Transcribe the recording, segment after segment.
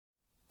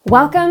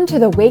Welcome to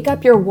the Wake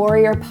Up Your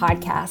Warrior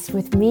podcast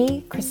with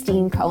me,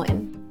 Christine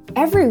Cohen.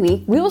 Every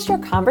week, we will share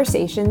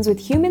conversations with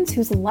humans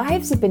whose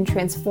lives have been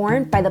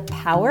transformed by the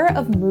power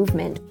of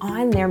movement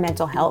on their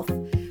mental health,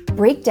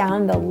 break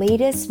down the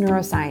latest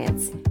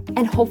neuroscience,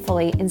 and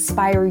hopefully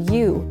inspire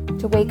you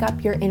to wake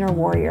up your inner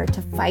warrior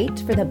to fight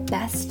for the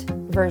best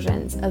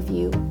versions of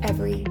you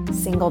every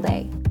single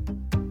day.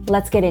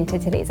 Let's get into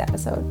today's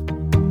episode.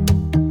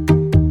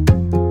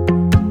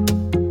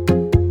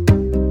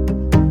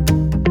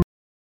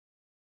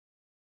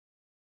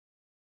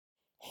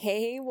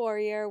 Hey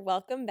warrior,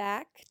 welcome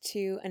back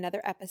to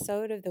another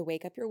episode of the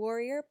Wake Up Your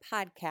Warrior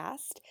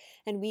podcast.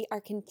 And we are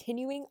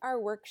continuing our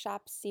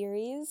workshop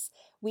series.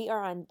 We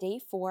are on day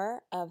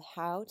 4 of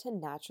how to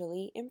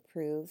naturally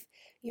improve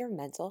your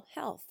mental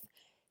health.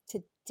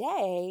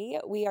 Today,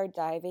 we are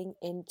diving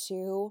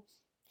into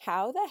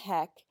how the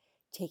heck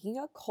taking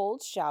a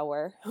cold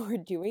shower or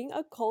doing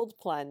a cold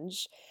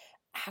plunge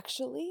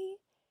actually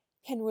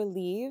can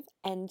relieve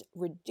and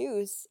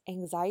reduce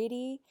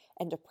anxiety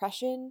and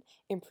depression,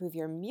 improve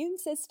your immune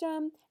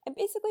system, and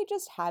basically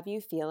just have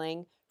you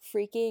feeling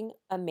freaking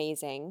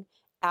amazing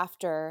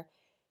after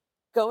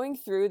going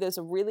through this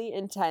really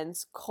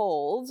intense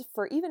cold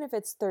for even if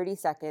it's 30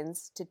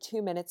 seconds to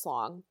 2 minutes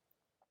long,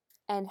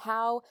 and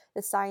how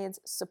the science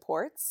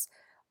supports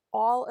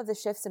all of the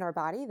shifts in our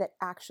body that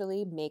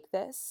actually make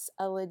this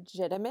a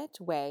legitimate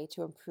way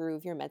to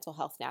improve your mental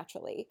health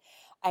naturally.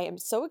 I am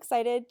so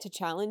excited to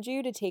challenge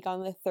you to take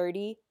on the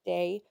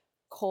 30-day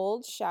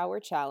cold shower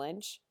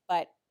challenge,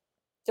 but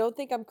don't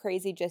think I'm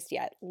crazy just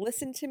yet.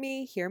 Listen to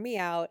me, hear me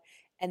out,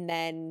 and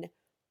then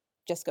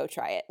just go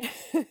try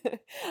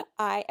it.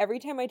 Every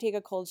time I take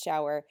a cold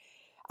shower,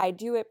 I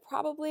do it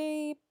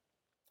probably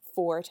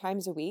 4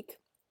 times a week.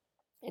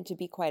 And to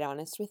be quite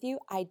honest with you,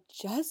 I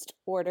just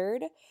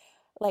ordered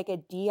like a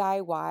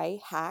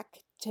DIY hack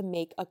to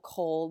make a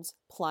cold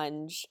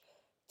plunge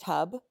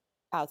tub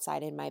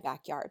outside in my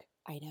backyard.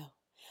 I know.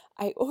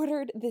 I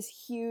ordered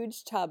this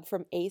huge tub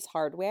from Ace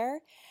Hardware,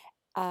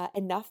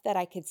 enough that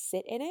I could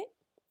sit in it.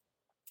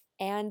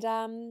 And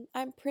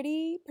I'm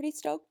pretty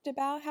stoked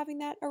about having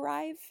that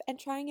arrive and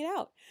trying it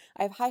out.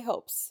 I have high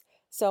hopes.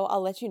 So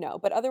I'll let you know.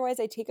 But otherwise,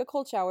 I take a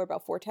cold shower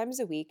about 4 times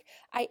a week.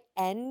 I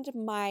end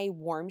my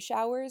warm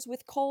showers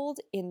with cold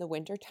in the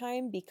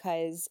wintertime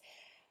because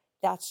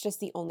that's just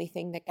the only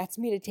thing that gets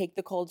me to take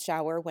the cold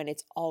shower when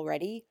it's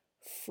already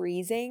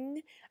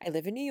freezing. I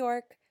live in New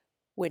York.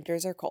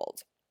 Winters are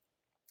cold.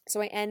 So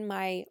I end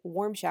my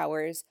warm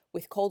showers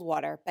with cold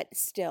water, but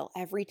still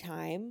every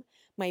time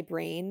my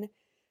brain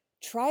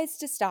tries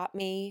to stop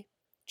me,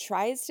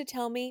 tries to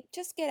tell me,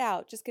 just get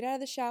out of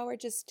the shower,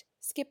 just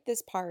skip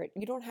this part.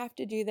 You don't have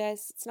to do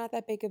this. It's not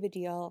that big of a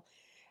deal.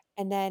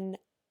 And then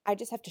I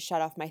just have to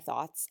shut off my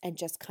thoughts and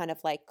just kind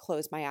of like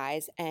close my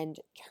eyes and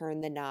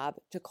turn the knob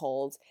to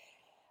cold.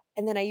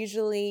 And then I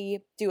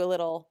usually do a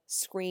little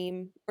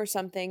scream or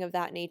something of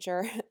that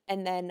nature.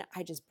 And then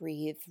I just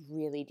breathe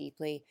really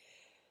deeply.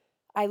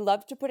 I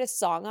love to put a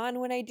song on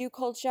when I do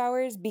cold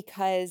showers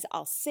because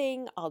I'll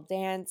sing, I'll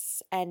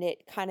dance, and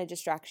it kind of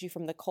distracts you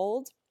from the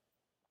cold.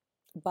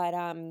 But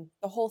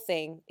the whole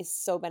thing is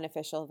so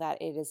beneficial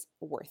that it is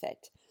worth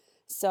it.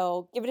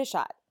 So give it a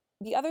shot.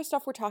 The other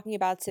stuff we're talking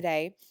about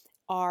today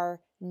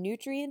are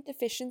nutrient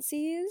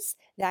deficiencies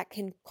that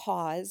can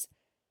cause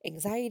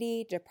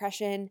anxiety,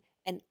 depression,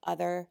 and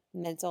other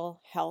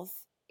mental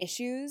health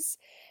issues.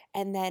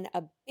 And then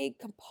a big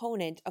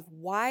component of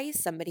why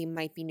somebody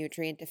might be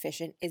nutrient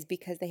deficient is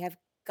because they have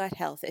gut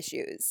health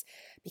issues.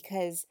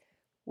 Because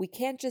we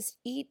can't just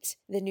eat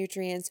the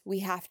nutrients, we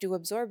have to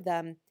absorb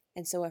them.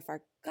 And so if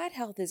our gut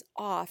health is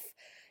off,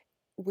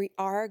 we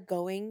are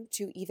going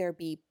to either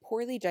be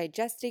poorly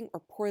digesting or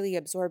poorly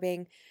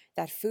absorbing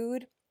that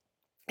food,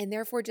 and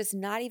therefore just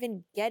not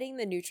even getting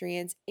the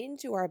nutrients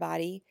into our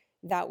body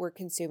that we're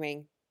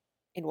consuming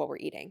in what we're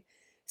eating.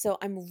 So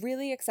I'm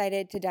really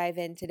excited to dive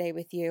in today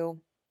with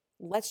you.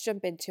 Let's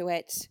jump into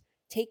it.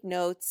 Take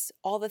notes,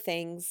 all the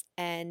things.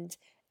 And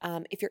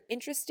if you're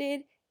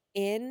interested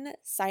in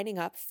signing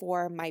up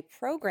for my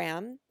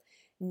program,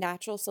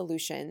 Natural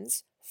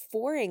Solutions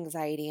for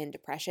Anxiety and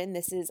Depression,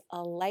 this is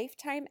a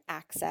lifetime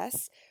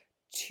access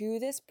to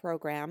this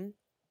program,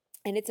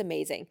 and it's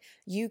amazing.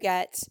 You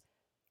get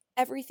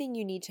everything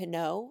you need to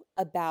know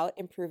about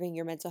improving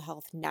your mental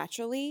health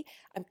naturally.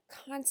 I'm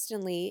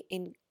constantly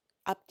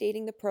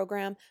updating the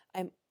program.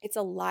 It's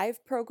a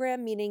live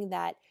program, meaning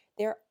that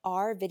there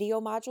are video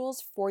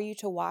modules for you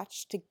to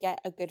watch to get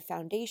a good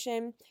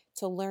foundation,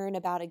 to learn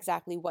about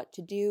exactly what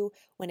to do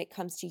when it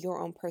comes to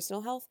your own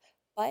personal health.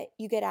 But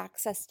you get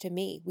access to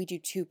me. We do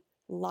 2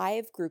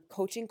 live group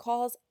coaching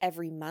calls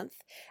every month.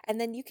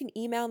 And then you can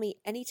email me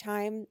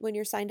anytime when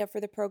you're signed up for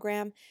the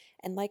program.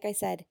 And like I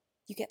said,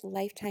 you get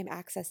lifetime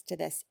access to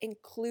this,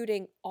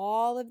 including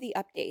all of the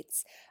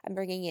updates. I'm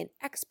bringing in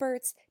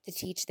experts to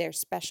teach their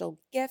special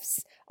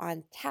gifts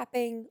on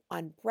tapping,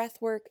 on breath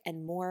work,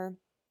 and more.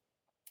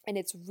 And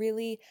it's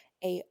really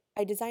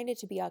I designed it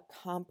to be a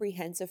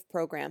comprehensive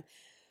program.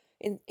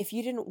 And if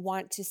you didn't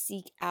want to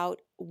seek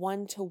out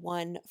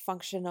one-to-one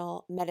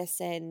functional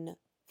medicine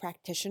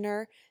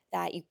practitioner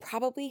that you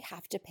probably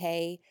have to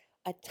pay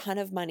a ton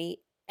of money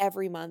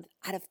every month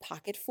out of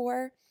pocket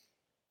for.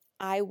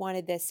 I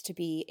wanted this to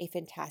be a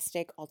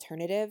fantastic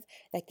alternative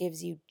that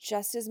gives you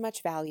just as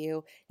much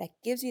value, that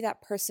gives you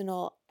that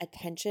personal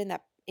attention,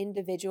 that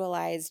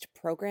individualized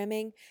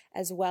programming,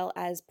 as well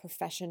as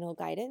professional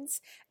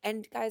guidance.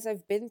 And guys,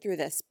 I've been through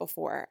this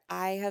before.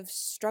 I have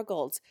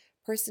struggled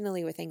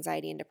personally with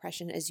anxiety and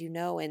depression, as you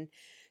know. And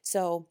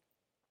so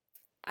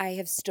I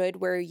have stood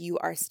where you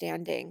are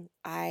standing.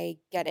 I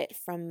get it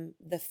from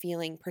the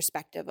feeling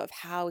perspective of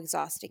how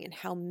exhausting and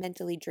how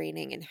mentally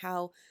draining and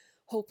how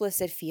hopeless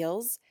it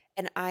feels.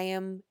 And I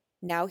am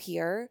now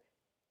here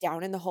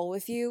down in the hole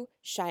with you,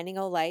 shining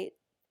a light,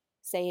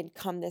 saying,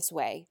 come this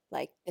way.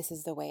 Like, this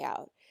is the way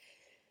out.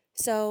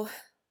 So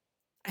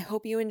I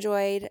hope you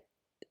enjoyed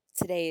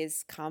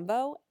today's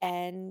combo,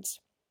 and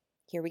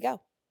here we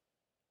go.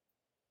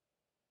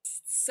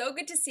 So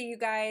good to see you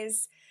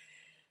guys.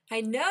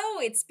 I know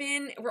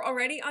we're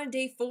already on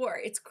day 4.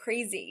 It's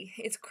crazy.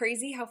 It's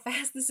crazy how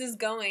fast this is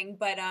going,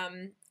 but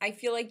I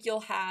feel like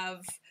you'll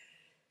have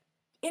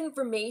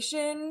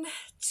information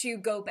to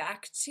go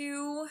back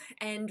to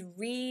and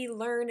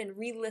relearn and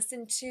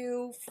re-listen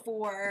to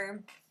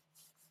for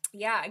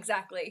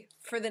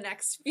the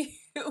next few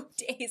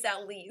days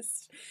at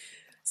least.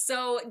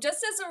 So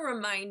just as a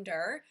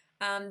reminder,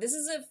 this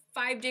is a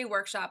 5-day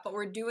workshop, but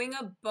we're doing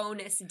a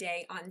bonus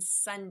day on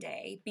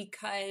Sunday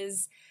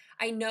because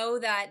I know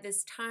that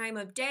this time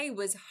of day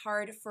was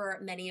hard for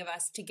many of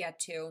us to get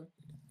to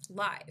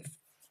live.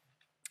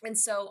 And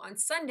so on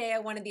Sunday, I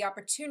wanted the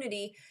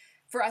opportunity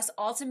for us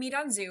all to meet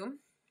on Zoom,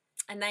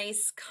 a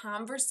nice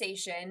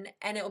conversation,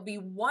 and it will be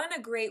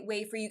a great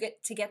way for you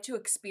to get to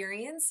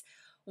experience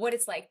what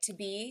it's like to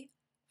be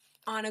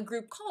on a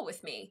group call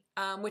with me,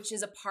 which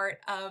is a part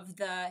of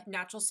the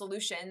Natural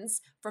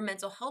Solutions for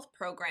Mental Health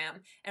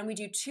program. And we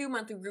do 2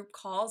 monthly group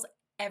calls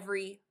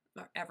every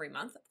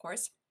month, of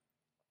course.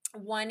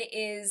 One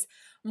is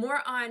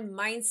more on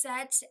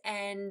mindset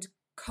and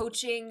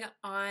coaching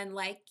on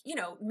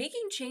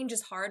making change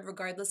is hard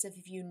regardless if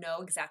you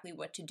know exactly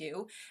what to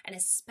do. And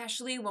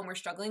especially when we're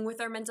struggling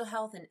with our mental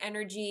health and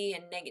energy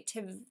and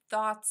negative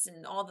thoughts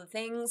and all the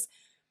things,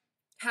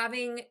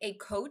 having a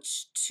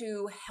coach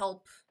to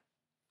help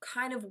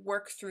kind of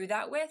work through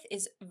that with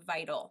is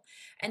vital.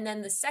 And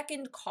then the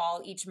second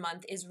call each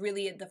month is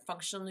really the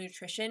functional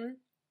nutrition,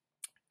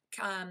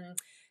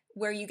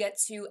 where you get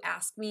to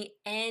ask me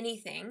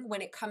anything when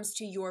it comes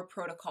to your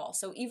protocol.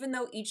 So even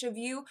though each of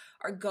you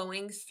are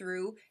going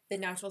through the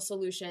Natural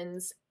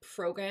Solutions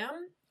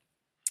program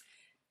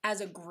as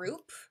a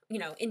group,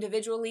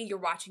 individually you're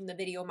watching the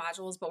video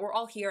modules, but we're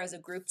all here as a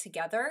group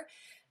together.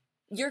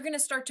 You're going to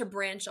start to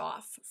branch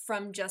off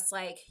from just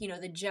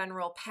the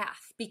general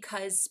path,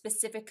 because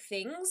specific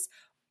things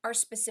are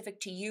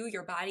specific to you,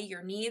 your body,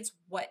 your needs,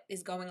 what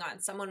is going on.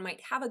 Someone might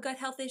have a gut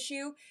health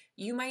issue,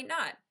 you might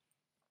not.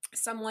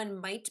 Someone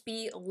might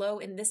be low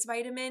in this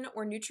vitamin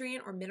or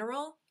nutrient or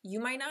mineral, you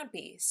might not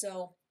be.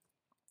 So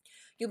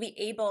you'll be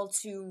able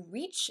to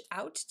reach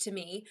out to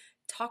me,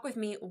 talk with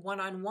me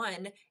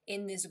one-on-one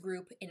in this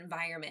group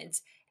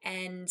environment.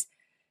 And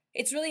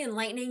it's really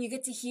enlightening. You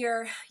get to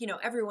hear,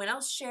 everyone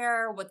else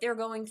share what they're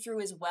going through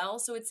as well.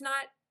 So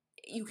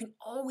you can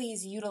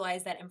always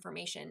utilize that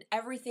information.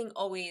 Everything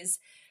always,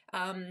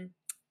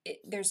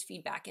 there's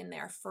feedback in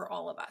there for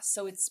all of us.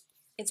 So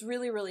it's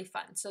really, really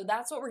fun. So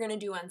that's what we're going to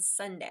do on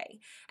Sunday.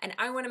 And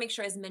I want to make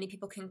sure as many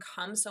people can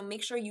come. So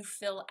make sure you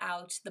fill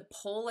out the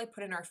poll I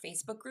put in our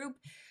Facebook group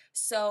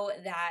so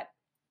that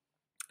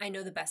I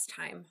know the best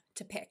time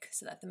to pick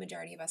so that the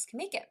majority of us can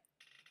make it.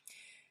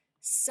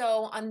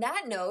 So on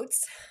that note,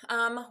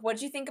 what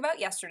did you think about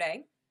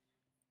yesterday?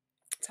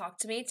 Talk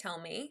to me,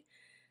 tell me.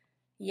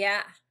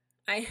 Yeah,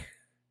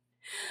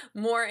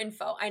 more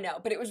info, I know,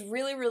 but it was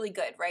really, really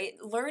good, right?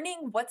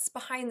 Learning what's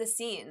behind the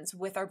scenes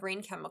with our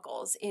brain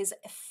chemicals is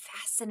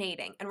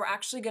fascinating. And we're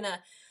actually going to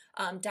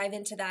dive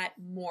into that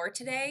more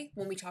today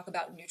when we talk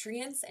about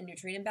nutrients and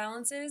nutrient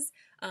imbalances,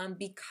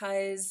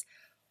 because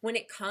when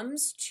it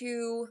comes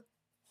to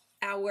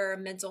our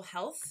mental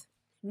health,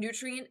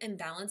 nutrient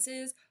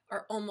imbalances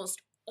are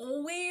almost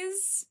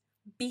always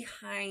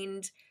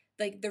behind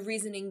the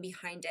reasoning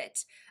behind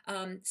it.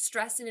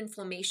 Stress and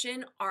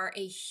inflammation are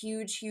a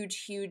huge,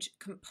 huge, huge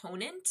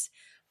component.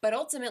 But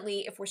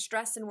ultimately, if we're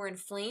stressed and we're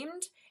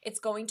inflamed,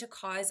 it's going to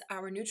cause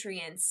our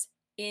nutrients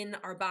in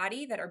our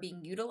body that are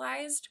being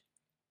utilized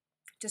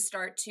to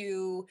start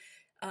to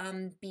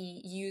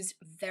be used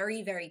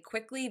very, very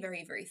quickly,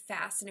 very, very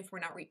fast. And if we're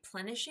not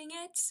replenishing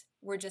it,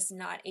 we're just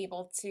not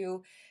able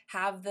to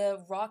have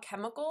the raw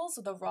chemicals,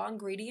 the raw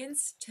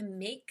ingredients to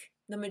make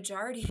the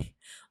majority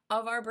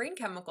of our brain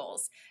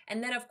chemicals.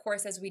 And then, of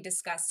course, as we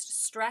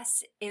discussed,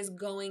 stress is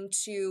going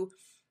to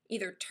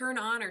either turn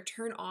on or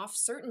turn off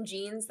certain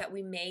genes that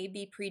we may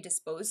be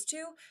predisposed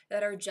to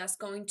that are just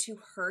going to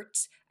hurt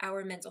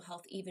our mental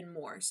health even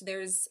more. So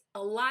there's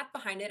a lot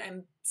behind it.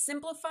 I'm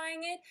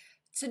simplifying it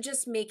to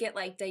just make it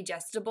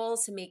digestible,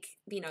 to make,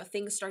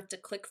 things start to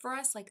click for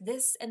us, like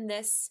this and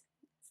this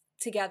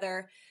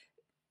together,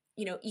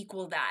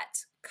 equal that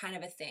kind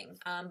of a thing.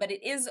 But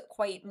it is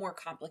quite more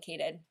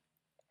complicated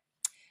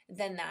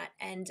than that.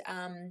 And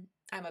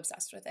I'm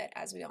obsessed with it,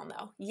 as we all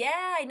know.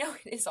 Yeah, I know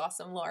it is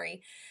awesome,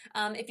 Lori.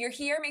 If you're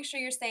here, make sure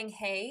you're saying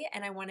hey,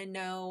 and I want to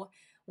know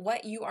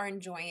what you are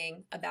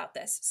enjoying about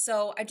this.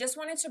 So I just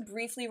wanted to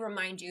briefly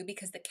remind you,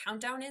 because the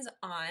countdown is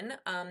on.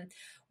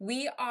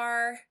 We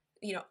are,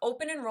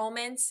 open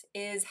enrollment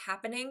is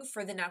happening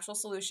for the Natural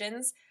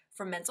Solutions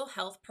for Mental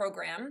Health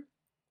program.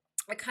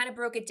 I kind of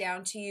broke it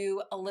down to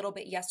you a little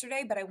bit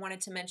yesterday, but I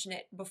wanted to mention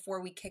it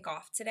before we kick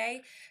off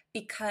today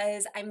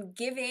because I'm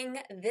giving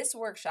this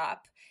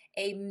workshop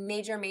a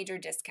major, major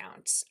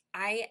discount.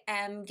 I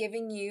am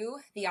giving you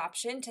the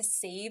option to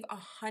save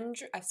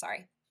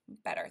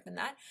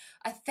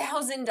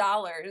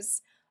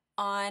 $1,000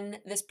 on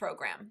this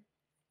program.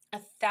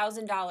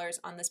 $1,000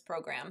 on this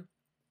program.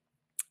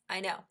 I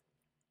know.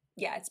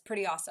 Yeah, it's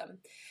pretty awesome.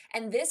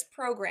 And this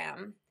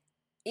program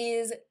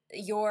is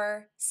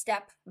your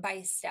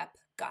step-by-step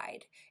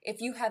guide. If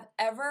you have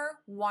ever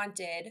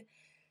wanted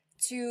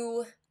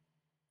to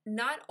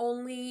not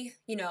only,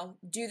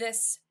 do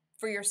this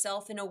for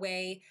yourself in a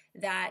way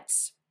that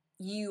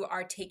you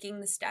are taking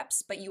the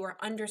steps, but you are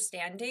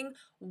understanding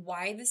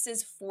why this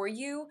is for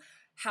you,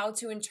 how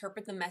to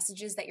interpret the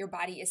messages that your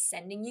body is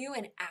sending you,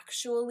 and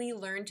actually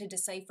learn to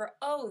decipher,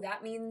 oh,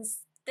 that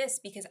means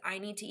this because I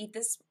need to eat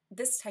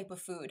this type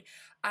of food.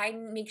 I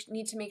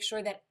need to make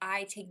sure that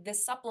I take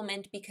this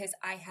supplement because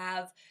I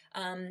have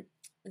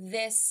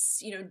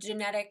this,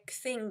 genetic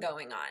thing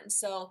going on.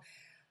 So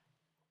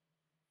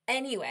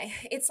anyway,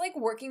 it's like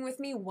working with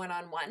me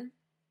one-on-one,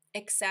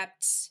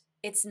 except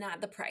it's not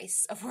the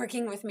price of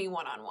working with me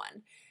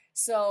one-on-one.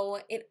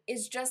 So it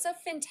is just a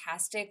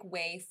fantastic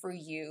way for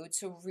you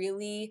to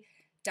really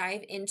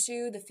dive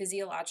into the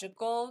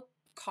physiological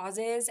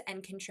causes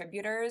and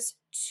contributors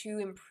to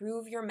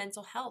improve your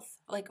mental health,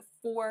 like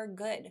for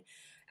good.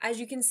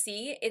 As you can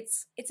see,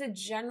 it's a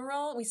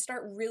general, we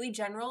start really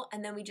general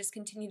and then we just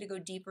continue to go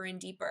deeper and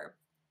deeper.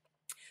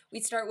 We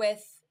start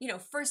with,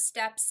 first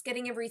steps,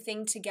 getting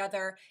everything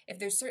together. If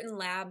there's certain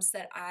labs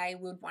that I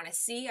would want to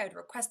see, I would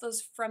request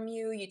those from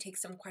you. You take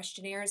some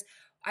questionnaires.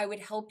 I would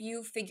help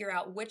you figure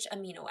out which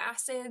amino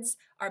acids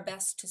are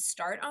best to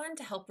start on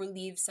to help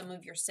relieve some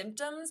of your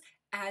symptoms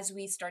as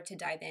we start to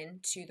dive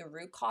into the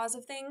root cause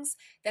of things.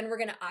 Then we're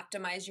going to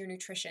optimize your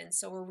nutrition.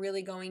 So we're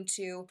really going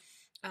to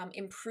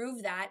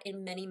improve that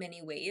in many,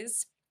 many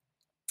ways.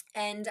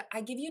 And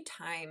I give you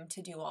time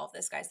to do all of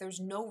this, guys.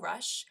 There's no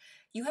rush.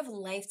 You have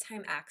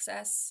lifetime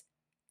access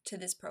to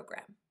this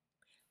program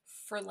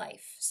for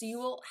life. So you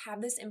will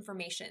have this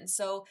information.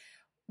 So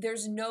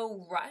there's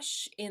no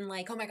rush in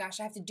like, oh my gosh,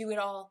 I have to do it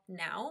all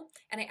now.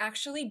 And I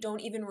actually don't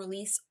even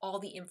release all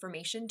the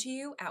information to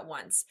you at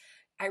once.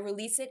 I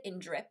release it in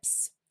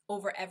drips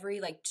over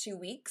every 2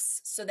 weeks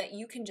so that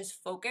you can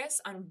just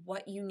focus on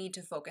what you need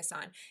to focus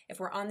on.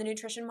 If we're on the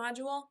nutrition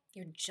module,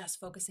 you're just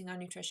focusing on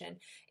nutrition.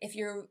 If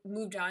you're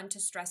moved on to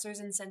stressors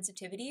and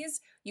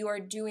sensitivities, you are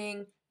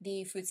doing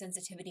the food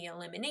sensitivity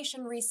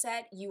elimination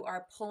reset. You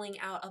are pulling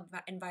out of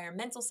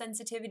environmental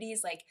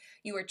sensitivities, like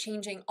you are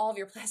changing all of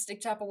your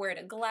plastic Tupperware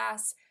to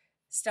glass,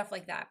 stuff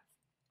like that.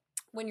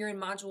 When you're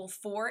in module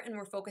 4 and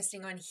we're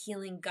focusing on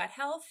healing gut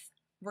health,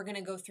 we're going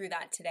to go through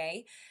that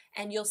today,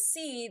 and you'll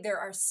see there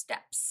are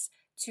steps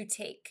to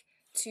take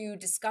to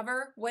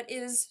discover what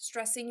is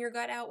stressing your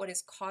gut out, what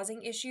is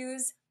causing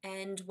issues,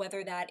 and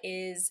whether that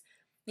is,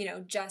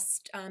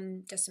 just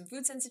some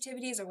food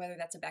sensitivities, or whether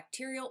that's a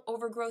bacterial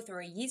overgrowth or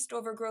a yeast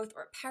overgrowth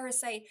or a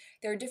parasite.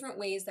 There are different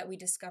ways that we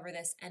discover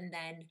this and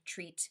then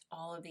treat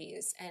all of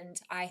these, and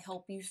I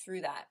help you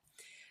through that.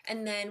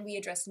 And then we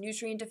address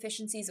nutrient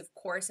deficiencies, of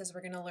course, as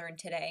we're going to learn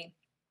today,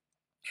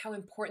 how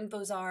important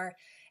those are.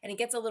 And it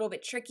gets a little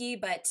bit tricky,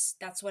 but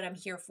that's what I'm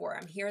here for.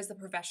 I'm here as the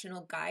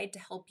professional guide to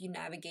help you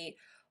navigate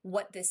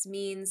what this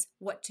means,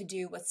 what to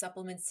do, what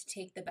supplements to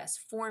take, the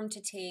best form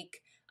to take,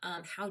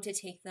 how to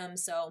take them.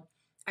 So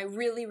I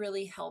really,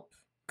 really help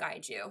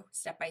guide you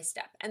step by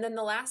step. And then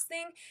the last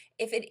thing,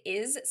 if it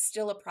is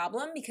still a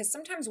problem, because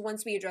sometimes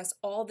once we address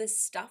all this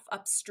stuff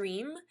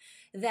upstream,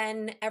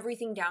 then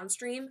everything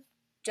downstream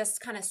just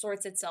kind of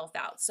sorts itself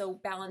out. So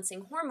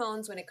balancing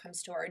hormones when it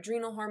comes to our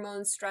adrenal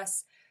hormones,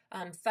 stress,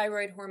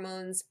 thyroid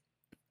hormones,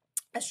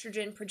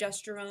 estrogen,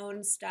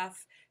 progesterone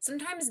stuff.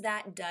 Sometimes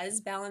that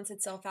does balance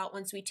itself out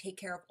once we take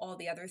care of all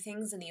the other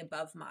things in the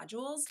above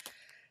modules.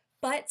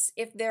 But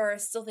if there are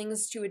still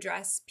things to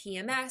address,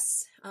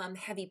 PMS,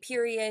 heavy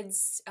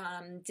periods,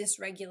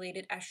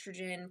 dysregulated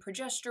estrogen,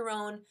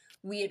 progesterone,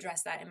 we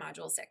address that in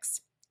module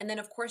 6. And then,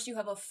 of course, you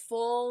have a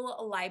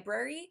full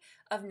library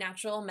of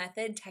natural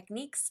method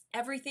techniques,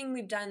 everything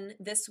we've done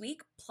this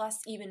week, plus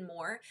even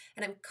more.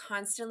 And I'm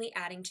constantly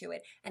adding to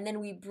it. And then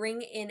we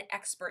bring in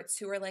experts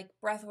who are like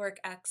breathwork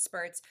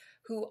experts,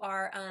 who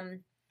are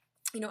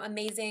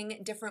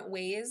amazing different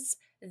ways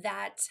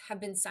that have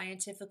been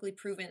scientifically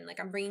proven. Like,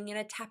 I'm bringing in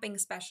a tapping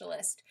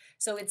specialist.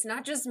 So it's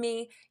not just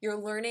me. You're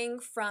learning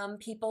from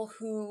people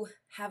who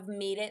have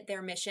made it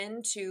their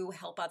mission to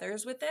help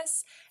others with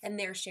this, and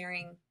they're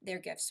sharing their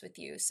gifts with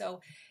you. So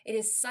it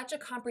is such a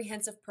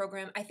comprehensive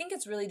program. I think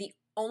it's really the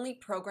only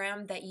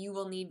program that you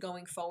will need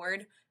going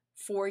forward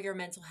for your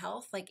mental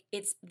health. Like,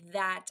 it's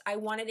that I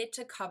wanted it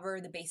to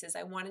cover the bases.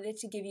 I wanted it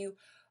to give you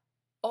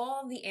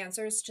all the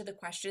answers to the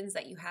questions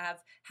that you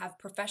have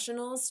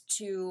professionals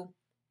to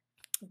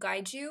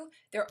guide you.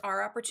 There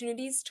are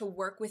opportunities to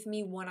work with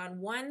me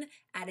one-on-one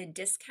at a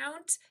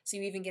discount. So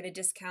you even get a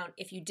discount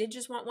if you did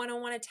just want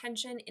one-on-one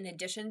attention in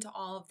addition to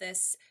all of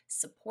this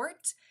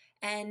support.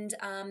 And,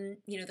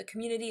 the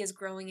community is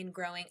growing and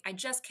growing. I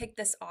just kicked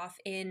this off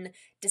in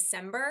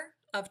December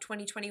of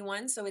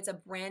 2021. So it's a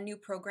brand new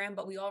program,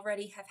 but we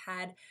already have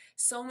had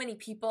so many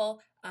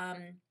people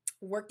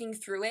working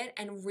through it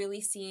and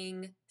really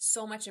seeing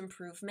so much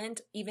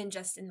improvement, even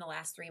just in the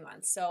last 3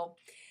 months. So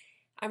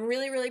I'm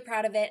really, really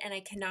proud of it, and I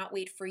cannot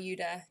wait for you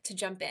to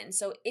jump in.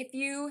 So if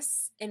you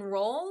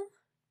enroll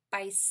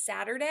by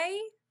Saturday,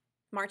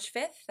 March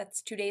 5th,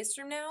 that's 2 days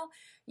from now,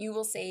 you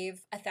will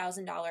save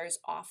 $1,000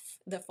 off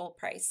the full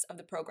price of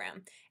the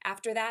program.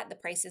 After that, the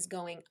price is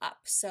going up.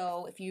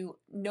 So if you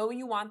know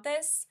you want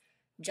this,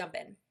 jump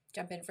in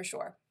for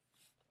sure.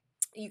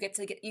 You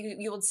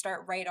will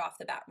start right off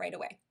the bat right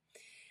away.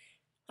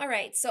 All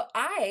right, so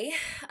I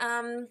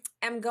am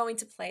going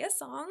to play a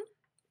song.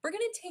 We're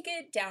going to take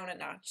it down a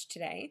notch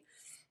today.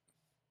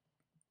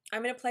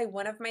 I'm going to play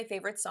one of my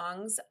favorite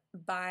songs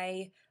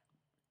by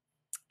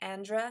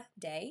Andra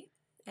Day,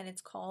 and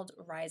it's called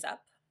Rise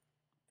Up.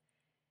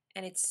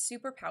 And it's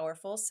super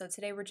powerful, so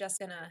today we're just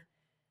going to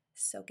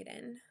soak it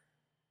in.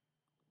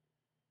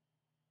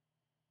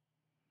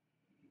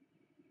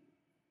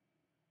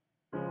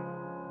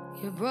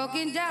 You're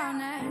broken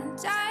down and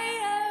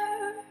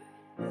tired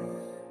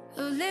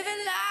of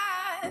living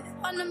life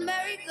on the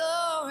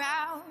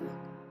merry-go-round,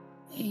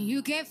 and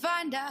you can't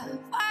find a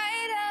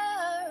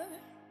fighter,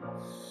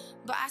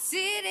 but I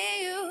see it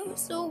in you,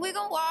 so we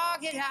gon'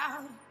 walk it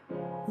out.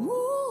 Ooh,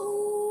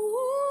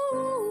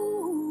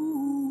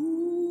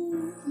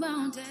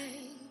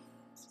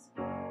 mountains,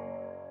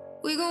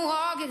 we gon'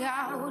 walk it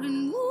out,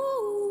 and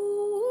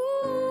ooh,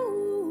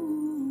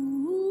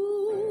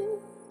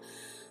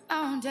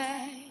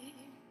 mountains.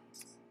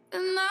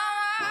 And I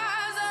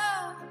rise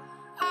up,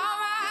 I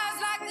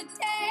rise like the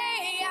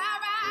day, I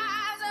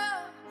rise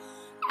up,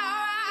 I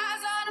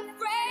rise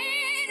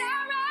unafraid, I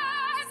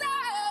rise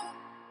up,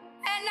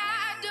 and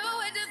I do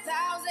it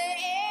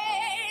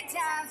 1,000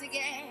 times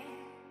again.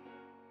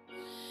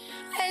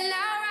 And I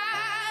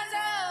rise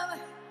up,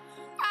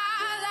 I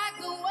like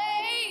the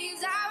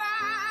waves, I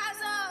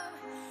rise up,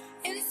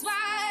 in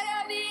spite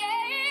of the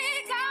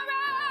ache, I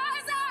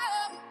rise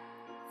up,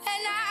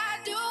 and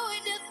I do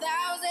it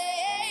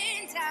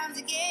 1,000 times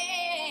again.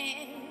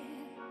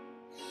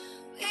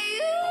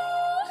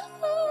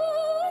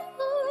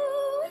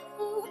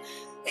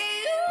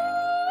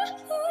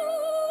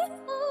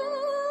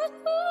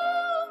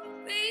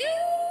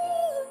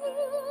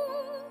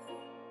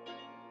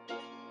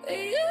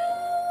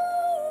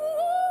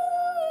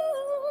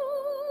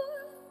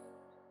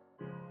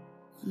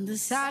 The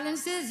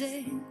silence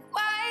isn't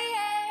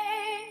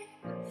quiet,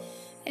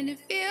 and it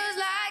feels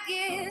like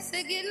it's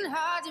getting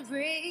hard to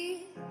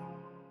breathe.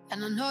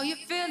 And I know you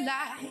feel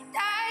like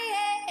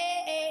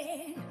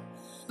dying,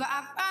 but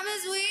I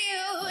promise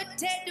we'll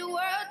take the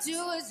world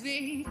to its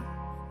feet.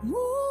 Move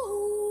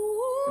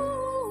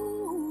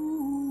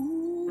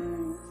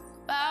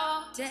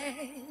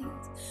mountains,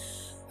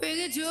 bring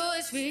it to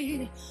its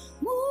feet.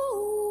 Move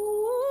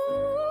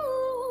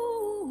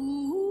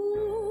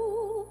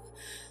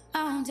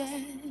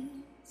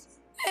mountains,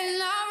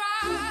 and I'll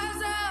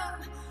rise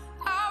up,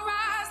 I'll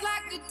rise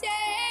like the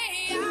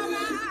day, I'll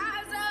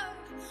rise up,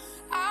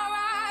 I'll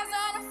rise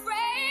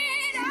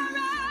unafraid, I'll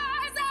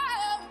rise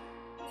up,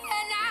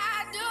 and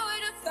I do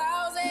it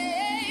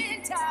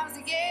 1,000 times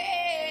again.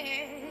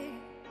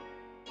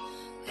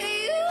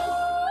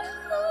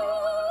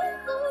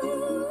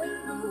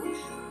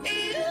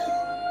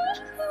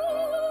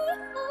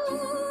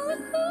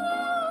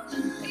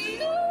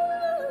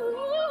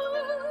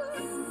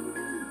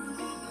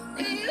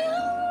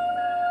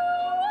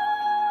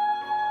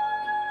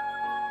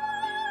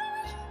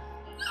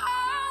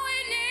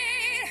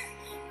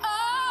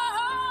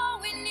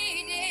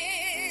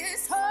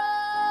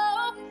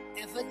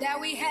 That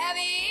we have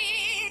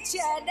each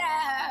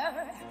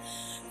other,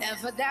 and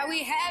for that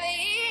we have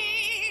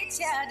each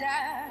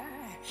other,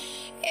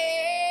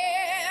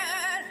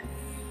 and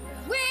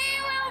we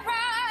will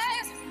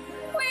rise,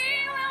 we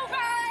will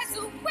rise,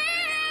 we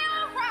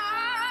will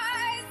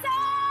rise,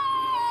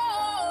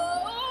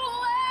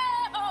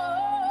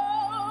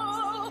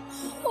 oh,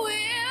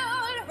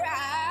 we'll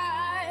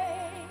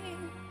rise.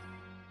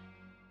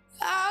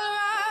 I'll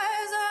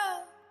rise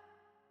up,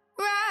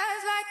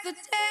 rise like the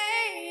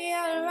day,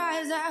 I'll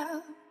rise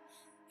up,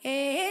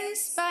 in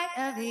spite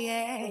of the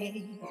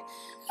ache.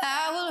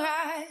 I will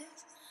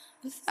rise,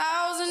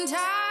 1,000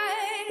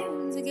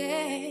 times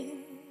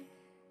again.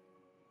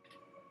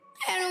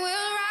 And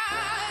we'll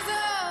rise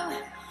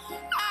up.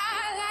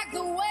 I like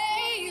the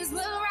waves.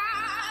 We'll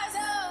rise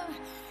up.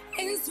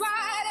 In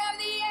spite of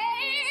the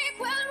ache,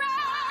 we'll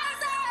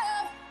rise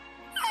up.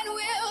 And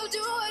we'll do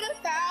it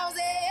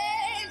 1,000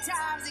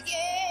 times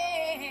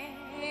again.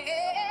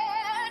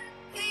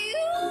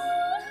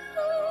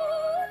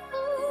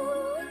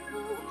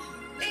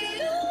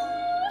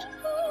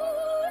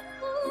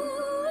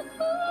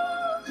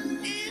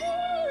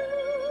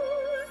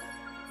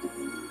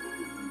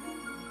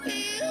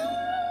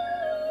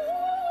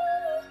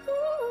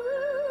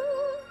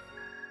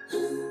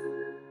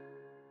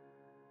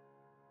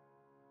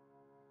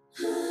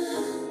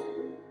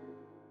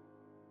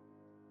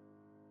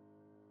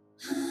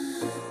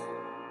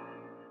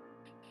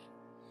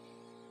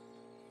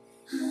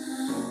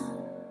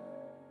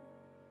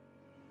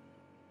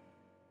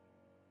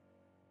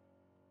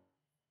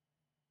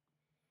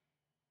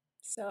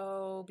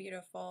 So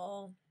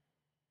beautiful.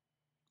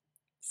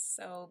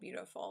 So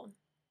beautiful.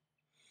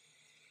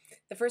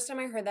 The first time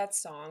I heard that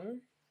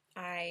song,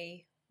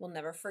 I will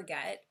never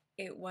forget.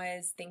 It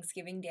was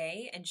Thanksgiving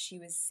Day, and she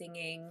was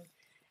singing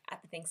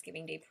at the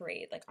Thanksgiving Day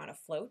parade, like on a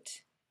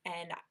float.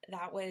 And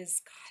that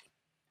was, God,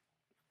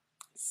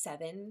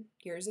 7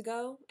 years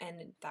ago.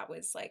 And that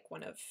was like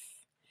one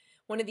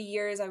of the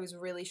years I was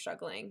really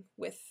struggling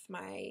with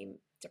my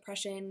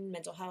depression,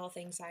 mental health,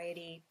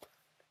 anxiety.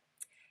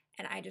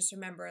 And I just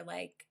remember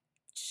like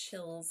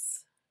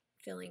chills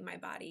filling my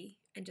body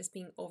and just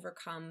being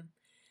overcome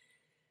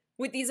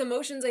with these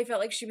emotions. I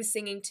felt like she was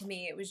singing to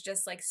me. It was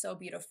just like so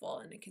beautiful,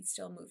 and it could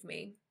still move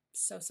me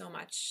so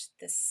much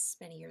this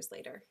many years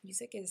later.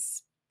 Music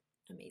is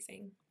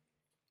amazing,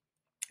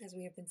 as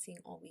we have been seeing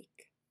all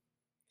week.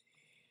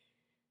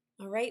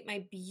 All right,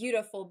 my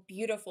beautiful,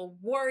 beautiful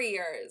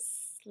warriors,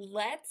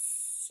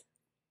 let's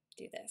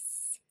do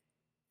this.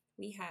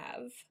 We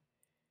have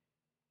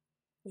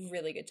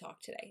really good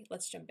talk today.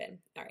 Let's jump in.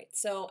 All right,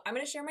 so I'm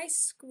going to share my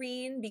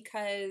screen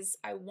because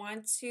I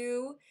want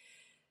to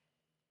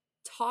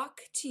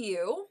talk to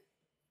you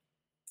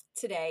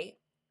today.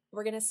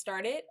 We're going to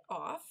start it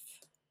off.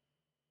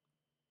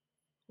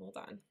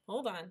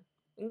 Hold on.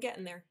 I'm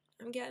getting there.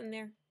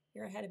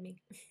 You're ahead of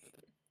me.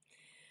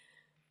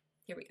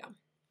 Here we go.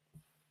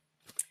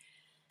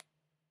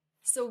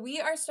 So we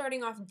are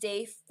starting off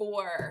day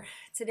 4.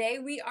 Today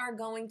we are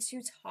going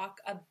to talk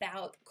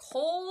about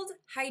cold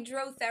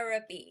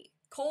hydrotherapy,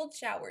 cold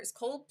showers,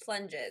 cold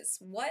plunges.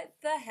 What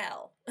the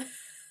hell?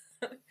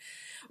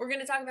 We're going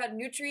to talk about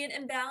nutrient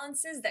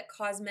imbalances that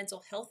cause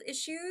mental health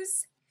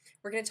issues.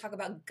 We're going to talk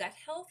about gut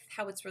health,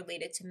 how it's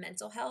related to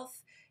mental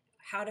health,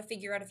 how to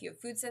figure out if you have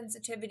food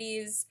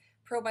sensitivities,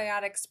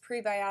 probiotics,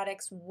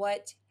 prebiotics,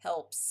 what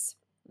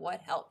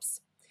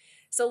helps.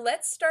 So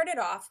let's start it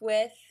off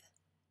with,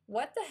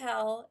 what the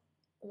hell?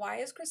 Why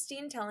is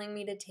Christine telling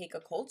me to take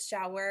a cold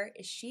shower?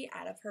 Is she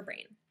out of her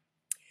brain?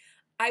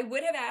 I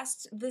would have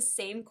asked the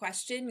same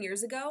question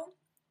years ago,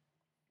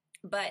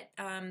 but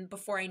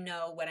before I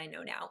know what I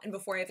know now, and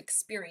before I've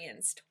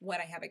experienced what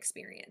I have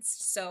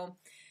experienced. So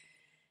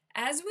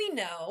as we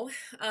know,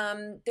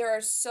 there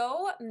are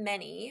so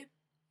many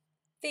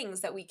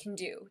things that we can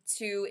do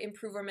to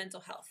improve our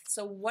mental health.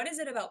 So what is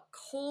it about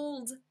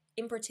cold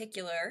in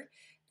particular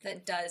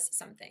that does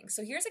something?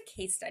 So here's a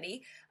case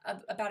study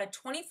of about a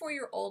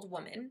 24-year-old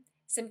woman,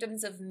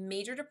 symptoms of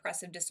major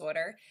depressive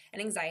disorder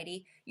and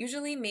anxiety.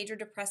 Usually major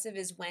depressive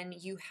is when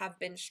you have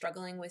been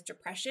struggling with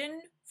depression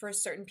for a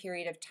certain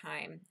period of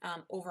time,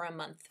 over a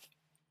month.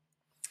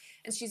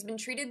 And she's been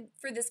treated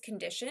for this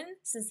condition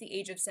since the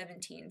age of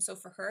 17. So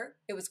for her,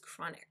 it was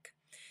chronic.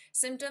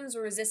 Symptoms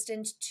were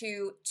resistant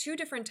to 2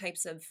 different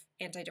types of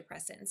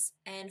antidepressants.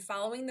 And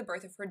following the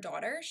birth of her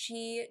daughter,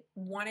 she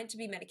wanted to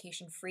be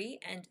medication-free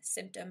and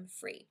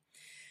symptom-free.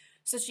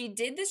 So she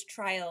did this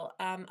trial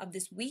of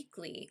this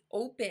weekly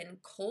open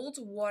cold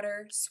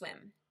water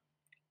swim.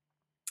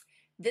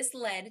 This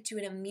led to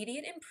an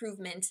immediate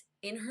improvement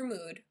in her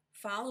mood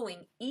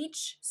following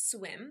each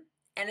swim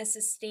and a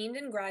sustained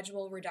and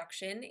gradual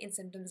reduction in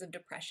symptoms of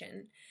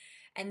depression.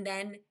 And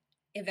then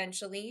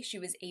eventually she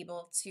was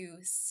able to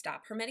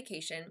stop her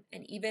medication,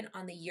 and even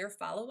on the year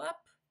follow-up,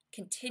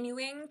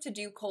 continuing to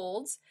do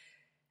colds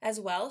as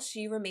well,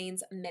 she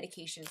remains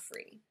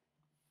medication-free.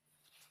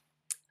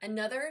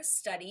 Another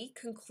study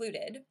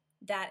concluded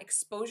that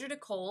exposure to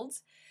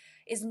colds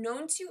is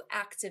known to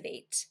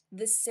activate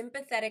the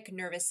sympathetic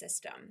nervous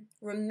system.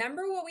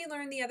 Remember what we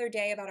learned the other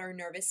day about our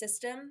nervous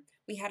system?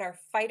 We had our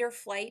fight or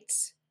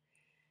flight,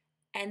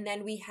 and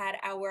then we had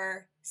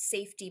our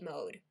safety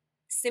mode.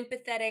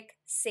 Sympathetic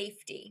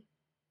safety,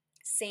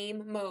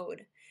 same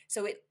mode.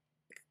 So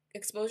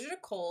exposure to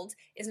cold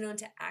is known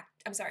to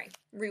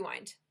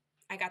rewind.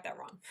 I got that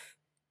wrong.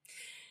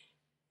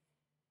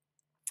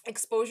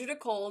 Exposure to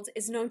cold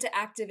is known to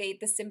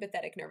activate the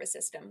sympathetic nervous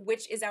system,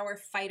 which is our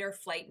fight or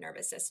flight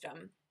nervous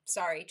system.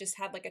 Sorry, just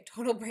had like a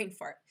total brain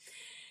fart.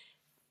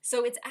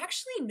 So it's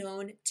actually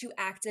known to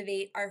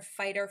activate our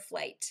fight or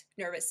flight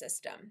nervous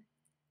system.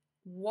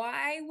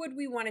 Why would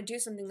we want to do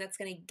something that's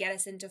going to get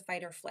us into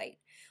fight or flight?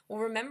 Well,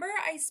 remember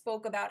I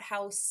spoke about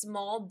how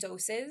small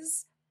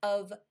doses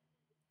of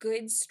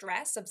good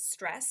stress,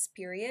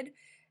 period,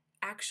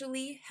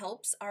 actually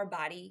helps our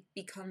body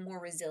become more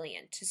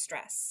resilient to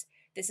stress.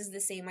 This is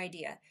the same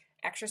idea.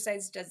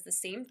 Exercise does the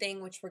same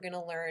thing, which we're going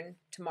to learn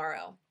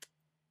tomorrow.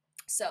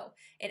 So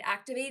it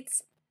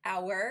activates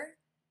our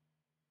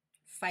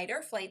fight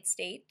or flight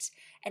state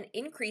and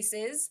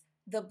increases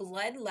the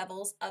blood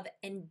levels of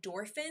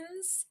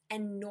endorphins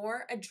and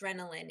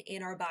noradrenaline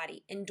in our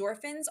body.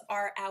 Endorphins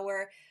are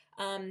our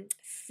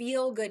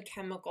feel-good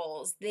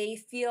chemicals. They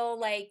feel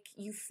like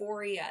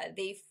euphoria.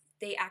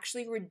 They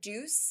actually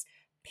reduce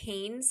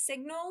pain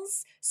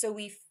signals, so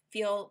we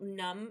feel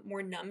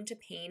more numb to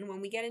pain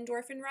when we get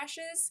endorphin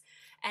rushes.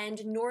 And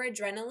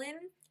noradrenaline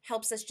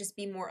helps us just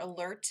be more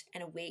alert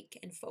and awake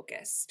and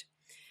focused.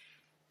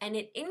 And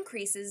it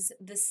increases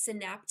the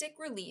synaptic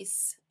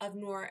release of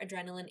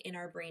noradrenaline in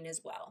our brain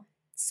as well.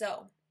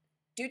 So,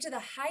 due to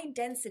the high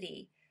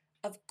density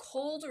of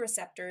cold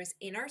receptors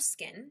in our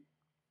skin,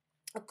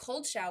 a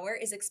cold shower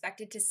is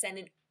expected to send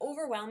an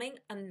overwhelming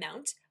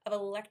amount of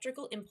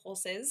electrical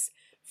impulses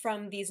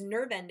from these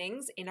nerve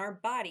endings in our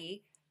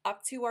body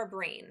up to our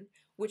brain,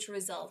 which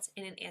results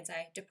in an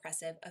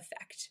antidepressive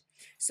effect.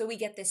 So we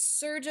get this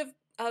surge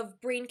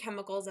of brain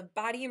chemicals, of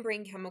body and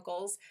brain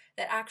chemicals,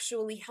 that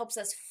actually helps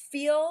us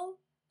feel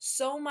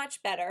so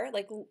much better,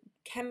 like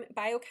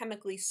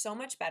biochemically so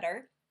much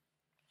better.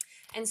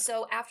 And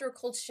so after a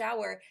cold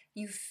shower,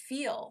 you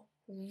feel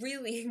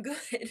really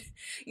good.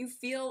 You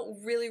feel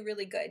really,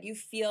 really good. You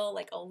feel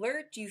like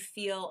alert. You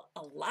feel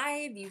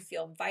alive. You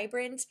feel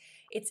vibrant.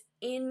 It's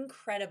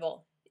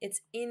incredible.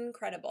 It's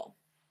incredible.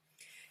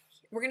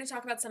 We're going to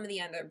talk about some of the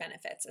other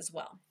benefits as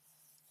well.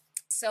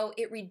 So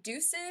it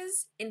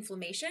reduces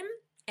inflammation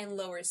and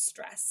lowers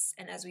stress.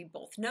 And as we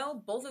both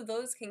know, both of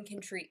those can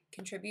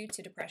contribute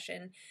to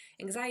depression,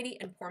 anxiety,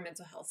 and poor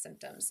mental health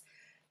symptoms.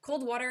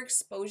 Cold water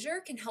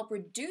exposure can help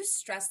reduce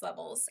stress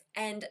levels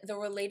and the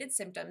related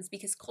symptoms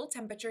because cold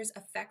temperatures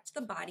affect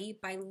the body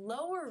by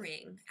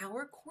lowering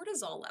our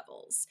cortisol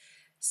levels.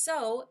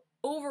 So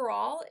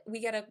overall, we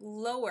get a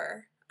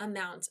lower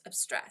amount of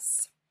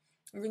stress.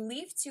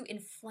 Relief to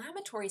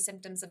inflammatory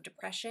symptoms of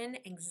depression,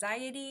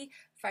 anxiety,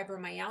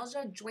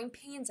 fibromyalgia, joint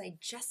pain,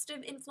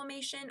 digestive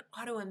inflammation,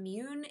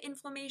 autoimmune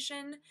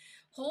inflammation.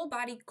 Whole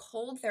body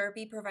cold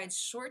therapy provides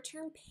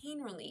short-term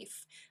pain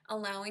relief,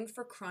 allowing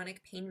for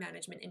chronic pain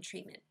management and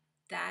treatment.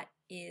 That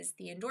is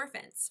the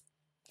endorphins.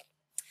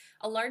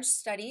 A large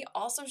study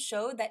also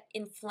showed that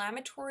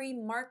inflammatory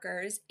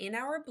markers in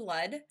our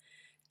blood,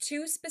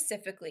 two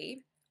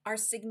specifically, are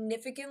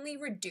significantly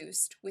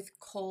reduced with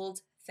cold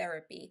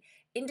therapy,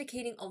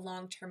 indicating a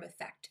long-term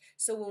effect.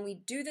 So when we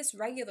do this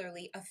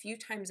regularly a few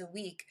times a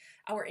week,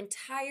 our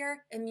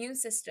entire immune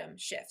system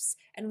shifts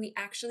and we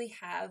actually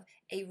have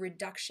a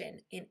reduction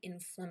in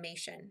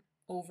inflammation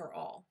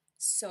overall.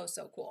 So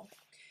cool.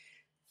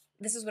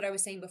 This is what I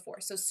was saying before.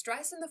 So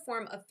stress in the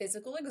form of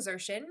physical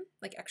exertion,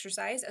 like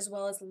exercise, as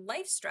well as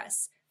life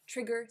stress,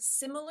 trigger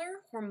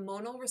similar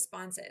hormonal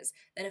responses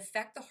that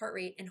affect the heart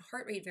rate and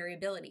heart rate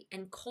variability.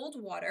 And cold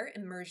water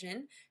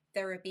immersion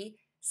therapy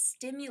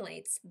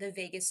stimulates the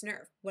vagus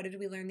nerve. What did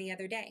we learn the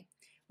other day?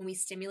 When we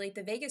stimulate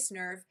the vagus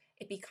nerve,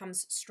 it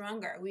becomes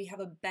stronger. We have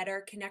a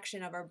better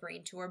connection of our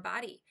brain to our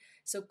body.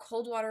 So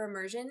cold water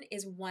immersion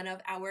is one of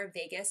our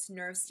vagus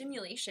nerve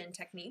stimulation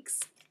techniques,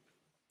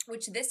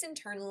 which this in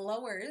turn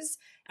lowers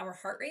our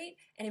heart rate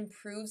and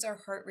improves our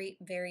heart rate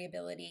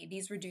variability.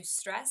 These reduce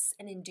stress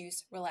and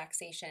induce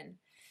relaxation.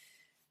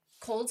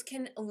 Colds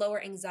can lower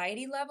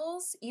anxiety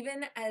levels.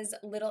 Even as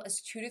little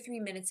as 2 to 3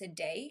 minutes a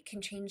day can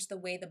change the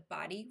way the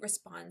body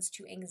responds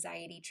to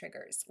anxiety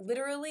triggers.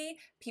 Literally,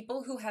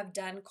 people who have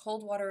done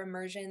cold water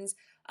immersions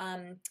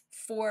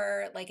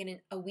for like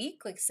a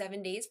week, like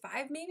 7 days,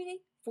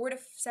 4 to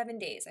 7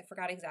 days. I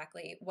forgot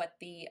exactly what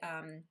the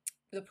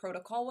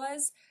protocol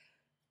was.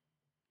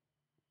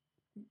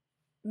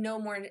 No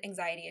more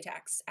anxiety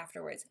attacks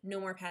afterwards. No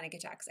more panic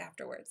attacks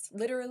afterwards.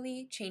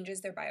 Literally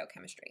changes their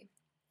biochemistry.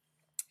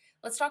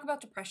 Let's talk about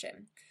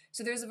depression.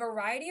 So there's a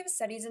variety of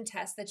studies and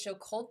tests that show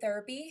cold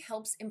therapy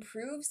helps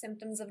improve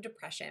symptoms of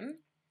depression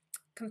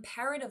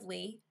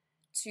comparatively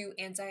to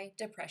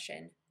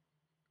antidepressant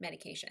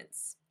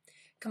medications.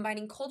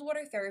 Combining cold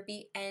water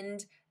therapy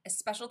and a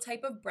special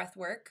type of breath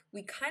work.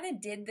 We kind of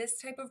did this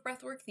type of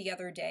breath work the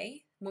other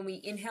day when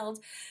we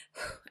inhaled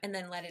and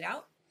then let it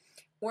out.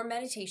 Or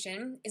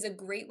meditation is a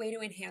great way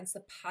to enhance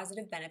the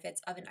positive benefits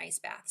of an ice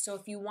bath. So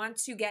if you want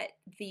to get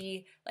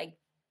the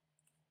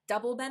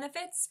double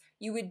benefits,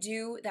 you would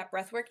do that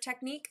breathwork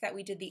technique that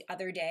we did the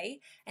other day,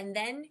 and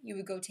then you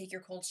would go take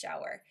your cold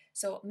shower.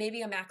 So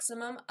maybe a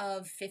maximum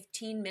of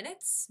 15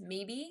 minutes,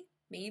 maybe,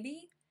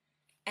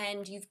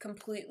 and you've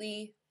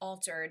completely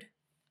altered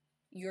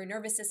your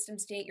nervous system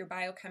state, your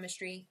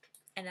biochemistry,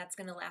 and that's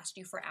going to last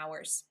you for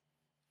hours.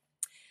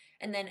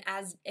 And then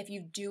if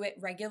you do it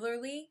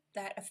regularly,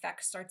 that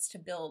effect starts to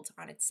build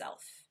on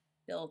itself,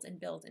 build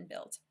and build and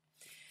build.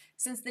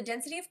 Since the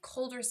density of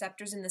cold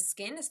receptors in the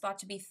skin is thought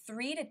to be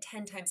 3 to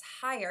 10 times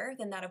higher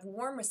than that of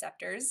warm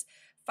receptors,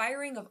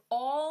 firing of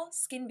all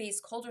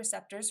skin-based cold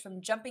receptors from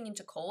jumping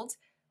into cold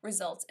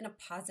results in a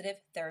positive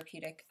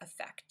therapeutic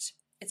effect.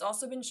 It's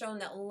also been shown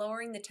that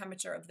lowering the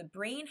temperature of the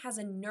brain has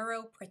a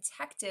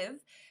neuroprotective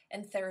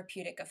and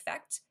therapeutic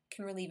effect,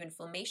 can relieve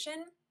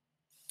inflammation,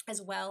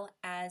 as well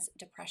as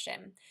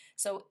depression.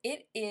 So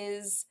it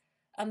is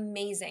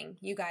amazing,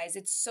 you guys.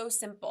 It's so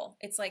simple.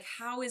 It's like,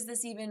 how is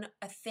this even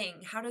a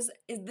thing? How is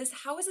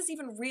this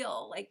even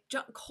real? Like,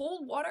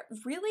 cold water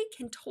really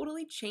can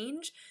totally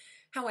change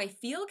how I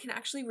feel, can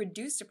actually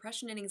reduce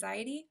depression and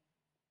anxiety?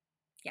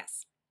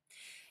 Yes.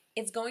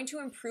 It's going to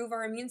improve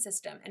our immune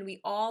system, and we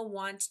all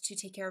want to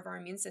take care of our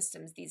immune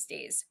systems these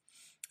days.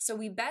 So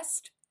we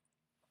best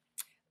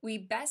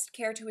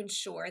care to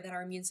ensure that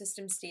our immune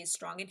system stays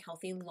strong and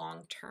healthy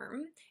long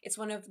term. It's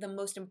one of the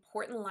most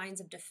important lines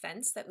of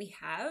defense that we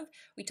have.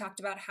 We talked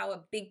about how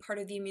a big part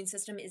of the immune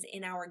system is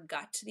in our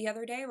gut the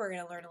other day. We're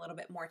going to learn a little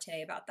bit more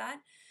today about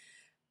that.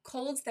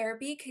 Cold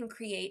therapy can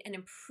create an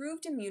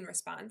improved immune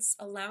response,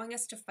 allowing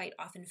us to fight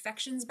off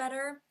infections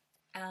better,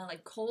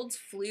 like colds,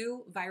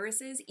 flu,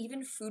 viruses,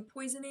 even food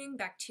poisoning,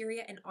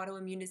 bacteria, and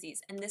autoimmune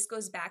disease. And this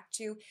goes back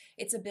to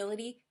its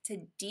ability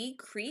to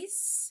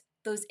decrease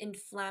those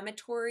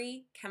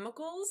inflammatory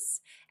chemicals,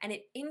 and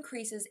it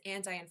increases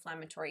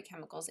anti-inflammatory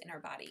chemicals in our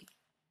body.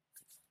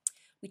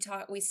 We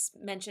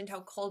mentioned how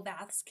cold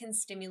baths can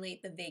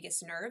stimulate the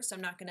vagus nerve, so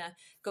I'm not going to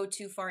go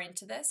too far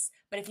into this,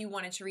 but if you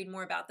wanted to read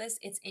more about this,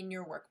 it's in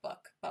your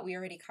workbook, but we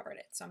already covered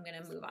it, so I'm going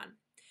to move on.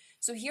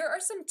 So here are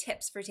some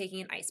tips for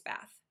taking an ice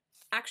bath.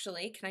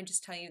 Actually, can I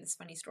just tell you this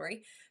funny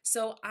story?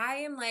 So I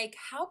am like,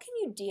 how can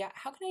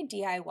I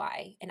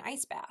DIY an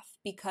ice bath?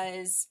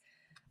 Because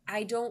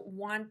I don't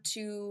want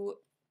to,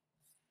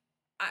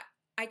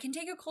 I can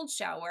take a cold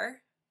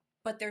shower,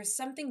 but there's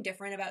something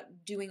different about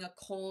doing a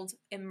cold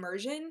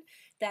immersion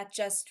that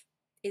just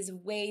is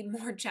way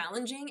more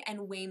challenging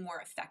and way more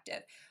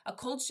effective. A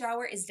cold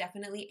shower is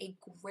definitely a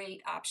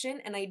great option,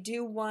 and I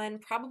do one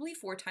probably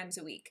 4 times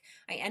a week.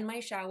 I end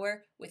my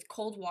shower with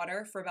cold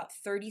water for about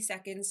 30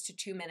 seconds to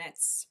 2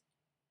 minutes,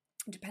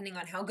 depending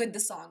on how good the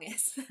song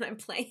is that I'm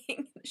playing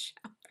in the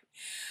shower.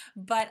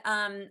 But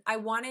I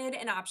wanted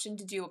an option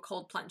to do a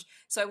cold plunge.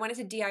 So I wanted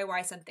to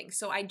DIY something.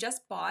 So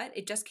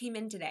it just came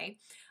in today.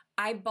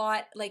 I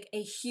bought like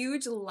a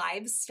huge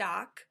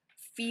livestock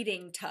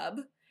feeding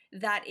tub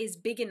that is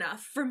big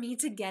enough for me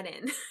to get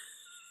in.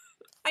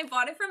 I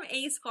bought it from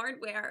Ace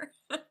Hardware.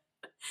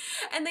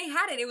 And they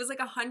had it. It was like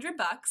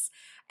 $100.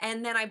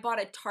 And then I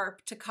bought a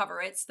tarp to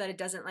cover it so that it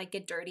doesn't like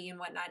get dirty and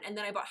whatnot. And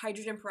then I bought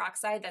hydrogen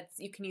peroxide that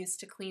you can use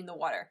to clean the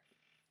water.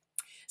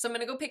 So I'm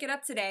going to go pick it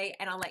up today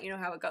and I'll let you know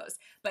how it goes.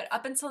 But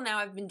up until now,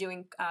 I've been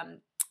doing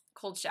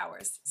cold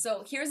showers.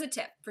 So here's a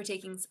tip for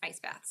taking ice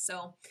baths.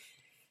 So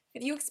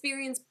if you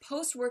experience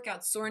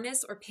post-workout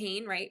soreness or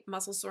pain, right,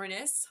 muscle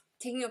soreness,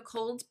 taking a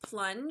cold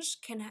plunge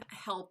can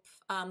help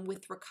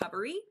with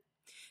recovery.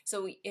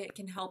 So it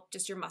can help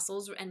just your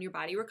muscles and your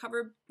body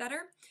recover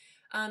better.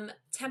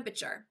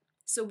 Temperature.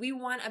 So we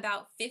want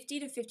about 50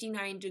 to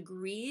 59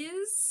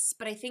 degrees,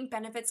 but I think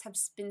benefits have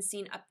been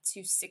seen up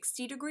to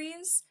 60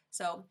 degrees.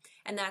 So,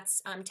 and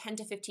that's 10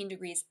 to 15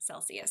 degrees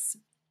Celsius.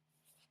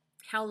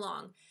 How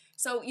long?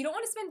 So you don't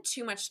want to spend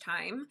too much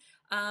time.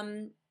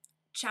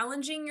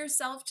 Challenging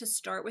yourself to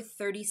start with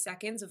 30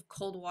 seconds of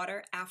cold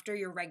water after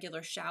your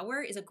regular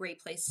shower is a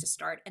great place to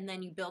start. And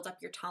then you build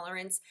up your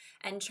tolerance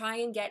and try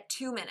and get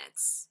 2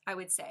 minutes, I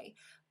would say.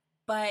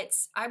 But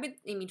 5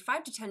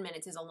 to 10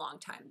 minutes is a long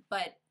time.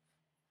 But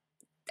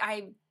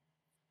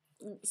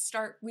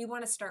we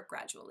want to start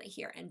gradually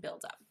here and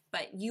build up.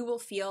 But you will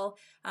feel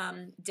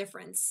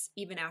difference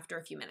even after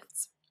a few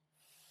minutes.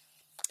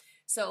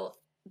 So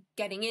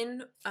getting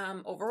in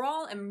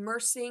overall,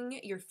 immersing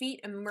your feet,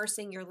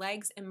 immersing your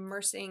legs,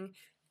 immersing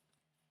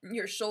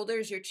your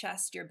shoulders, your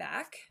chest, your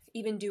back,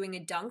 even doing a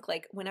dunk.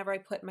 Like whenever I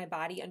put my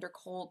body under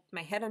cold,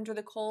 my head under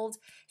the cold,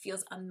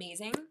 feels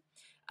amazing.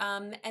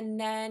 And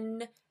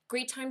then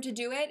great time to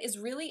do it is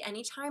really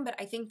any time, but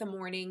I think the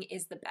morning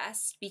is the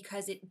best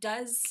because it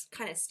does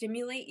kind of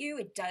stimulate you.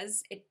 It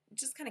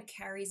just kind of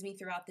carries me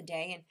throughout the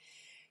day and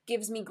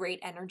gives me great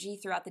energy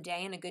throughout the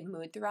day and a good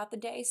mood throughout the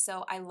day.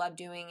 So I love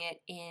doing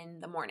it in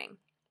the morning.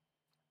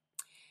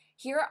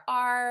 Here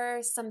are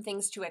some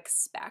things to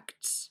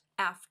expect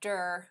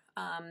after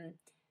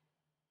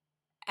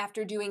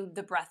doing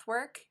the breath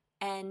work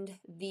and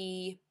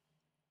the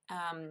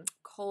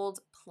cold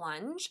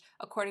plunge,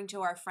 according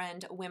to our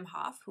friend Wim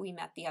Hof, who we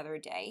met the other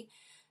day.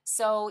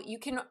 So you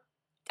can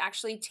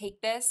actually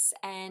take this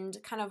and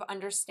kind of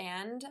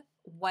understand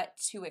what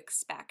to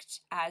expect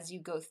as you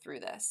go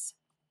through this.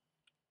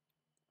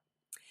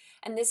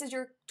 And this is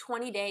your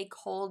 20-day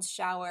cold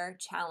shower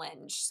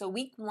challenge. So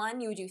week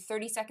 1, you would do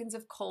 30 seconds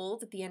of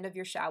cold at the end of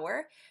your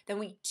shower. Then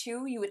week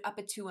 2, you would up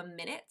it to a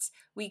minute.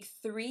 Week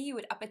 3, you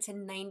would up it to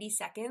 90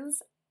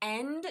 seconds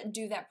and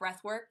do that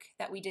breath work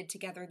that we did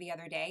together the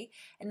other day.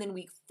 And then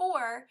week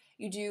 4,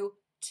 you do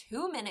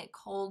 2-minute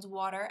cold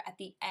water at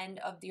the end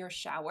of your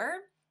shower.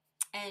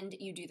 and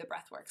you do the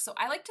breath work. So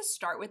I like to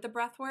start with the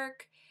breath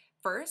work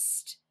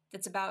first.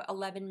 That's about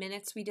 11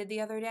 minutes we did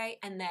the other day,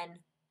 and then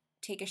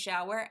take a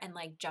shower and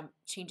like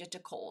change it to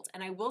cold.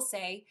 And I will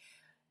say,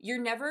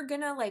 you're never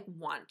gonna like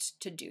want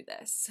to do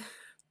this.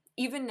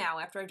 Even now,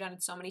 after I've done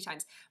it so many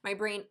times, my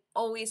brain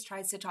always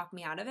tries to talk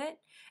me out of it,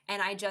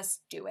 and I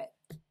just do it.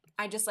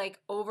 I just like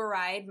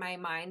override my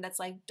mind that's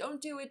like,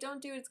 don't do it,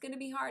 it's gonna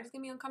be hard, it's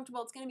gonna be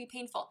uncomfortable, it's gonna be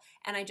painful.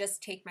 And I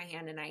just take my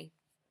hand and I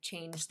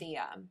change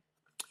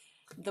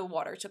the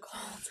water to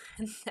cold,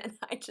 and then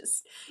I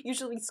just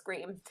usually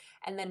scream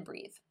and then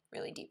breathe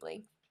really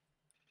deeply.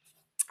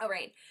 All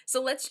right,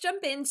 so let's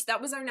jump in.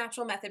 That was our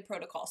natural method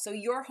protocol. So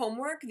your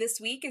homework this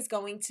week is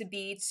going to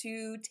be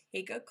to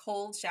take a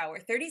cold shower,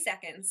 30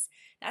 seconds.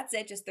 That's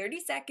it, just 30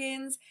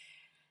 seconds,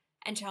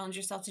 and challenge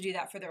yourself to do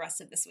that for the rest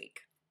of this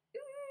week.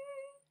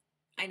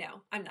 I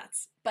know, I'm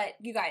nuts. But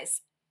you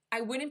guys,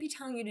 I wouldn't be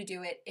telling you to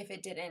do it if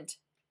it didn't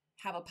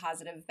have a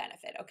positive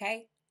benefit,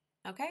 okay?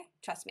 Okay?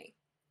 Trust me.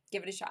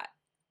 Give it a shot.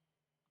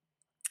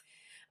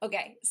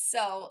 Okay,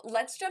 so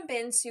let's jump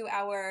into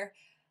our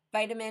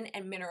vitamin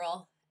and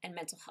mineral and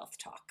mental health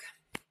talk.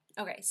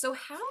 Okay, so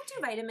how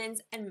do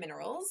vitamins and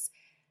minerals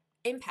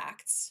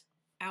impact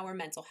our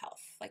mental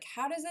health? Like,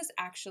 how does this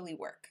actually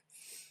work?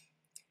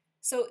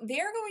 So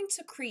they're going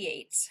to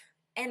create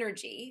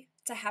energy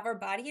to have our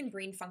body and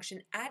brain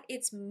function at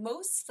its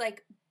most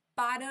like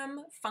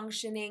bottom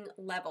functioning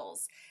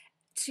levels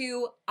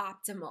to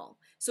optimal.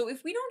 So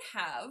if we don't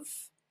have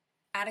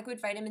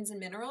adequate vitamins and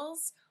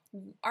minerals,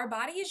 our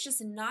body is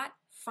just not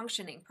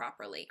functioning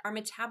properly. Our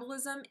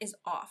metabolism is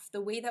off.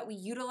 The way that we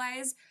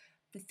utilize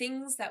the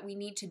things that we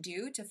need to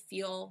do to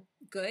feel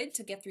good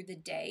to get through the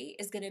day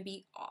is going to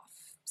be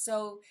off.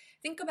 So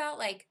think about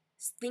like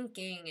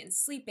thinking and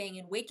sleeping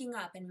and waking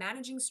up and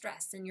managing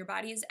stress and your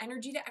body's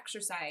energy to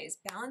exercise,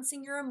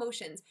 balancing your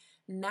emotions,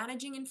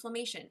 managing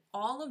inflammation.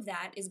 All of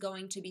that is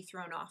going to be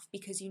thrown off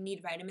because you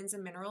need vitamins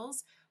and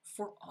minerals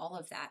for all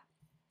of that.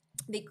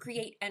 They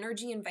create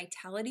energy and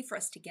vitality for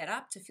us to get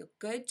up, to feel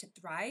good, to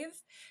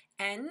thrive,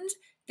 and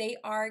they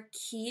are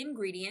key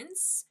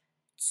ingredients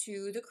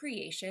to the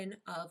creation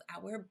of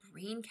our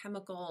brain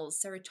chemicals,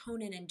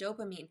 serotonin and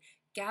dopamine,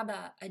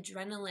 GABA,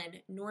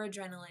 adrenaline,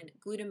 noradrenaline,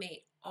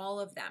 glutamate, all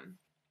of them.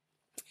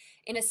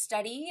 In a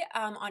study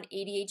on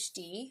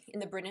ADHD in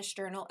the British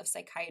Journal of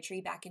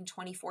Psychiatry back in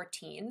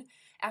 2014,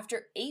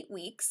 after 8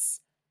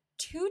 weeks,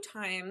 2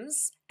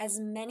 times as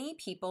many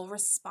people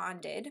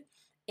responded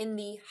in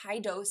the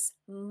high-dose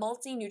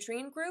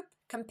multi-nutrient group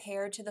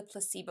compared to the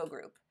placebo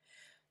group.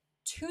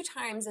 2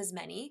 times as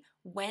many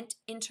went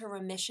into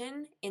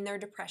remission in their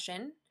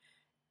depression.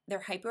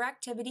 Their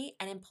hyperactivity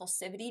and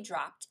impulsivity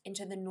dropped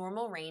into the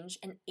normal range,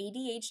 and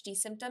ADHD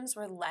symptoms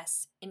were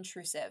less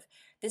intrusive.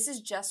 This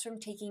is just from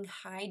taking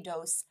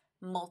high-dose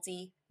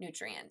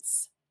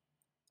multi-nutrients.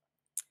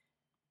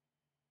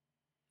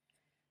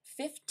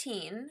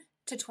 15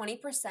 to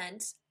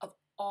 20% of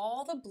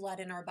all the blood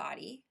in our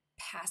body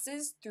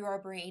passes through our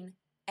brain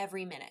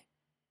every minute.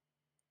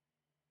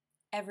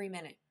 Every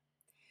minute.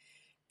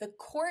 The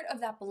quart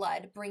of that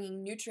blood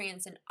bringing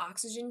nutrients and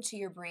oxygen to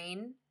your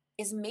brain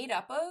is made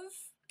up of,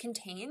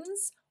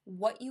 contains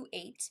what you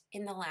ate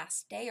in the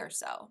last day or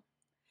so.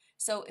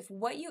 So if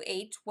what you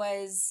ate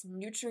was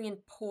nutrient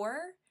poor,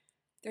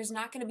 there's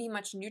not going to be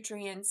much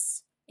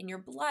nutrients in your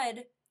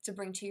blood to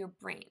bring to your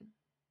brain.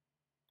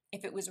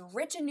 If it was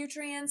rich in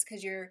nutrients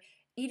because you're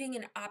eating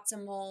an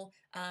optimal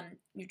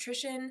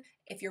nutrition,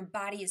 if your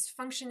body is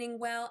functioning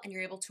well and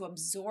you're able to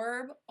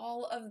absorb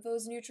all of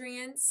those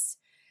nutrients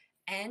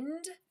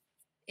and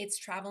it's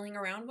traveling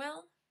around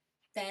well,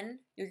 then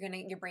your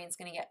brain's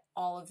going to get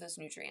all of those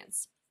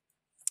nutrients.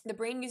 The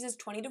brain uses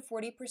 20 to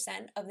 40%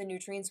 of the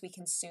nutrients we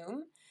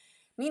consume.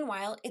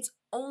 Meanwhile, it's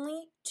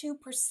only 2%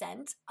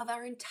 of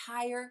our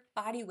entire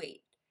body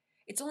weight.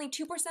 It's only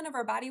 2% of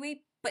our body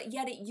weight, but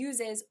yet it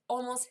uses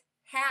almost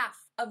half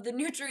of the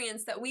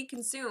nutrients that we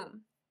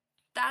consume.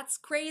 That's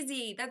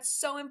crazy. That's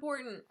so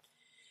important.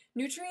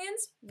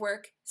 Nutrients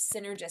work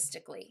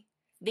synergistically.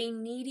 They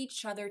need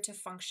each other to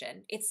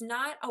function. It's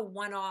not a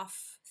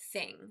one-off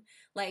thing,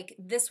 like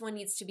this one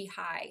needs to be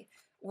high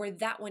or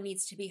that one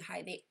needs to be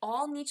high. They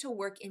all need to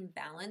work in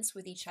balance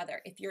with each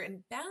other. If you're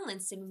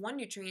imbalanced in one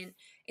nutrient,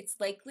 it's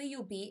likely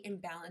you'll be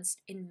imbalanced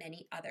in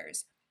many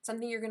others.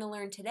 Something you're going to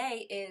learn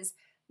today is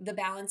the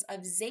balance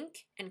of zinc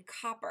and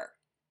copper.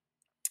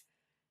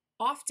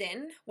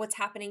 Often what's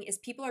happening is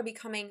people are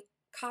becoming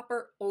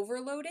copper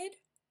overloaded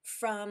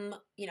from,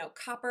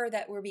 copper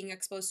that we're being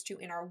exposed to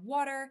in our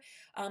water,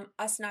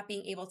 us not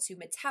being able to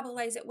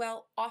metabolize it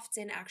well.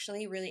 Often,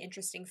 actually, really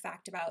interesting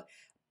fact about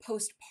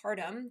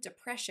postpartum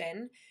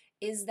depression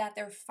is that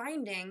they're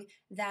finding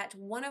that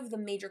one of the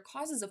major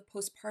causes of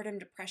postpartum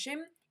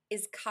depression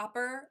is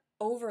copper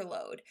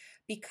overload,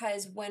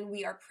 because when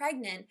we are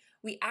pregnant,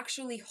 we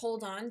actually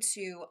hold on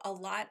to a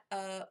lot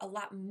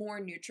more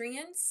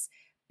nutrients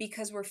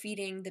because we're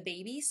feeding the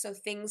baby. So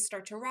things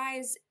start to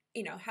rise,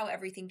 how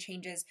everything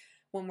changes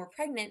when we're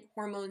pregnant,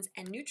 hormones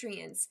and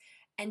nutrients.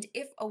 And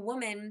if a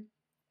woman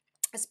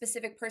a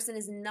specific person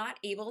is not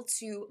able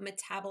to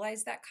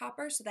metabolize that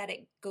copper so that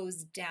it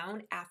goes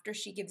down after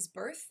she gives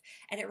birth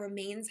and it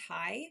remains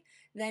high,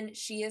 then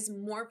she is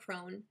more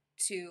prone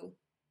to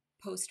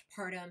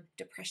postpartum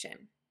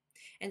depression.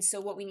 And so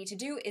what we need to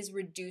do is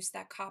reduce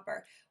that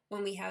copper.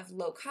 When we have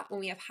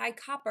high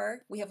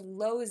copper, we have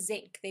low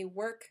zinc. They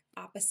work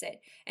opposite.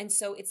 And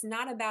so it's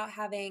not about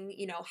having,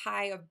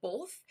 high of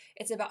both.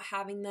 It's about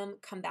having them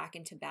come back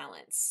into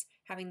balance,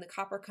 having the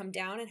copper come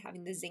down and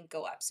having the zinc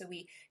go up. So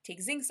we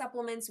take zinc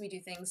supplements, we do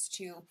things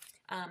to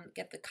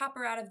get the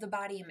copper out of the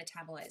body and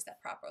metabolize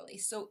that properly.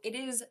 So it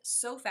is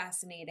so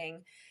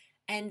fascinating.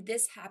 And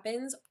this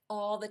happens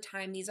all the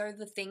time. These are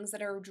the things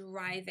that are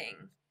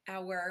driving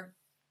our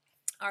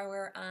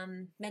poor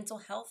mental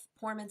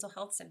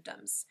health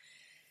symptoms.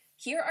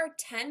 Here are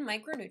 10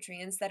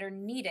 micronutrients that are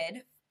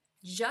needed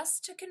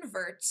just to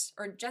convert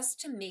or just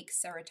to make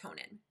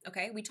serotonin.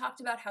 Okay, we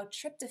talked about how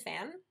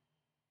tryptophan,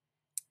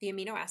 the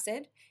amino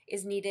acid,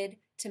 is needed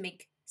to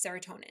make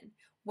serotonin.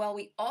 Well,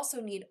 we also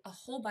need a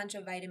whole bunch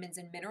of vitamins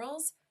and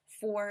minerals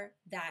for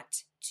that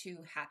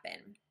to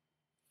happen.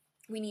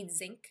 We need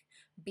zinc,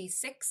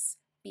 B6,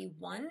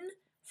 B1,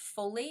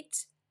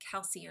 folate,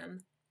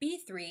 calcium,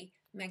 B3,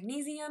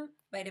 magnesium,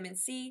 vitamin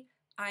C,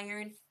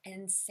 iron,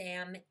 and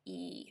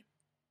SAMe.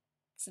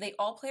 So they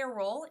all play a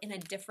role in a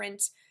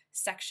different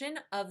section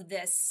of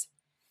this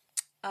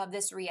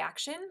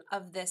reaction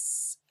of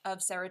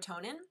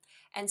serotonin.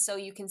 And so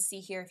you can see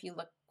here, if you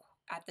look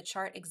at the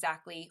chart,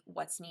 exactly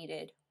what's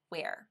needed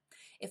where.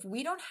 If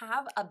we don't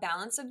have a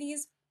balance of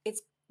these,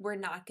 we're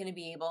not going to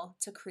be able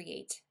to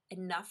create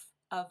enough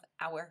of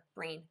our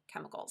brain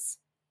chemicals,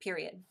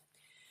 period.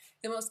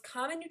 The most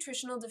common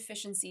nutritional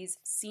deficiencies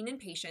seen in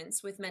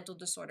patients with mental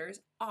disorders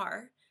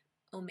are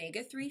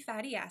omega-3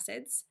 fatty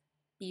acids,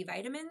 B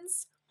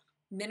vitamins,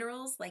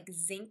 minerals like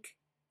zinc,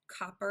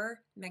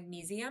 copper,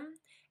 magnesium,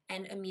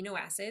 and amino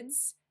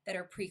acids that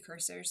are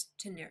precursors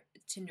to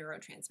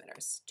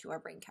neurotransmitters, to our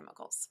brain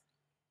chemicals.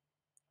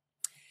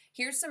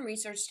 Here's some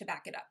research to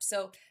back it up.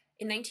 So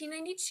in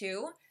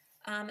 1992,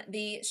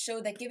 they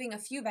showed that giving a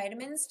few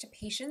vitamins to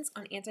patients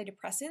on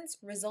antidepressants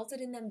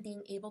resulted in them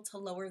being able to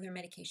lower their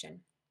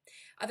medication.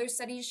 Other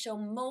studies show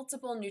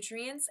multiple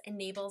nutrients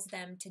enables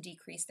them to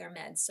decrease their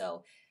meds.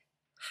 So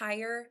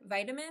higher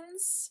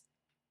vitamins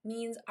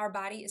means our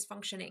body is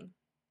functioning.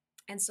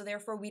 And so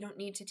therefore we don't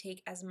need to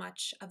take as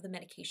much of the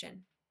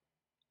medication.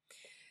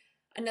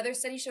 Another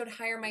study showed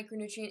higher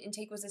micronutrient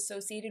intake was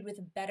associated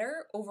with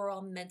better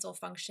overall mental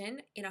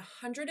function in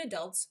 100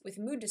 adults with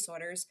mood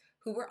disorders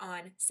who were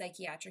on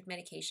psychiatric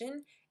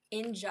medication.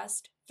 In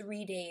just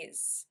 3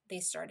 days, they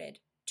started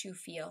to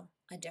feel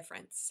a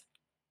difference.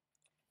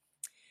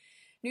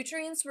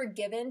 Nutrients were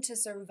given to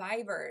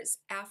survivors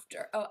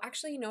after,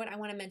 you know what? I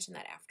want to mention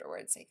that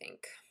afterwards, I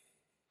think.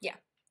 Yeah.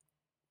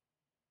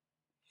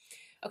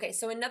 Okay,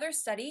 so another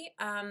study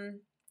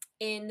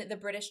in the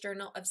British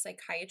Journal of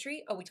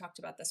Psychiatry. We talked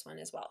about this one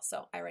as well,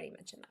 so I already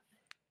mentioned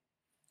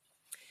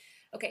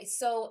that. Okay,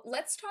 so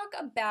let's talk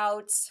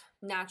about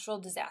natural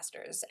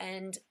disasters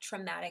and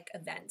traumatic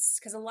events,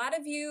 because a lot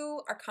of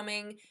you are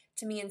coming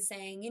to me and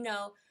saying,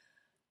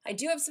 I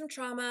do have some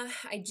trauma.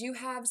 I do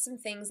have some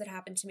things that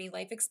happened to me,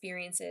 life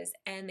experiences,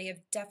 and they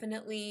have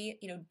definitely,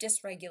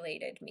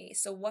 dysregulated me.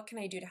 So what can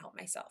I do to help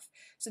myself?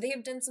 So they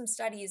have done some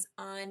studies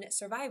on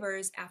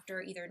survivors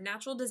after either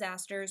natural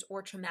disasters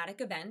or traumatic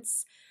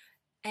events,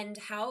 and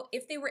how,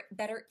 if they were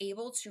better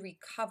able to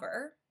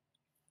recover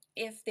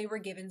if they were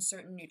given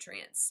certain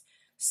nutrients.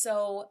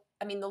 So,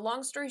 the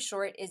long story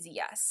short is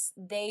yes,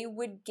 they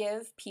would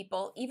give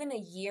people, even a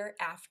year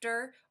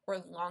after or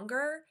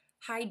longer,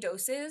 high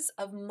doses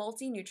of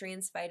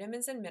multi-nutrients,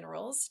 vitamins, and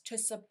minerals to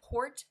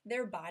support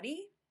their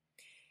body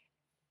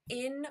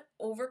in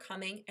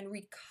overcoming and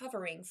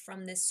recovering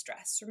from this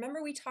stress.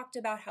 Remember, we talked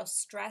about how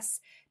stress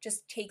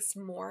just takes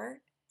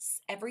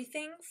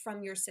everything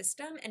from your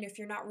system, and if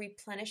you're not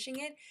replenishing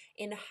it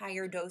in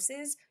higher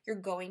doses, you're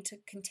going to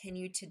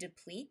continue to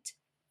deplete.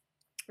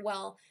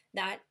 Well,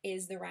 that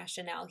is the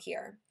rationale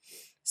here.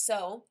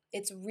 So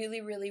it's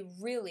really, really,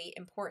 really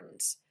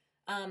important.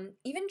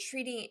 Even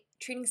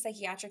treating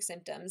psychiatric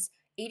symptoms,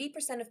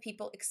 80% of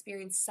people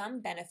experience some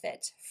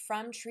benefit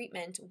from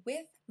treatment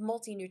with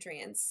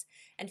multi-nutrients,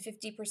 and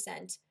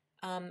 50%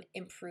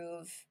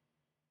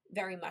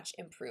 very much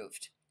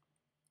improved.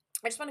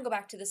 I just want to go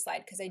back to this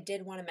slide because I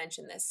did want to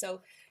mention this.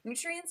 So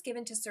nutrients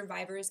given to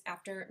survivors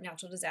after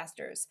natural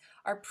disasters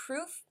are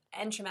proof,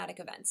 and traumatic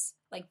events,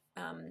 like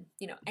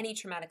any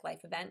traumatic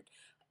life event,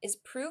 is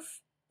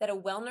proof that a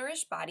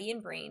well-nourished body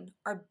and brain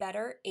are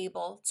better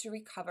able to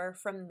recover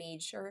from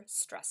major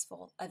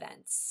stressful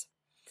events.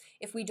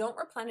 If we don't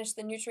replenish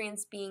the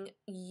nutrients being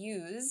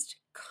used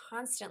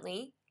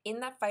constantly in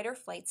that fight or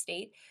flight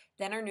state,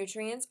 then our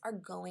nutrients are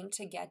going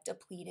to get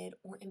depleted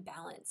or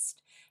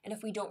imbalanced. And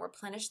if we don't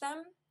replenish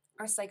them,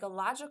 our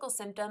psychological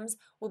symptoms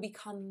will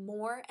become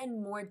more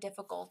and more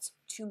difficult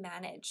to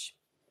manage.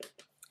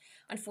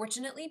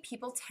 Unfortunately,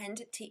 people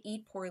tend to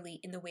eat poorly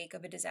in the wake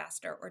of a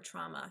disaster or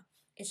trauma.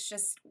 It's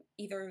just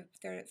either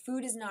their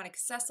food is not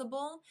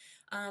accessible,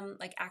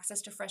 like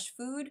access to fresh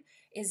food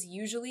is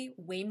usually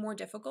way more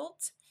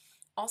difficult.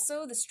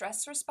 Also, the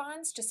stress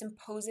response just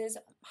imposes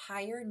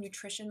higher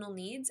nutritional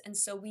needs. And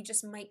so we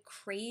just might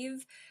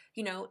crave,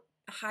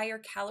 higher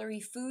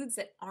calorie foods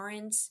that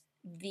aren't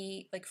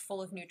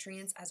full of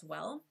nutrients as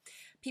well.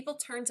 People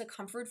turn to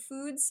comfort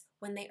foods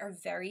when they are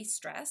very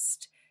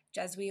stressed,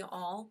 as we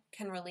all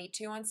can relate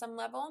to on some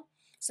level.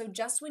 So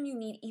just when you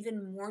need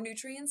even more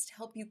nutrients to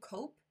help you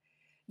cope,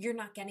 you're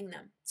not getting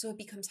them. So it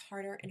becomes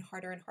harder and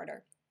harder and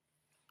harder.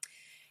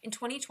 In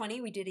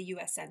 2020, we did a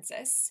US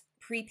census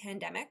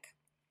pre-pandemic.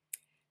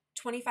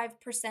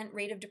 25%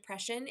 rate of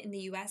depression in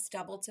the US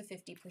doubled to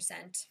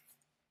 50%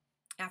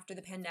 after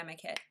the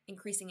pandemic hit,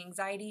 increasing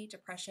anxiety,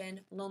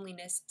 depression,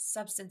 loneliness,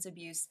 substance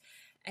abuse,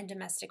 and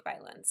domestic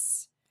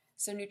violence.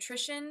 So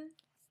nutrition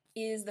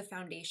is the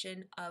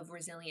foundation of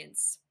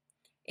resilience.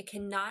 It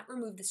cannot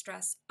remove the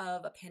stress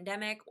of a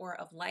pandemic or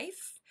of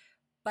life,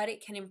 but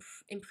it can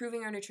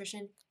improving our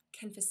nutrition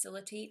can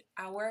facilitate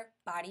our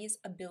body's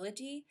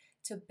ability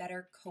to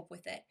better cope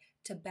with it,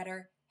 to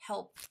better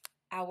help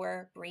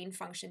our brain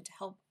function, to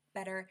help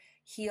better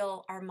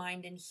heal our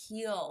mind and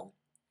heal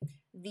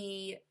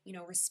the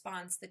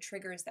response, the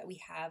triggers that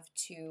we have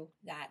to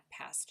that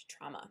past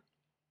trauma.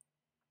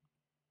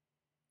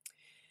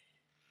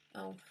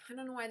 Oh, I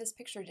don't know why this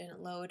picture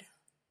didn't load.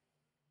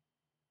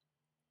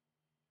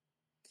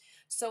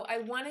 So I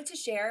wanted to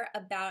share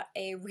about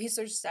a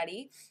research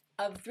study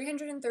of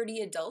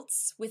 330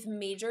 adults with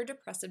major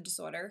depressive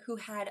disorder who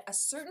had a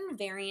certain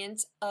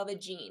variant of a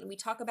gene. We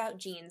talk about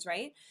genes,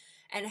 right?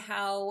 And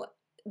how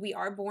we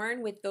are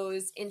born with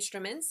those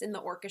instruments in the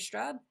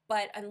orchestra,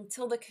 but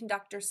until the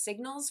conductor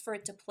signals for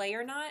it to play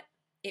or not,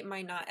 it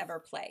might not ever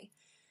play.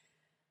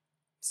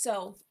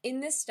 So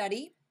in this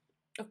study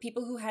of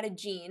people who had a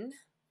gene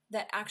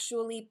that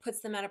actually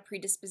puts them at a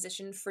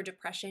predisposition for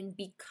depression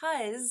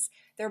because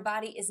their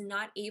body is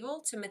not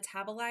able to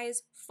metabolize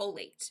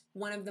folate,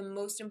 one of the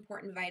most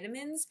important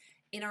vitamins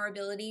in our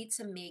ability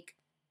to make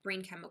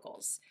brain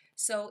chemicals.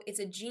 So it's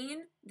a gene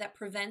that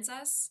prevents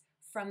us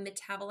from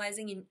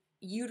metabolizing and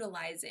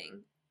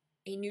utilizing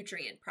a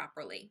nutrient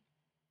properly.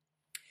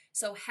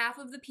 So half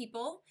of the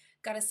people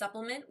got a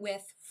supplement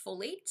with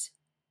folate,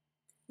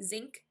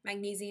 zinc,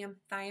 magnesium,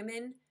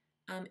 thiamine,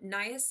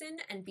 niacin,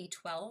 and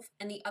B12,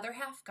 and the other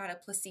half got a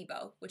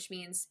placebo, which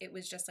means it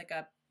was just like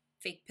a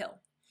fake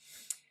pill.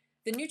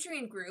 The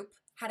nutrient group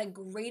had a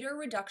greater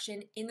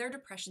reduction in their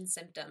depression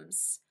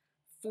symptoms.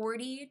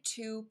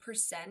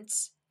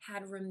 42%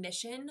 had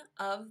remission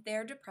of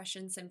their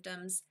depression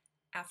symptoms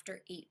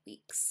after 8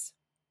 weeks,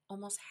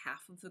 almost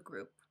half of the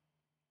group.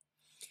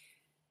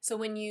 So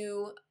when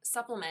you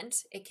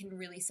supplement, it can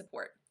really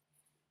support.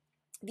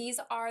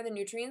 These are the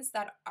nutrients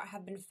that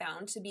have been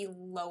found to be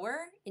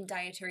lower in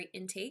dietary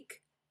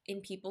intake in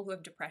people who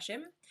have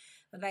depression: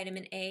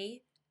 vitamin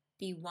A,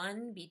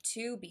 B1,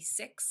 B2,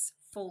 B6,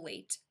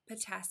 folate,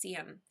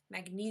 potassium,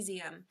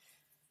 magnesium,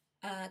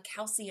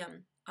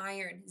 calcium,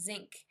 iron,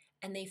 zinc,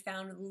 and they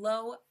found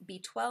low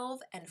B12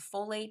 and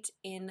folate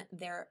in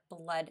their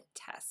blood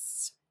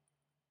tests.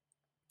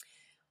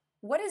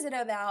 What is it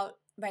about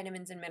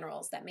vitamins and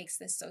minerals that makes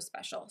this so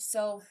special?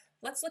 So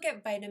let's look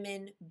at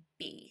vitamin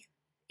B.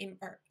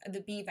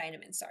 The B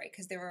vitamins,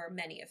 because there are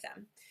many of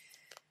them.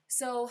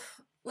 So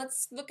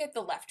let's look at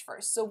the left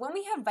first. So when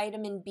we have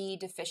vitamin B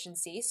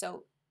deficiency,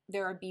 so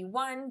there are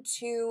B1,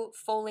 2,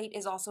 folate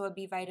is also a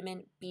B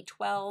vitamin,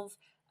 B12,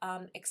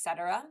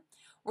 etc.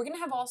 We're going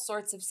to have all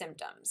sorts of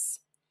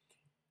symptoms,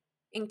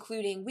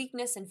 including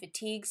weakness and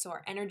fatigue, so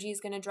our energy is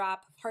going to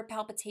drop, heart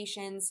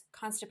palpitations,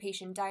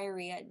 constipation,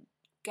 diarrhea,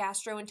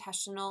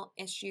 gastrointestinal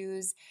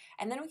issues,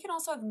 and then we can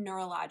also have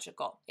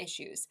neurological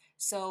issues.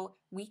 So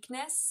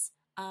weakness,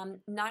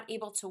 not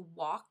able to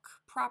walk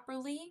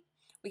properly.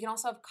 We can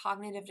also have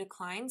cognitive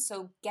decline,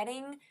 so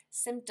getting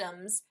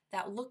symptoms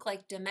that look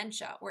like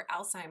dementia or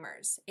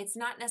Alzheimer's. It's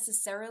not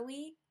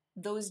necessarily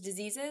those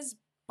diseases,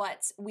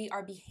 but we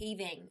are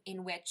behaving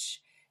in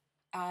which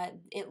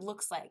it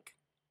looks like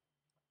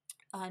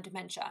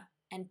dementia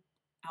and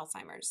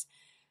Alzheimer's.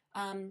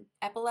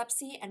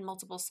 Epilepsy and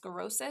multiple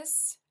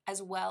sclerosis,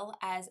 as well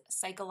as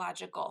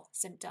psychological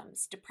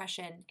symptoms,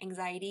 depression,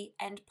 anxiety,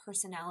 and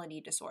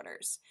personality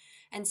disorders.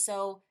 And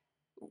so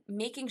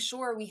making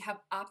sure we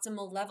have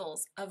optimal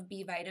levels of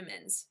B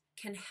vitamins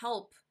can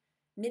help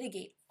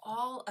mitigate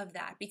all of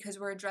that because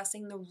we're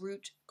addressing the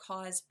root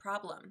cause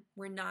problem.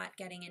 We're not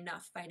getting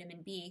enough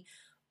vitamin B,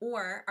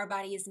 or our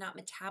body is not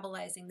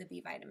metabolizing the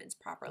B vitamins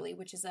properly,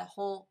 which is a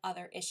whole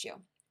other issue.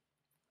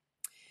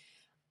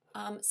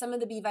 Some of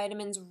the B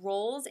vitamins'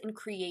 roles in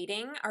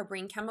creating our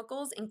brain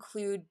chemicals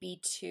include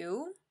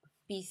B2,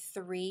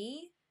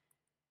 B3,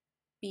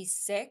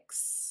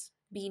 B6,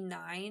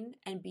 B9,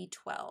 and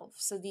B12.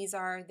 So these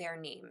are their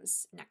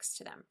names next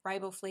to them: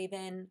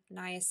 riboflavin,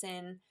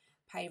 niacin,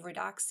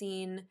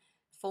 pyridoxine,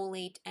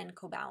 folate, and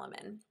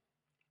cobalamin.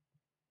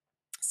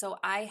 So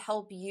I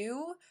help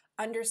you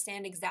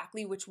understand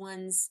exactly which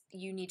ones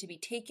you need to be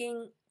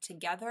taking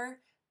together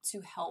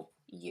to help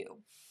you.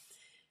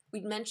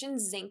 We'd mentioned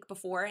zinc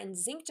before, and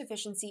zinc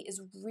deficiency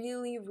is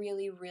really,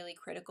 really, really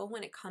critical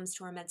when it comes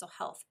to our mental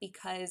health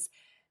because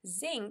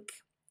zinc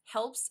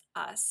helps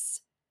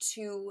us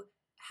to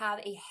have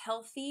a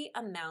healthy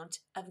amount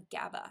of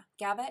GABA.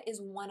 GABA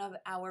is one of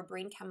our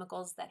brain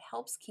chemicals that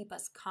helps keep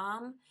us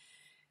calm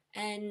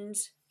and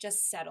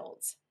just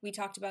settled. We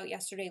talked about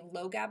yesterday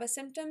low GABA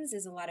symptoms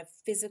is a lot of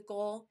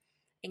physical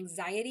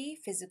anxiety,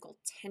 physical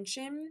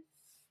tension.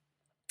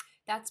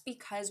 That's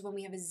because when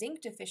we have a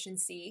zinc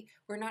deficiency,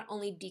 we're not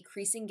only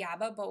decreasing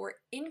GABA, but we're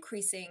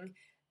increasing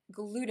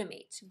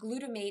glutamate.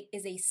 Glutamate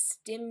is a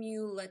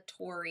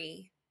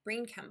stimulatory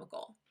brain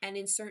chemical. And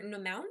in certain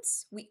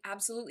amounts, we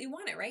absolutely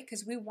want it, right?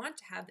 Because we want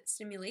to have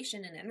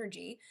stimulation and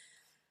energy.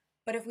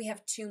 But if we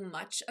have too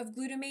much of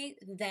glutamate,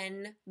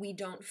 then we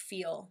don't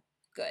feel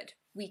good.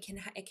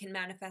 It can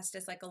manifest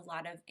as like a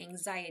lot of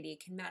anxiety.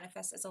 It can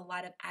manifest as a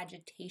lot of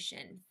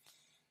agitation.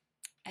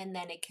 And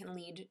then it can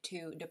lead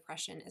to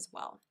depression as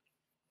well.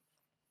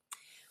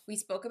 We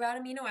spoke about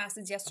amino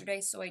acids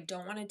yesterday, so I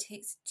don't want to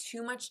take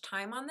too much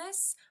time on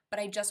this, but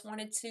I just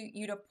wanted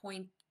you to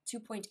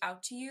point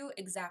out to you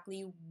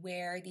exactly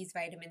where these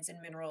vitamins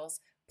and minerals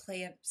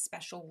play a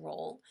special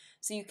role.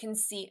 So you can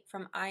see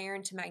from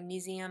iron to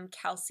magnesium,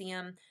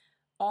 calcium,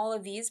 all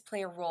of these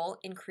play a role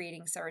in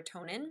creating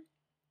serotonin.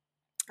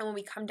 And when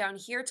we come down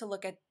here to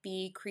look at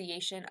the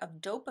creation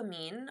of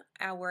dopamine,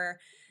 our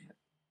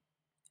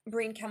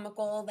brain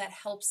chemical that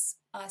helps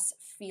us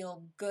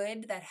feel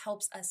good, that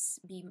helps us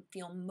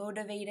feel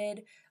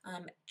motivated,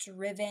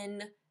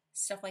 driven,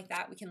 stuff like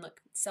that. We can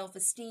look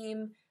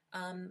self-esteem,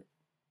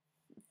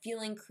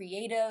 feeling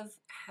creative,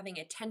 having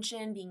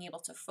attention, being able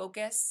to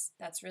focus.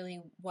 That's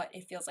really what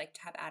it feels like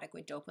to have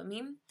adequate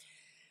dopamine.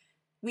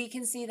 We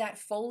can see that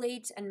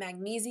folate and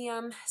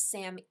magnesium,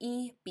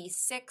 SAMe,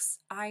 B6,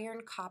 iron,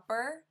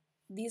 copper,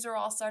 these are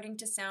all starting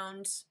to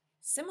sound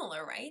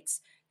similar, right?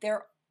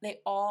 They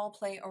all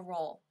play a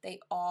role. They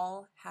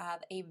all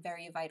have a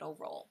very vital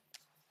role.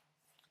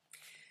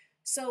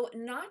 So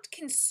not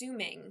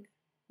consuming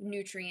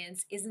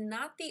nutrients is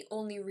not the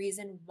only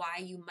reason why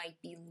you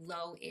might be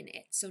low in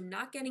it. So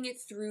not getting it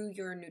through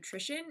your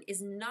nutrition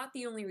is not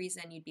the only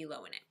reason you'd be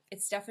low in it.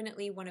 It's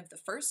definitely one of the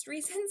first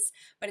reasons,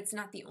 but it's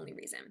not the only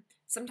reason.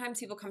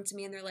 Sometimes people come to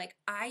me and they're like,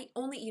 I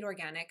only eat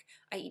organic.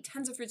 I eat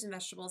tons of fruits and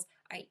vegetables.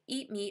 I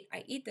eat meat.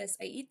 I eat this.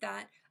 I eat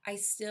that. I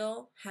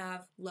still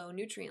have low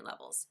nutrient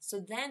levels.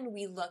 So then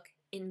we look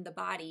in the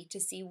body to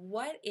see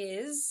what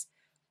is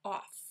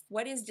off,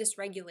 what is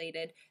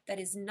dysregulated that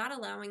is not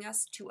allowing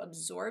us to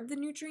absorb the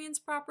nutrients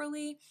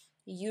properly,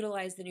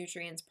 utilize the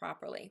nutrients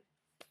properly.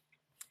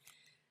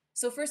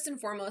 So first and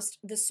foremost,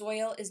 the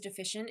soil is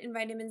deficient in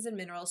vitamins and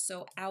minerals.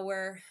 So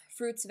our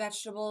fruits,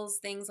 vegetables,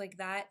 things like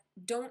that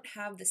don't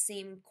have the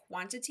same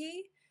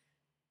quantity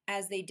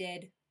as they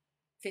did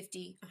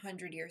 50,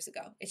 100 years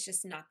ago. It's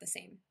just not the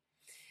same.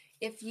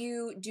 If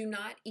you do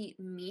not eat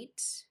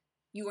meat,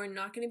 you are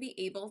not going to be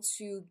able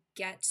to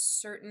get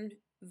certain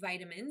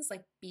vitamins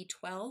like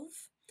B12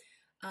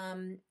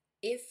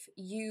 if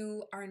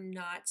you are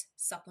not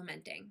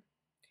supplementing.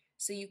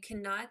 So you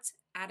cannot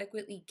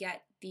adequately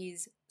get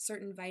these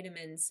certain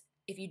vitamins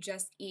if you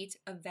just eat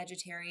a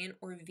vegetarian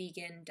or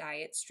vegan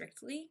diet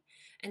strictly.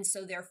 And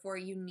so therefore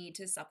you need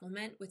to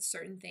supplement with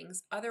certain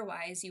things.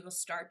 Otherwise you will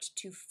start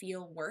to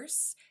feel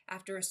worse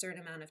after a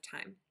certain amount of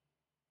time.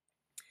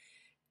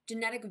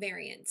 Genetic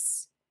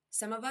variants.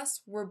 Some of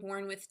us were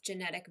born with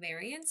genetic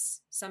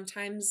variants.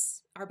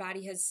 Sometimes our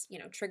body has,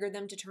 triggered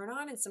them to turn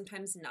on and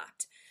sometimes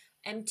not.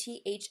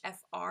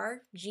 MTHFR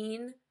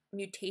gene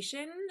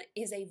mutation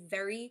is a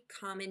very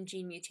common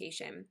gene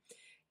mutation.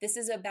 This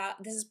is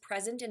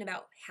present in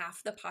about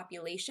half the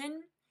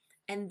population,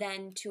 and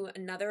then to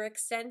another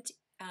extent,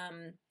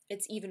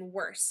 it's even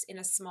worse in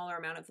a smaller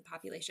amount of the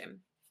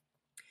population.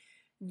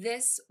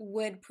 This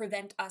would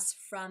prevent us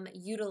from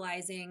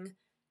utilizing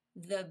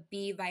the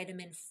B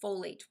vitamin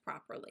folate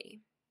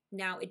properly.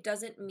 Now, it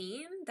doesn't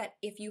mean that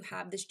if you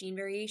have this gene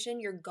variation,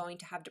 you're going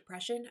to have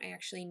depression. I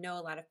actually know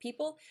a lot of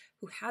people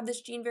who have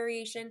this gene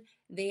variation.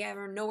 They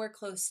are nowhere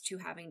close to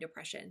having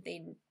depression.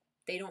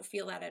 They don't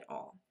feel that at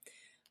all.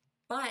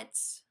 But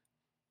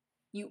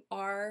you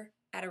are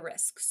at a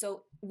risk.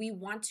 So we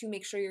want to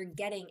make sure you're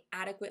getting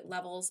adequate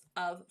levels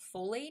of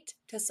folate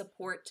to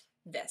support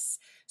this.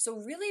 So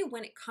really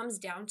when it comes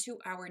down to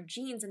our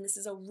genes, and this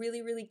is a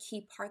really, really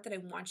key part that I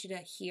want you to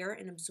hear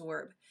and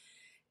absorb,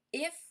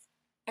 if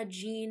a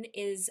gene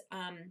is,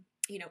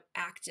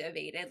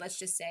 activated, let's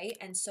just say,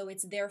 and so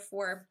it's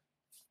therefore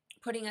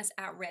putting us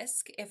at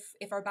risk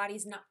if our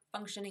body's not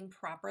functioning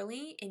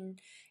properly, and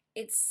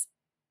it's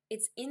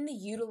in the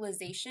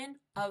utilization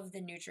of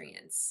the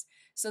nutrients.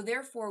 So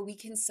therefore we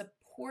can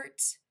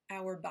support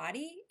our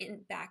body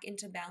back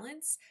into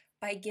balance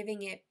by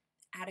giving it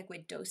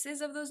adequate doses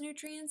of those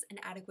nutrients and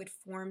adequate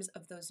forms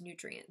of those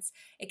nutrients.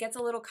 It gets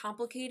a little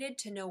complicated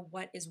to know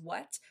what is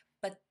what,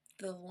 but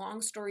the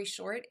long story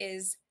short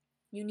is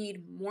you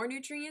need more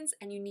nutrients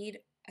and you need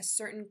a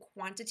certain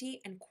quantity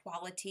and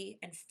quality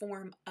and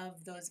form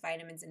of those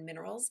vitamins and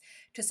minerals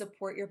to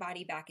support your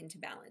body back into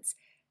balance.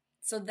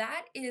 So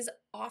that is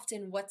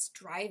often what's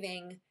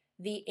driving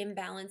the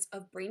imbalance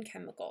of brain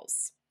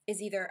chemicals,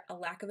 is either a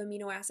lack of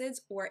amino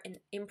acids or an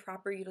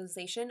improper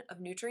utilization of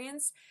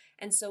nutrients.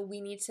 And so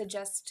we need to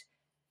just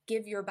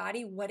give your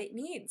body what it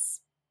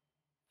needs.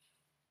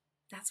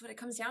 That's what it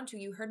comes down to.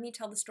 You heard me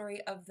tell the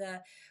story of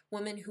the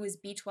woman who is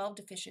B12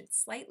 deficient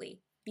slightly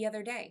the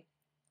other day.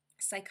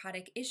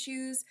 Psychotic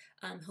issues,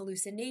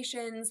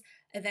 hallucinations,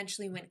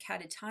 eventually went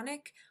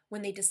catatonic.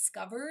 When they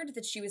discovered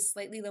that she was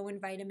slightly low in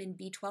vitamin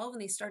B12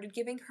 and they started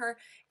giving her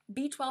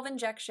B12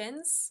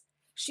 injections,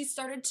 she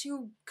started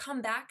to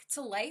come back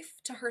to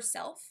life, to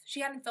herself. She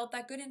hadn't felt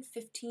that good in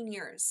 15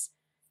 years.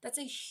 That's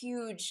a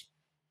huge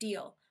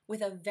deal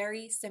with a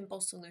very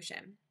simple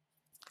solution.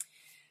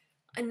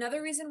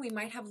 Another reason we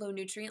might have low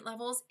nutrient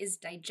levels is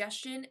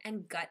digestion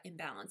and gut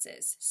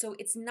imbalances. So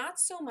it's not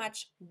so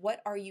much what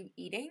are you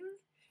eating?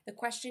 The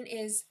question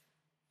is,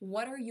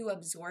 what are you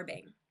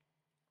absorbing?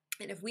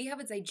 And if we have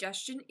a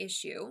digestion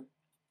issue,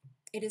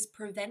 it is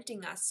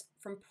preventing us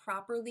from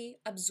properly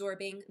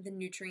absorbing the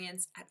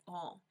nutrients at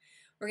all.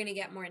 We're going to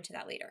get more into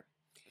that later.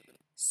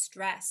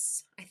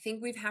 Stress. I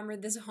think we've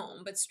hammered this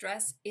home, but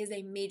stress is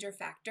a major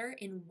factor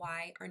in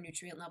why our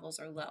nutrient levels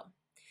are low.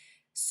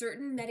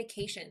 Certain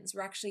medications,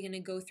 we're actually going to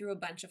go through a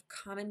bunch of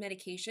common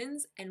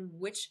medications and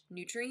which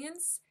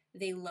nutrients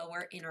they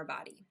lower in our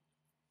body.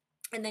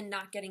 And then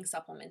not getting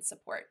supplement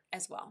support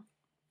as well.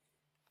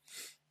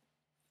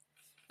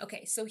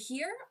 Okay, so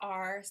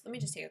let me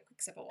just take a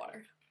quick sip of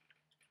water.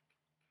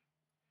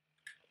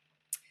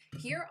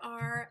 Here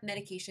are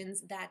medications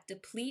that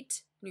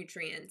deplete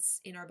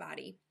nutrients in our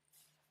body.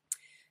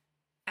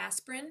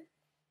 Aspirin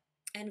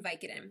and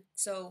Vicodin,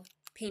 so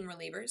pain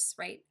relievers,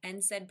 right?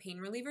 NSAID pain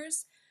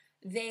relievers.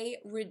 They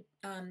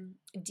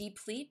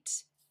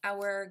deplete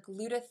our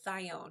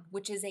glutathione,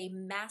 which is a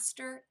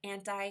master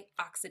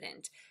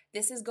antioxidant.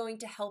 This is going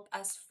to help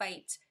us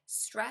fight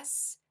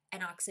stress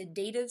and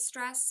oxidative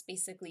stress,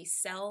 basically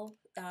cell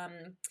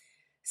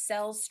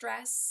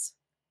stress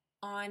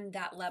on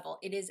that level.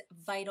 It is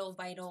vital,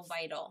 vital,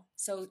 vital.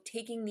 So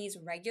taking these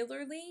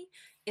regularly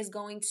is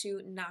going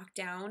to knock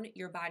down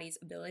your body's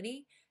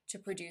ability to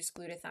produce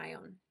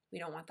glutathione. We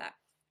don't want that.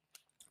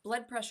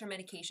 Blood pressure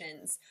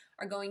medications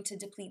are going to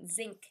deplete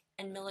zinc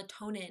and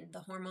melatonin,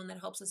 the hormone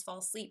that helps us fall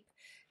asleep,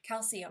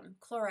 calcium,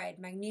 chloride,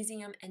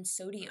 magnesium, and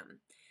sodium.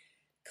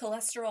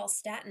 Cholesterol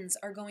statins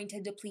are going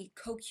to deplete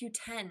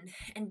CoQ10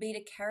 and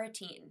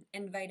beta-carotene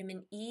and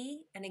vitamin E,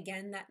 and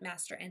again, that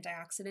master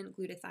antioxidant,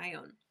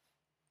 glutathione.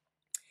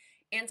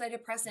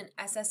 Antidepressant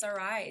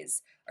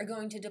SSRIs are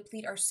going to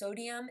deplete our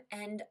sodium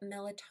and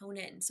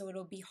melatonin, so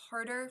it'll be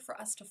harder for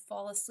us to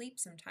fall asleep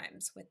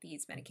sometimes with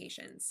these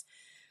medications.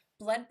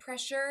 Blood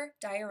pressure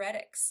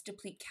diuretics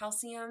deplete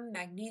calcium,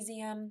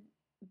 magnesium,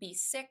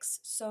 B6,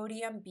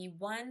 sodium,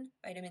 B1,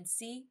 vitamin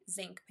C,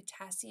 zinc,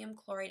 potassium,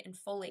 chloride, and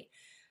folate.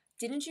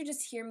 Didn't you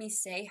just hear me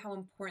say how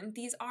important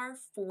these are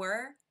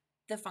for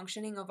the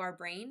functioning of our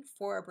brain,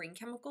 for our brain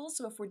chemicals?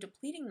 So if we're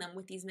depleting them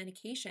with these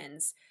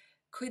medications,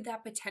 could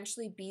that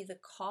potentially be the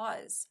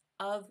cause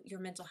of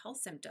your mental health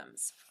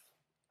symptoms?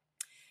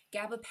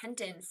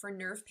 Gabapentin for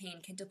nerve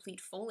pain can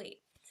deplete folate.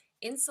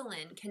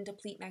 Insulin can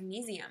deplete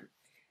magnesium.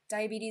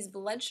 Diabetes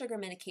blood sugar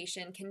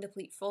medication can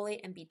deplete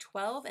folate and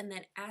B12, and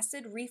then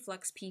acid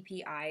reflux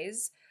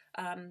PPIs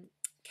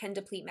can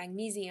deplete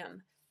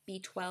magnesium,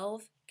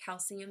 B12,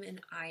 calcium, and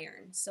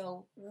iron.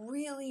 So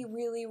really,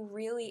 really,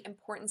 really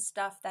important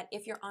stuff that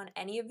if you're on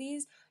any of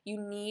these, you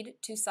need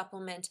to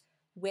supplement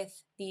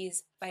with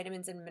these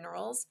vitamins and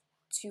minerals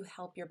to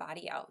help your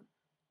body out.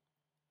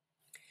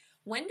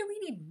 When do we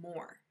need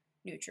more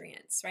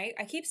nutrients, right?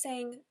 I keep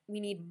saying we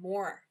need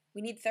more.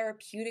 We need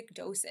therapeutic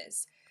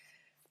doses.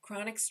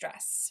 Chronic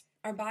stress.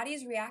 Our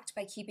bodies react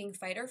by keeping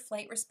fight or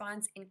flight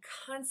response in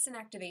constant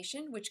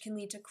activation, which can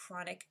lead to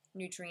chronic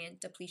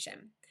nutrient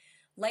depletion.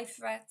 Life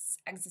threats,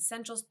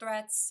 existential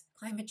threats,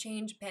 climate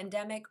change,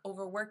 pandemic,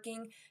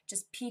 overworking,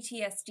 just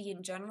PTSD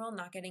in general,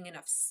 not getting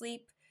enough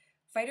sleep.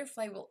 Fight or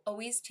flight will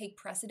always take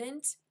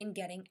precedent in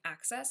getting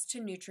access to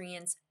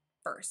nutrients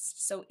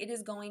first. So it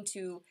is going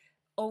to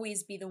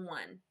always be the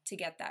one to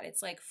get that.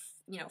 It's like,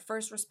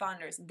 first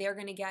responders, they're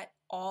going to get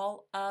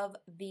all of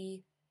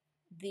the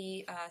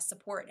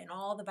support and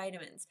all the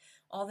vitamins,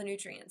 all the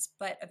nutrients,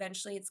 but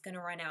eventually it's going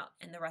to run out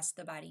and the rest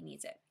of the body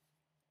needs it.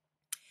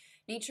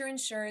 Nature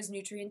ensures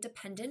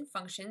nutrient-dependent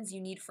functions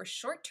you need for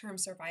short-term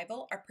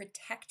survival are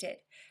protected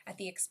at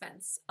the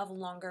expense of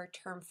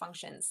longer-term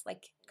functions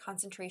like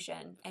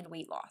concentration and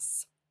weight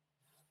loss.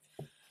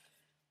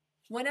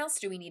 When else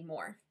do we need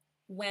more?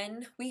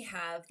 When we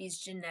have these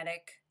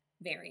genetic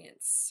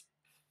variants.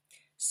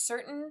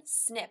 Certain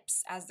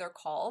SNPs, as they're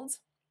called,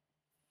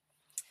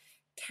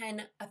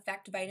 can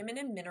affect vitamin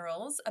and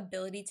minerals'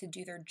 ability to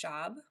do their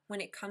job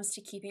when it comes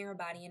to keeping our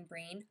body and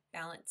brain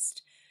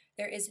balanced.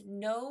 There is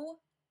no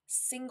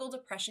single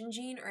depression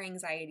gene or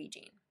anxiety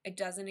gene. It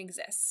doesn't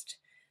exist.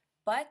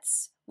 But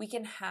we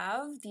can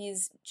have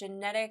these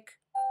genetic,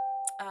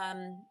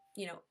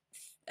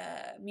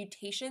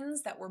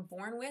 mutations that we're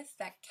born with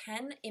that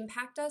can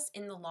impact us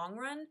in the long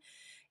run,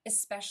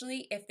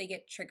 especially if they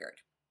get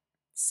triggered.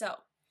 So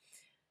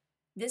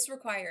this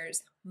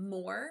requires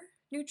more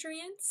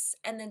nutrients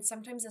and then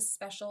sometimes a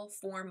special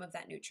form of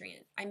that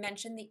nutrient. I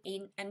mentioned the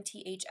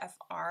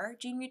MTHFR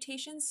gene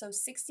mutation, so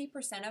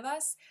 60% of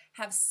us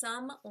have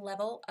some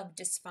level of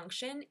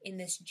dysfunction in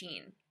this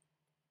gene.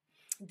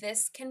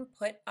 This can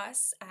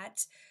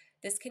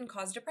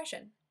cause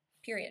depression,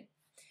 period.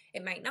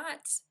 It might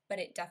not, but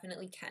it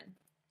definitely can.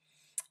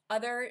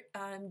 Other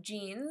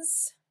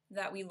genes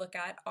that we look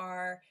at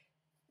are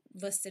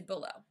listed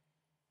below: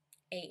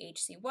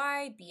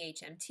 AHCY,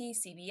 BHMT,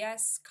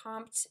 CBS,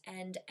 COMT,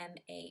 and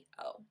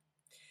MAO.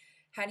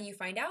 How do you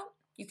find out?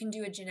 You can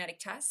do a genetic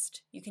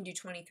test, you can do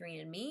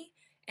 23andMe,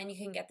 and you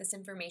can get this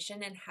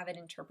information and have it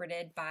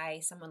interpreted by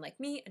someone like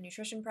me, a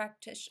nutrition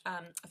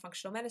practitioner, a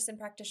functional medicine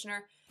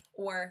practitioner,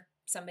 or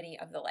somebody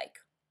of the like.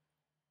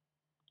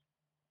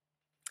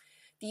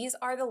 These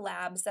are the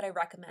labs that I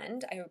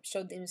recommend. I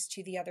showed these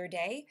to you the other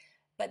day,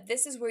 but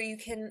this is where you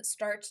can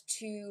start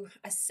to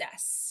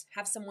assess,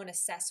 have someone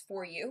assess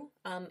for you.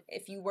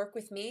 If you work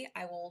with me,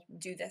 I will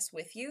do this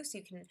with you so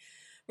you can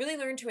really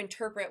learn to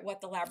interpret what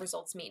the lab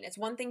results mean. It's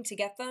one thing to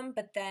get them,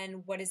 but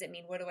then what does it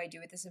mean? What do I do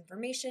with this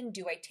information?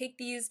 Do I take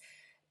these?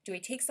 Do I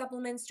take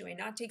supplements? Do I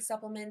not take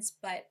supplements?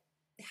 But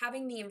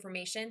having the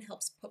information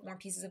helps put more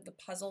pieces of the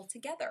puzzle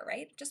together,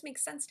 right? It just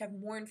makes sense to have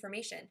more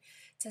information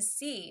to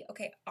see,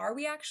 okay, are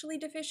we actually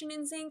deficient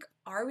in zinc?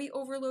 Are we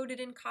overloaded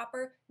in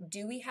copper?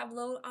 Do we have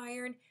low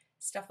iron?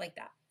 Stuff like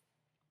that.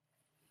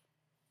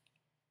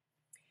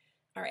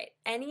 All right,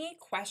 any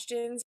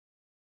questions?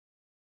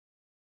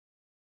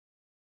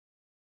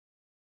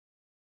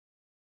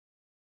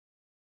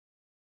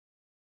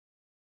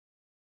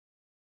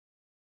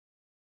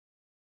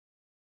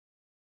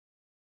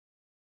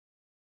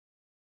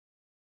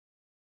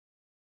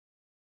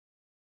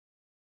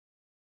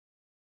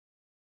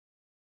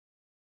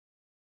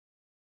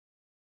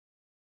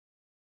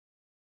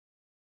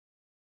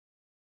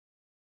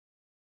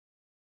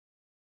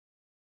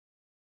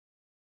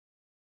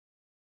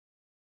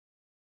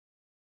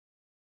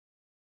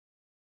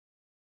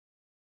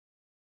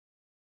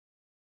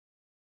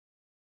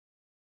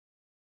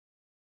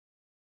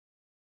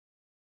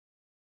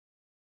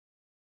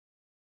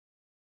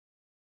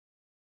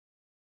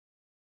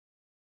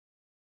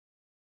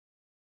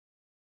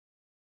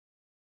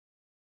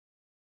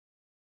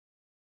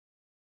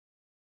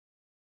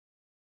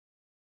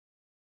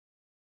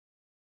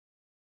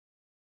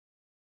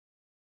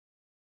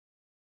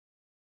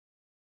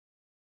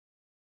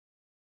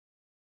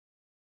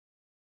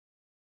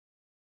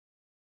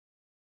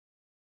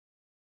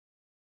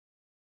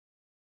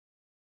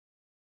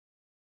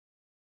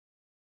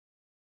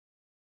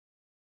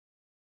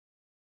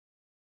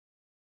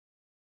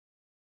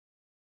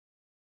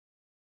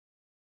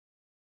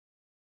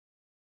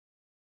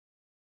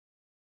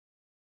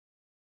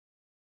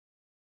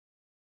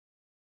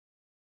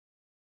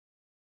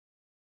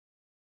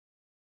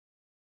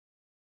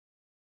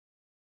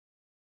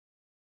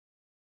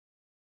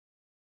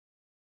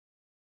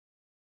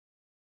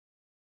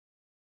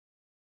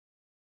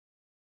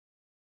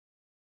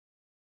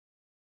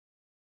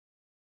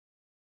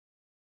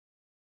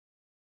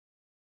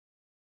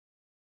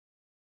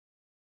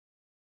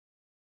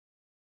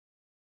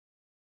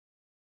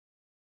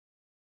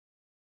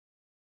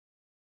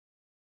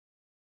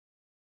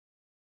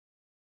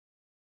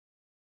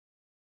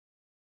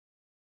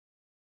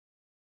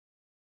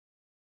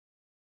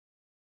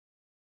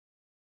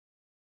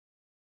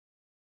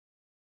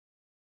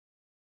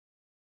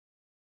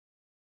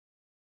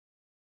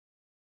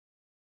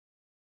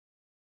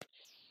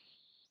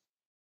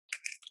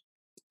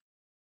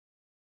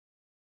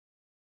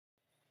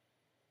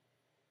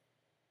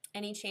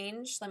 Any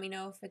change? Let me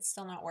know if it's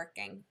still not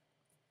working.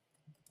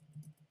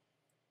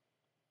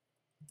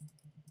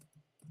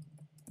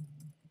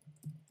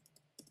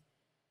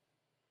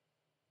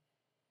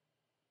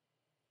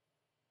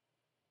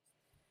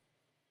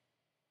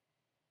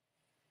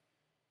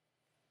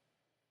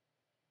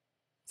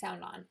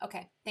 Sound on.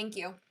 Okay, thank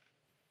you.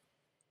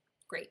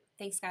 Great.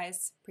 Thanks,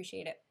 guys.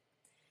 Appreciate it.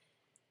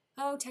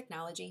 Oh,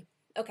 technology.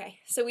 Okay,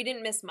 so we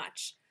didn't miss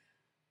much.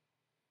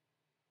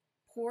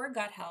 Poor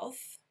gut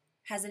health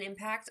has an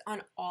impact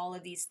on all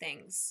of these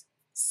things.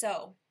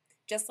 So,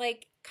 just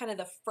like kind of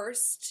the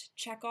first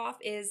check off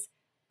is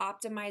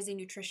optimizing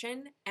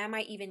nutrition, am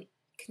I even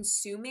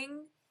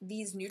consuming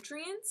these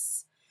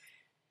nutrients?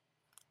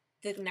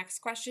 The next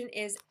question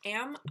is,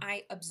 am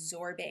I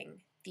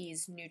absorbing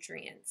these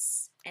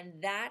nutrients?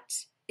 And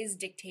that is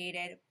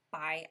dictated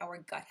by our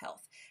gut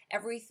health.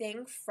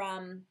 Everything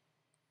from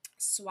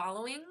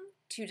swallowing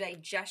to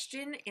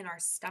digestion in our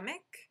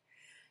stomach,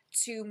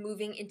 to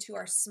moving into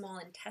our small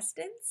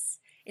intestines,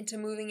 into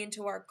moving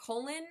into our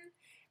colon,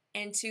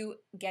 and to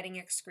getting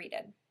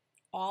excreted.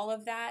 All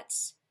of that,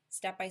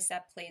 step by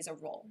step, plays a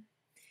role.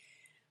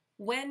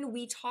 When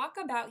we talk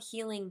about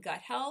healing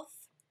gut health,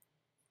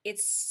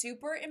 it's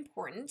super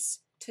important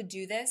to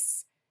do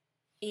this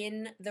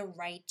in the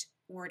right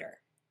order.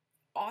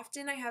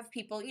 often I have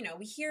people,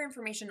 we hear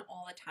information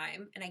all the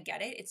time, and I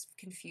get it. It's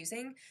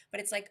confusing, but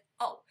it's like,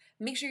 oh,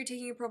 make sure you're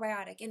taking a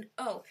probiotic, and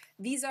oh,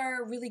 these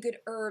are really good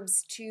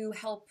herbs to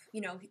help,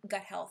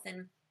 gut health,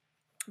 and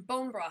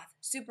bone broth,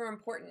 super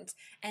important.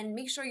 And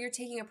make sure you're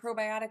taking a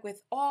probiotic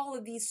with all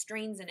of these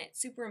strains in it,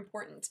 super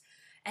important.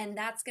 And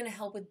that's going to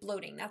help with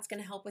bloating. That's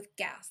going to help with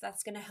gas.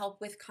 That's going to help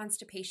with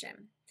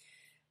constipation.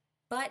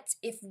 But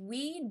if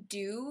we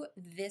do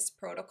this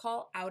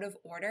protocol out of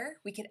order,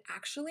 we could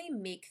actually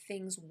make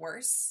things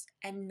worse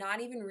and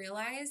not even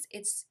realize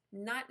it's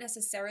not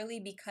necessarily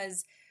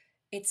because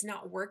it's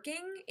not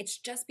working. It's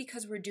just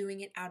because we're doing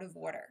it out of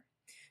order.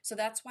 So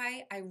that's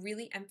why I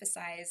really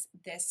emphasize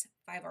this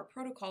 5R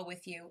protocol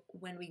with you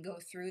when we go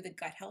through the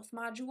gut health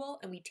module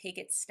and we take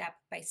it step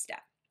by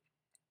step.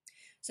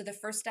 So the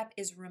first step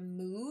is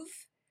remove.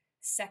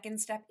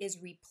 Second step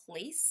is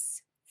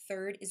replace.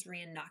 Third is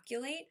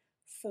reinoculate.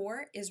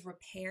 4 is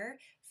repair.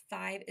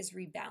 5 is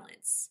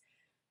rebalance.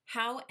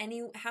 How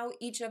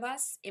each of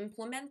us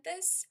implement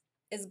this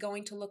is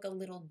going to look a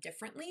little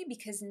differently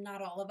because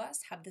not all of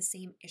us have the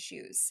same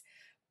issues.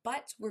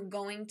 But we're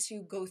going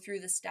to go through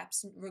the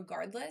steps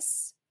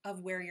regardless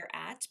of where you're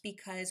at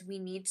because we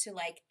need to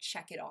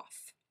check it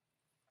off.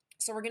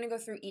 So we're going to go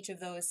through each of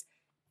those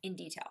in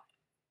detail.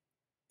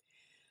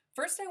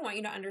 First, I want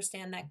you to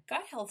understand that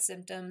gut health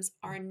symptoms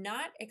are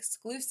not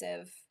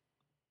exclusive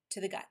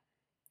to the gut.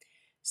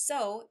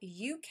 So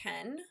you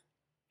can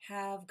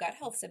have gut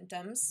health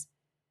symptoms,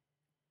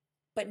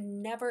 but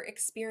never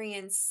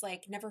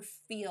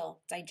feel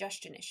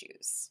digestion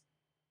issues.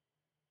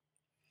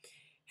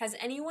 Has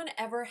anyone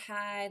ever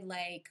had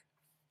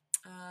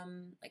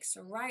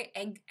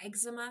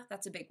eczema?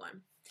 That's a big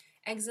one.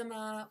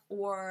 Eczema,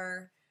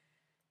 or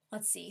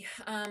let's see,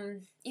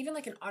 even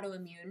an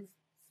autoimmune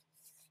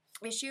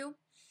issue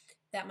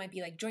that might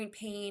be joint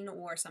pain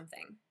or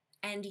something,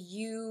 and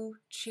you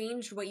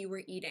changed what you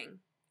were eating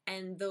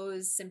and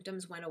those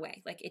symptoms went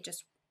away. It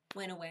just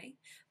went away,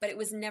 but it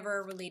was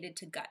never related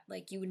to gut.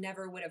 You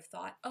never would have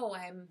thought, oh,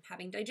 I'm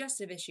having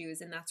digestive issues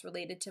and that's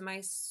related to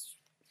my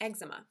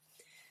eczema.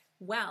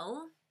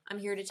 Well, I'm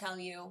here to tell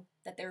you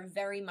that they're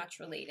very much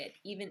related,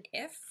 even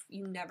if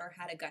you never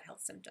had a gut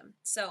health symptom.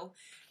 So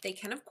they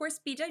can, of course,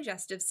 be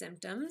digestive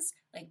symptoms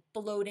like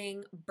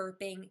bloating,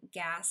 burping,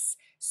 gas.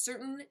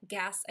 Certain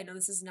gas, I know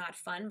this is not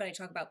fun, but I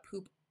talk about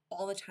poop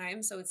all the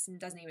time, so it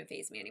doesn't even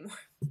faze me anymore.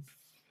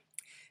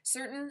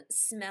 Certain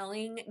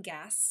smelling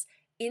gas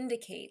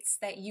indicates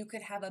that you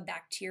could have a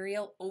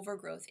bacterial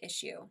overgrowth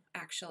issue,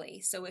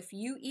 actually. So if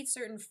you eat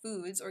certain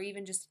foods, or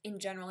even just in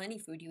general any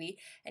food you eat,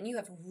 and you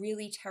have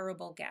really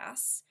terrible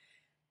gas,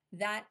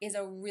 that is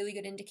a really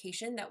good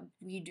indication that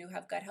we do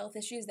have gut health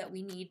issues that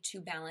we need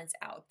to balance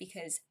out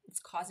because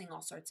it's causing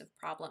all sorts of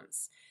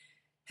problems.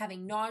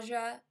 Having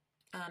nausea,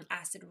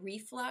 acid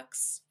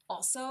reflux,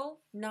 also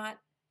not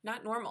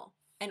normal.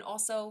 And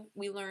also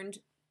we learned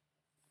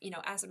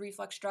acid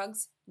reflux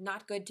drugs,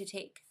 not good to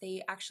take.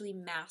 They actually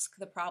mask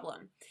the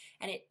problem.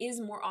 And it is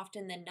more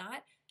often than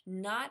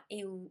not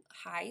a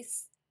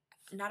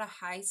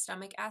high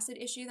stomach acid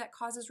issue that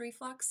causes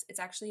reflux. It's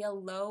actually a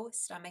low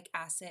stomach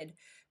acid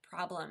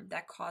problem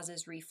that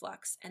causes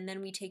reflux. And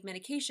then we take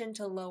medication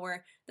to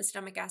lower the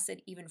stomach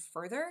acid even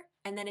further,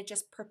 and then it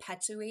just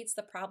perpetuates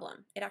the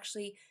problem. It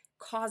actually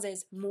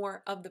causes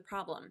more of the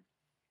problem.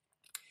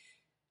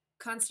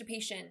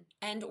 Constipation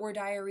and or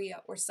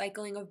diarrhea or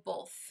cycling of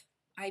both.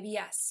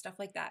 IBS, stuff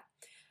like that.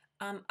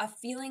 A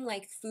feeling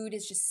like food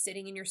is just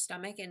sitting in your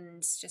stomach and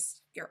it's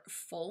just you're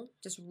full,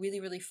 just really,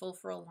 really full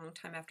for a long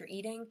time after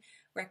eating.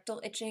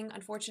 Rectal itching,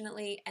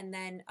 unfortunately, and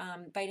then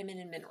vitamin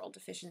and mineral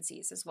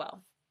deficiencies as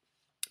well.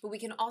 But we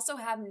can also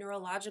have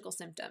neurological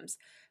symptoms,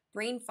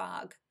 brain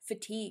fog,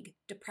 fatigue,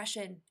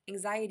 depression,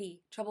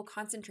 anxiety, trouble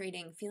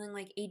concentrating, feeling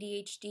like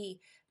ADHD,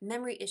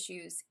 memory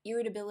issues,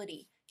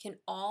 irritability can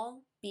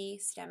all be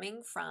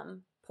stemming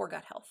from poor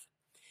gut health.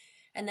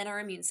 And then our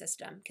immune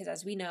system, because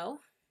as we know,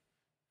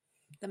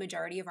 the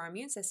majority of our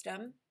immune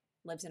system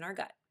lives in our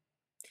gut.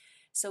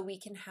 So we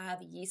can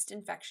have yeast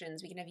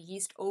infections, we can have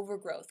yeast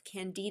overgrowth,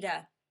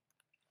 candida,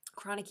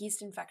 chronic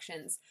yeast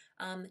infections,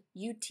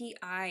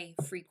 UTI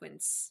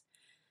frequency,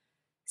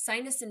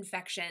 sinus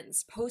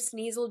infections,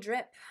 post-nasal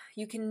drip.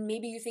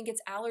 Maybe you think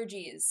it's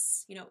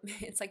allergies.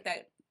 It's like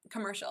that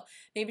commercial.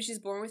 Maybe she's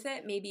born with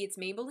it. Maybe it's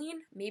Maybelline.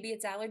 Maybe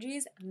it's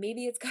allergies.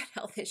 Maybe it's gut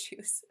health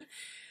issues.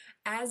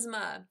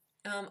 Asthma.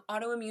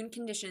 Autoimmune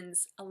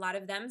conditions, a lot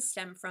of them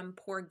stem from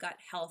poor gut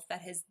health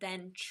that has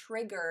then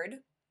triggered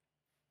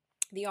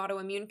the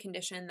autoimmune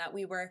condition that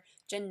we were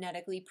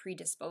genetically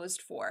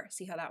predisposed for.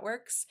 See how that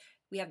works?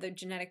 We have the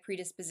genetic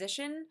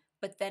predisposition,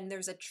 but then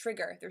there's a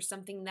trigger. There's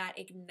something that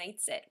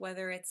ignites it,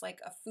 whether it's like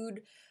a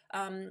food,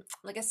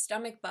 like a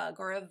stomach bug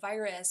or a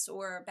virus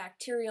or a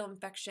bacterial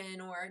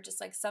infection or just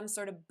like some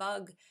sort of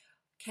bug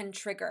can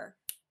trigger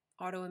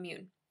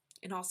autoimmune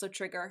and also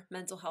trigger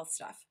mental health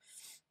stuff.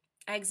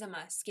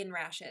 Eczema, skin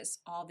rashes,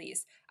 all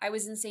these. I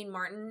was in St.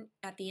 Martin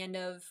at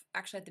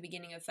the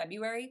beginning of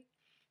February,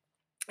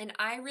 and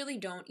I really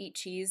don't eat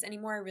cheese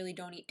anymore. I really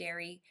don't eat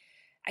dairy.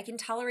 I can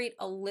tolerate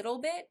a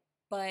little bit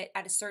but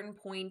at a certain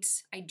point,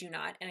 I do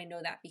not. And I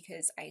know that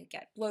because I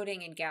get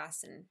bloating and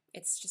gas, and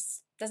it's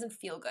just doesn't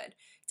feel good.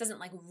 It doesn't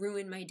like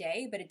ruin my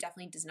day, but it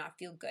definitely does not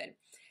feel good.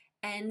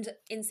 And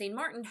in St.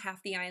 Martin,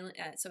 half the island,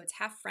 so it's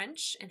half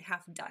French and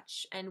half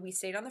Dutch. And we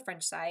stayed on the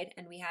French side,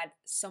 and we had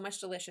so much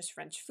delicious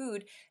French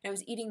food. And I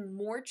was eating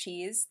more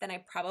cheese than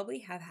I probably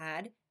have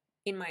had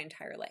in my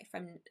entire life.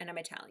 I'm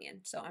Italian,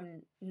 so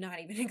I'm not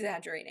even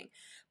exaggerating.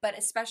 But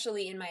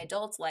especially in my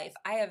adult life,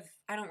 I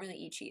don't really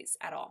eat cheese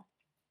at all.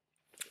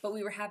 But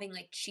we were having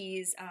like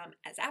cheese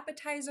as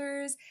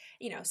appetizers,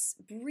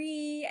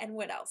 brie, and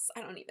what else?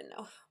 I don't even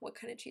know what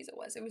kind of cheese it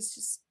was. It was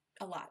just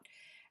a lot.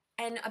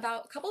 And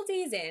about a couple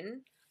days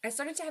in, I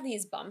started to have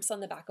these bumps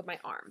on the back of my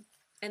arm.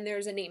 And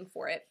there's a name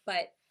for it,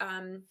 but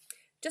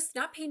just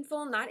not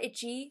painful, not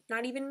itchy,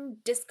 not even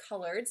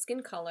discolored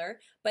skin color,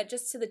 but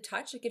just to the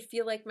touch, I could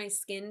feel like my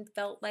skin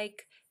felt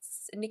like,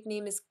 a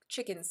nickname is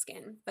chicken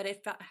skin, but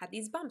it had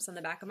these bumps on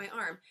the back of my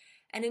arm.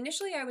 And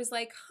initially I was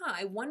like,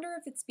 I wonder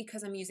if it's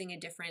because I'm using a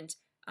different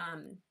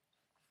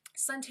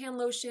suntan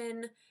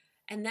lotion.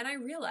 And then I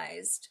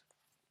realized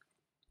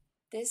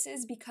this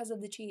is because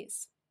of the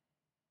cheese.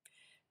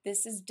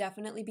 This is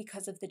definitely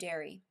because of the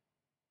dairy.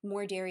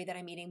 More dairy that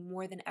I'm eating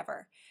more than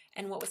ever.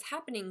 And what was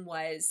happening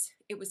was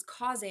it was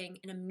causing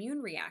an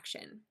immune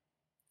reaction.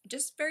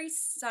 Just very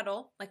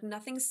subtle, like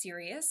nothing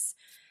serious.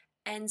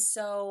 And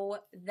so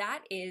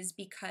that is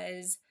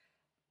because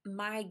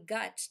my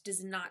gut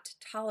does not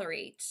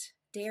tolerate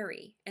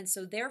dairy. And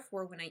so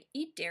therefore, when I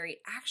eat dairy,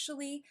 it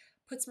actually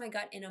puts my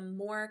gut in a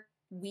more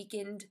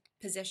weakened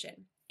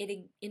position.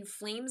 It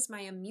inflames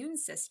my immune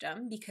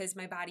system because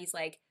my body's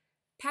like,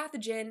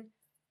 pathogen,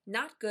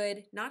 not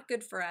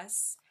good for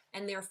us.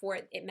 And therefore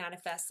it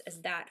manifests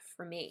as that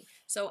for me.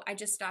 So I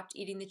just stopped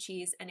eating the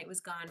cheese and it was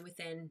gone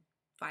within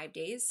 5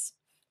 days.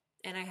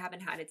 And I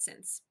haven't had it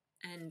since.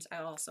 And I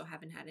also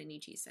haven't had any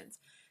cheese since.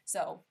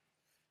 So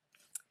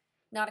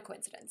not a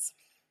coincidence.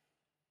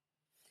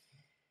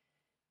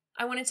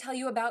 I want to tell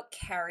you about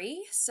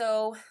Carrie.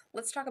 So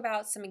let's talk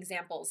about some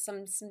examples,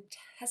 some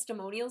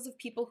testimonials of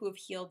people who have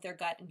healed their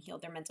gut and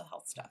healed their mental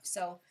health stuff.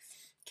 So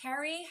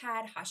Carrie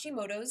had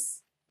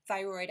Hashimoto's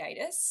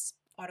thyroiditis,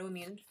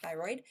 autoimmune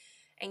thyroid,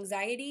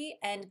 anxiety,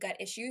 and gut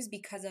issues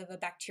because of a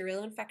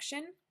bacterial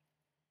infection.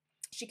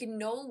 She could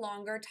no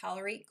longer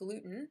tolerate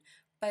gluten.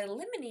 By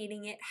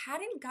eliminating it,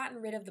 hadn't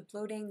gotten rid of the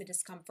bloating, the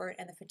discomfort,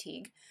 and the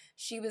fatigue.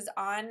 She was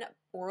on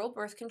oral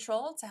birth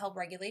control to help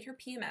regulate her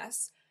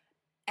PMS,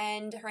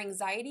 and her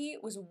anxiety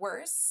was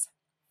worse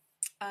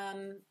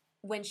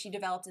when she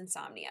developed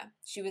insomnia.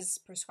 She was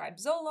prescribed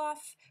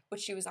Zoloft,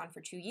 which she was on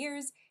for 2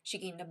 years. She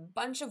gained a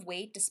bunch of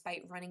weight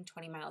despite running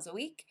 20 miles a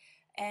week,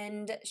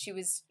 and she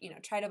was,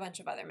 tried a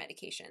bunch of other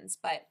medications,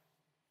 but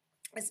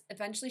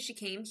eventually she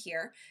came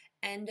here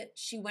and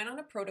she went on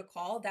a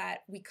protocol that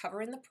we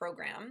cover in the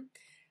program,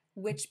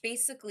 which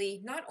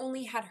basically not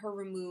only had her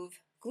remove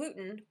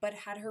gluten, but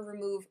had her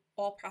remove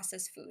all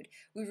processed food.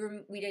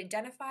 We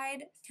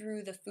identified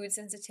through the food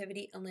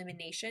sensitivity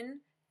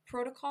elimination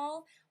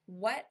protocol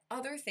what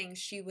other things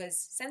she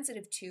was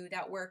sensitive to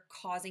that were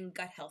causing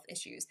gut health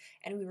issues,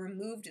 and we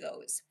removed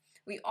those.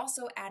 We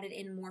also added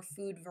in more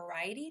food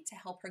variety to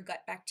help her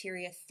gut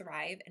bacteria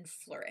thrive and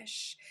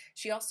flourish.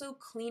 She also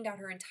cleaned out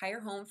her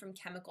entire home from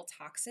chemical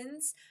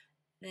toxins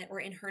that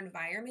were in her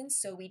environment.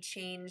 So we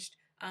changed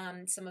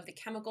some of the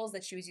chemicals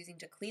that she was using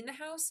to clean the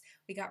house.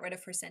 We got rid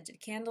of her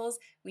scented candles.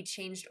 We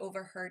changed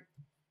over her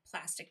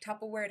plastic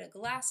Tupperware to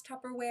glass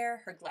Tupperware,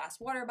 her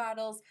plastic water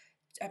bottles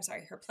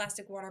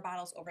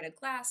over to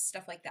glass,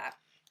 stuff like that.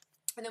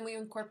 And then we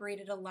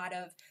incorporated a lot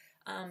of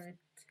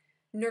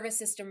nervous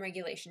system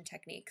regulation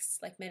techniques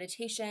like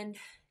meditation,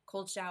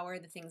 cold shower,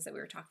 the things that we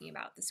were talking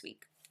about this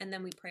week. And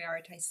then we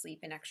prioritize sleep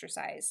and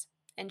exercise.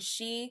 And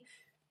she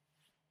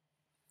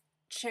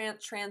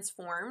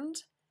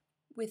transformed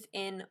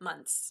within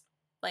months,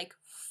 like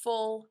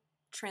full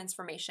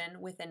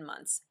transformation within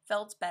months,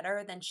 felt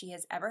better than she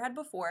has ever had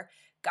before,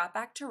 got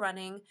back to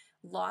running,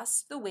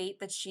 lost the weight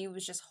that she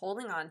was just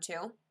holding on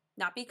to,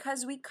 not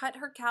because we cut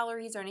her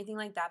calories or anything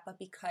like that, but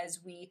because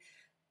we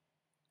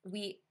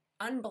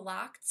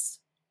unblocked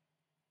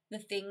the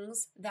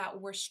things that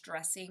were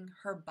stressing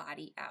her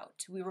body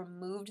out. We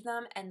removed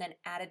them and then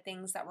added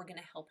things that were going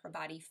to help her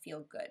body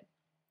feel good.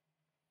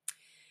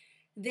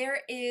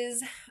 There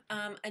is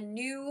a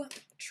new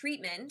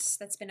treatment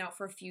that's been out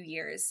for a few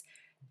years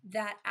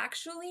that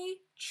actually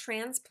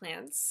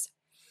transplants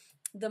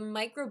the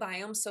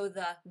microbiome, so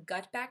the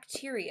gut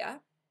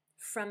bacteria,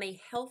 from a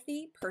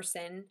healthy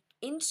person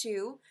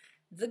into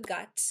the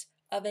gut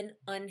of an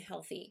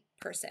unhealthy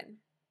person.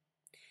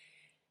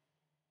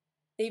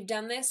 They've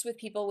done this with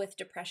people with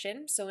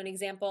depression. So an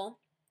example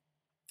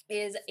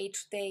is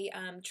they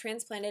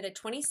transplanted a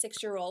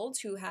 26-year-old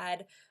who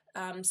had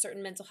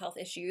certain mental health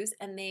issues,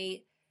 and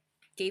they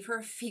gave her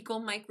a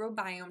fecal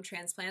microbiome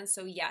transplant.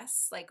 So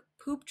yes, like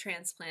poop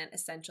transplant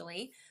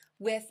essentially,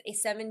 with a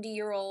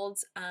 70-year-old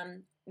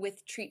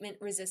with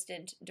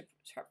treatment-resistant,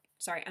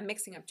 I'm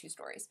mixing up two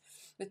stories,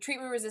 with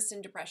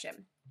treatment-resistant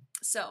depression.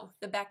 So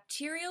the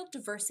bacterial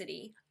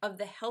diversity of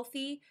the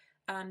healthy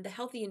the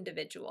healthy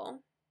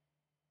individual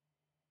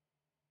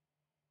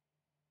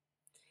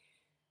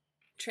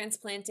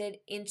transplanted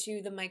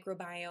into the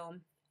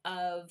microbiome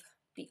of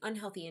the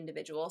unhealthy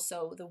individual.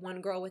 So the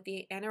one girl with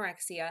the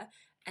anorexia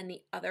and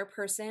the other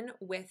person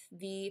with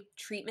the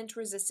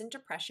treatment-resistant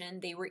depression,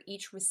 they were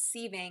each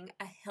receiving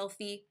a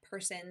healthy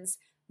person's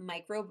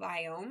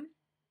microbiome.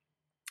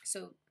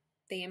 So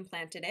they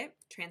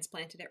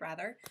transplanted it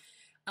rather.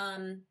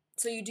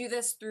 So you do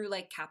this through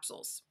like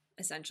capsules,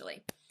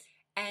 essentially.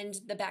 And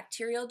the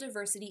bacterial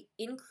diversity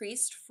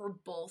increased for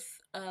both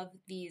of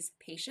these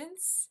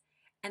patients,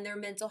 and their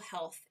mental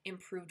health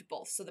improved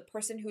both. So the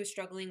person who was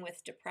struggling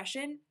with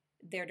depression,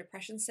 their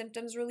depression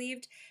symptoms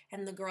relieved,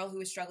 and the girl who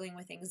was struggling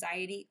with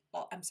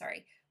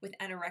with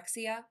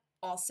anorexia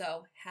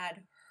also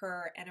had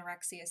her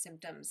anorexia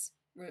symptoms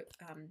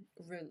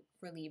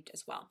relieved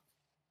as well.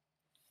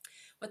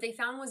 What they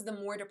found was the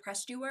more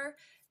depressed you were,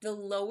 the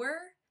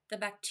lower the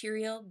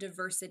bacterial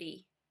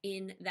diversity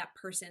in that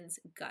person's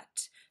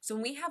gut. So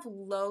when we have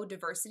low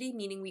diversity,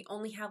 meaning we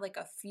only have like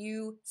a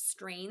few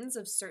strains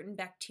of certain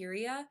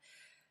bacteria,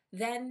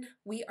 then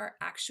we are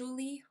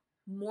actually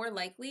more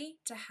likely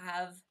to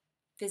have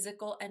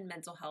physical and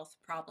mental health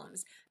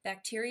problems.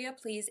 Bacteria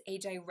plays a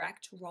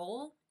direct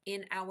role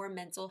in our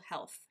mental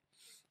health.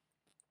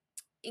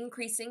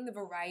 Increasing the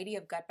variety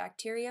of gut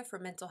bacteria for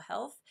mental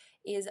health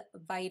is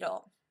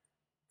vital.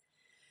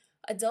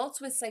 Adults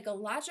with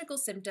psychological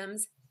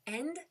symptoms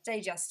and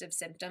digestive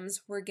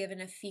symptoms were given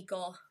a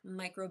fecal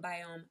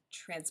microbiome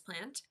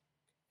transplant.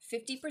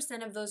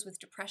 50% of those with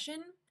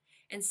depression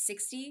and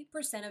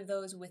 60% of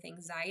those with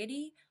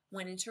anxiety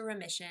went into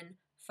remission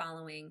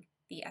following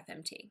the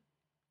FMT.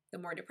 The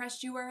more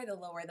depressed you were, the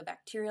lower the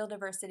bacterial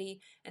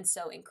diversity, and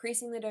so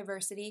increasing the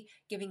diversity,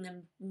 giving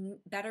them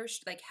better,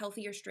 like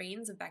healthier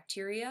strains of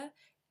bacteria,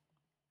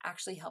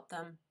 actually helped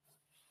them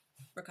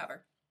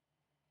recover.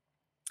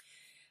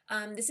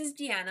 This is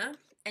Deanna,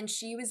 and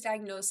she was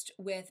diagnosed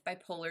with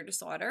bipolar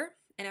disorder.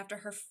 And after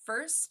her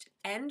first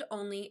and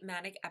only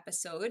manic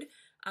episode,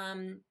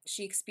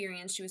 she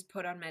was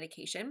put on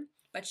medication,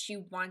 but she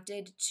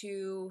wanted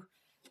to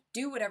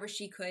do whatever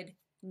she could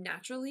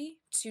naturally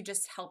to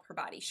just help her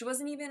body. She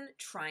wasn't even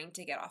trying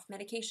to get off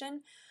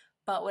medication,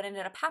 but what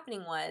ended up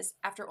happening was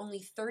after only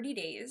 30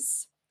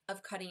 days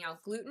of cutting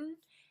out gluten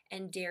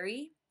and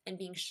dairy and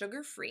being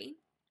sugar-free,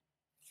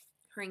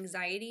 her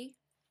anxiety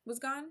was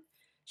gone.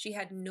 She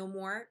had no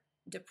more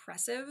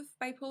depressive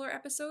bipolar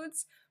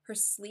episodes. Her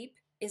sleep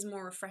is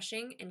more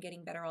refreshing and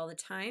getting better all the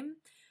time.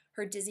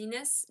 Her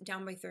dizziness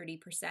down by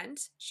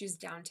 30%. She was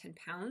down 10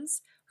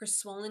 pounds. Her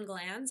swollen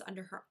glands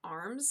under her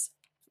arms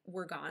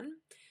were gone.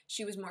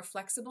 She was more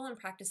flexible in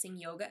practicing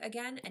yoga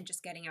again and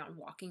just getting out and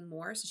walking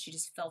more. So she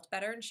just felt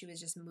better and she was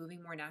just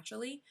moving more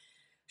naturally.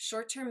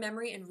 Short-term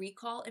memory and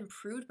recall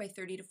improved by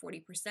 30 to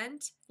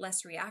 40%.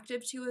 Less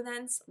reactive to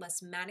events,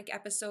 less manic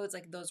episodes,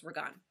 like those were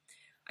gone.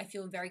 I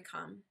feel very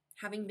calm.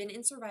 Having been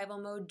in survival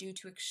mode due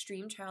to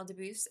extreme child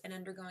abuse and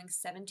undergoing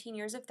 17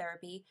 years of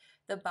therapy,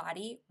 the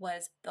body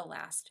was the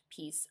last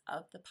piece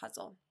of the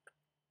puzzle.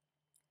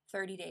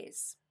 30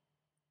 days.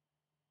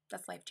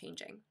 That's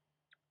life-changing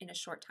in a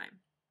short time.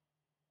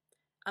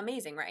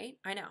 Amazing, right?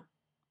 I know.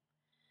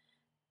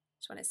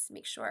 Just want to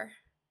make sure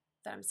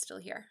that I'm still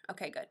here.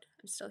 Okay, good.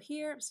 I'm still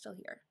here.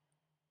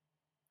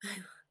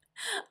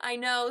 I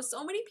know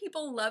so many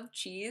people love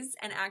cheese,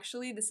 and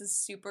actually this is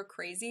super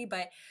crazy,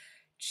 but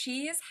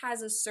cheese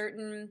has a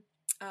certain,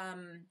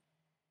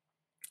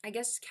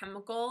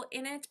 chemical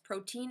in it,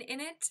 protein in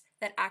it,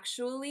 that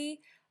actually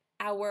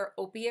our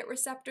opiate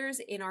receptors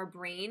in our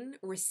brain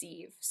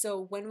receive.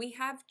 So when we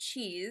have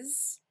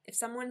cheese, if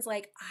someone's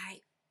like, I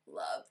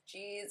love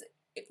cheese,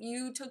 if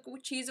you took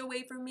cheese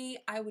away from me,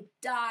 I would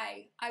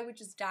die. I would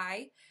just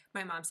die.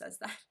 My mom says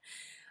that.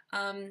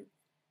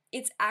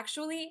 It's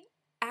actually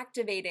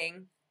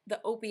activating the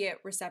opiate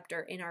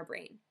receptor in our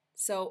brain.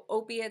 So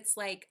opiates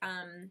like,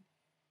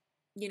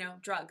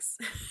 drugs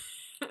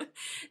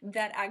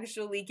that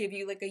actually give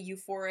you like a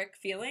euphoric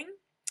feeling.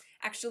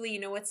 Actually, you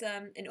know what's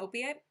an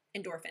opiate?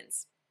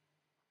 Endorphins.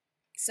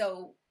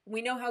 So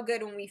we know how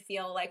good when we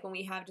feel like when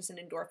we have just an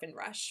endorphin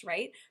rush,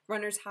 right?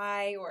 Runner's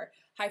high or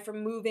high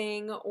from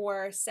moving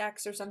or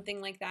sex or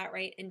something like that,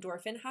 right?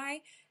 Endorphin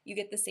high. You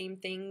get the same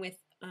thing with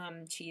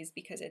cheese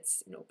because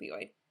it's an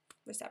opioid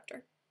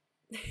receptor.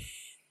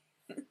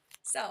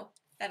 So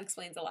that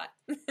explains a lot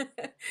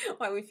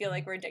why we feel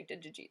like we're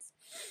addicted to cheese.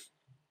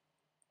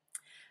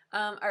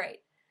 All right.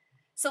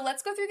 So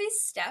let's go through these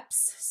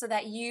steps so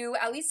that you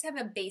at least have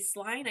a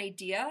baseline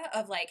idea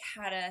of like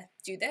how to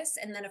do this.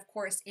 And then of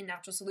course in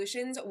Natural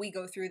Solutions, we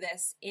go through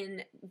this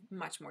in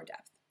much more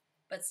depth.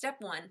 But step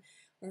one,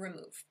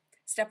 remove.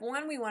 Step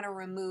one, we want to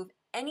remove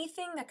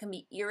anything that can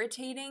be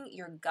irritating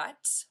your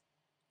gut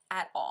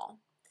at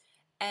all.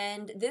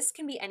 And this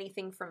can be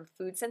anything from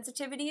food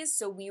sensitivities.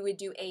 So we would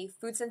do a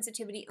food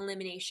sensitivity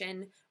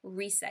elimination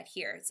reset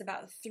here. It's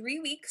about 3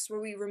 weeks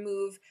where we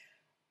remove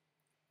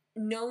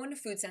known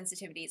food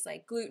sensitivities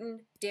like gluten,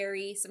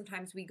 dairy.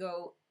 Sometimes we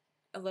go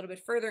a little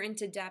bit further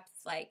into depth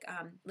like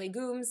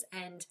legumes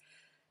and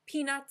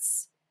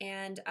peanuts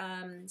and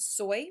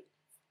soy.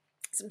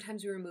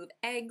 Sometimes we remove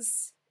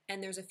eggs,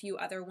 and there's a few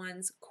other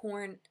ones,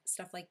 corn,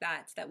 stuff like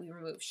that we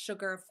remove.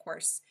 Sugar, of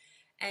course.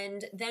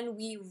 And then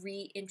we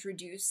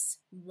reintroduce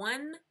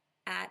one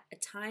at a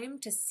time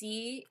to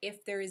see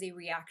if there is a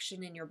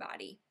reaction in your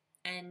body.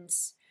 And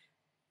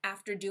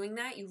after doing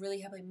that, you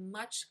really have a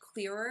much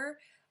clearer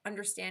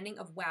understanding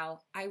of, wow,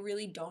 I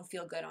really don't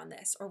feel good on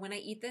this. Or when I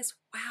eat this,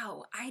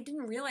 wow, I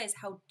didn't realize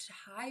how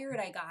tired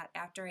I got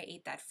after I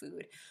ate that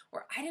food.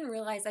 Or I didn't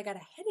realize I got a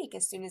headache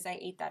as soon as I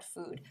ate that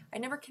food. I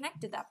never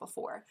connected that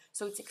before.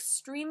 So it's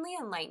extremely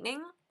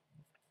enlightening.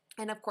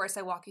 And of course,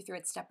 I walk you through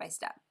it step by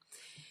step.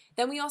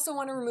 Then we also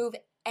want to remove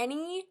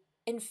any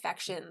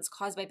infections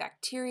caused by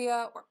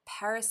bacteria or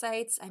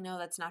parasites. I know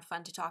that's not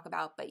fun to talk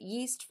about, but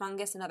yeast,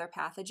 fungus, and other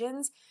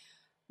pathogens.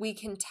 We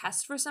can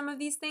test for some of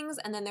these things,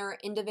 and then there are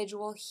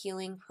individual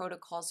healing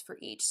protocols for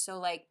each. So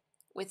like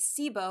with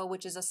SIBO,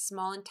 which is a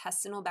small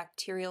intestinal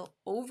bacterial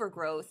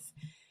overgrowth,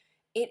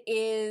 it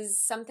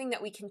is something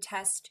that we can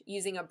test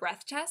using a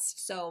breath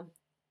test. So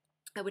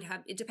I would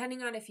have,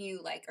 depending on if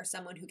you like are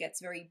someone who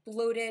gets very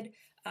bloated,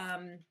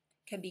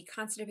 can be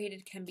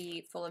constipated, can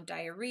be full of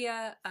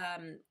diarrhea,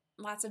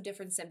 lots of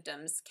different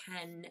symptoms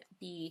can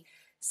be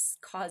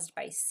caused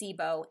by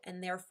SIBO,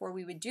 and therefore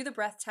we would do the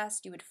breath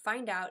test. You would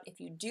find out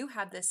if you do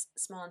have this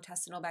small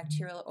intestinal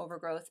bacterial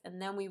overgrowth,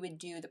 and then we would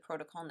do the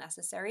protocol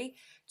necessary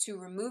to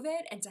remove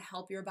it and to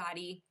help your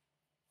body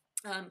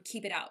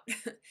keep it out.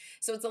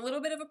 So it's a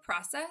little bit of a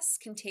process,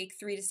 can take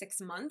 3 to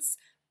 6 months,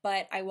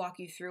 but I walk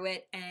you through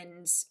it,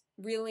 and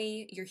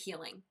really you're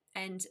healing.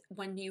 And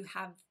when you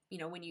have,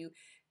 when you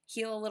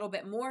heal a little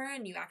bit more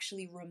and you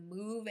actually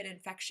remove an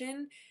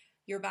infection,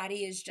 your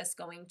body is just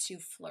going to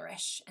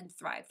flourish and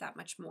thrive that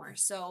much more.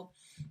 So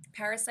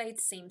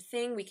parasites, same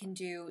thing. We can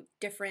do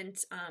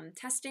different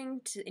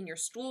testing in your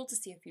stool to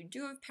see if you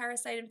do have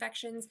parasite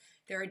infections.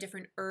 There are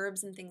different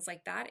herbs and things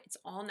like that. It's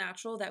all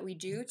natural that we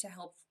do to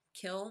help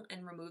kill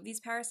and remove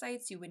these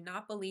parasites. You would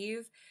not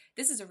believe,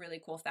 this is a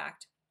really cool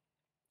fact.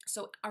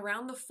 So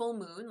around the full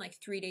moon, like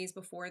 3 days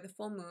before the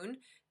full moon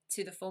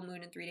to the full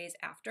moon and 3 days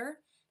after,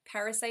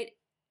 parasite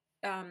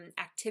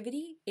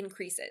activity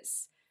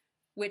increases,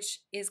 which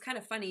is kind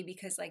of funny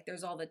because like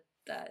there's all the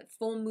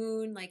full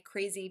moon, like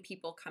crazy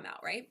people come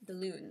out, right? The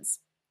loons.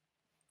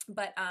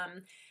 But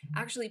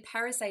actually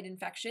parasite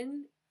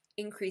infection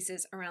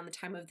increases around the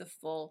time of the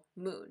full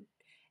moon.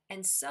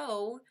 And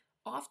so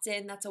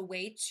often that's a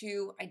way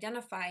to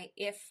identify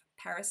if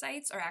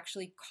parasites are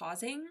actually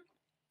causing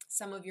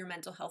some of your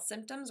mental health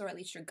symptoms, or at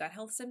least your gut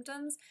health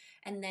symptoms,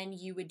 and then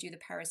you would do the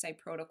parasite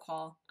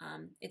protocol.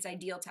 It's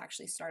ideal to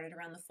actually start it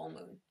around the full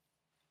moon.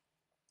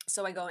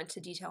 So I go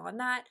into detail on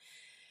that.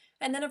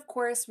 And then, of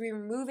course,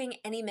 removing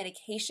any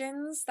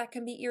medications that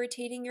can be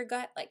irritating your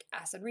gut, like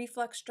acid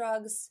reflux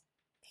drugs,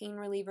 pain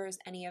relievers,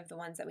 any of the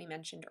ones that we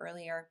mentioned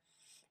earlier.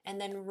 And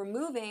then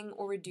removing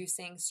or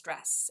reducing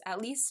stress,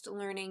 at least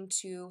learning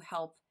to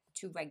help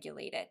to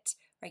regulate it,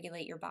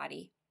 regulate your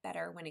body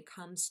better when it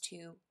comes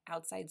to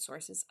outside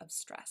sources of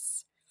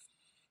stress.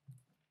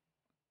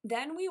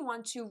 Then we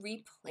want to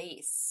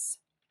replace.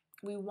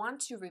 We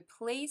want to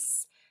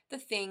replace the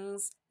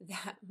things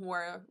that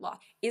were lost.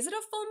 Is it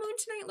a full moon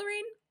tonight,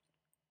 Lorraine?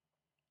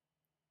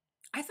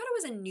 I thought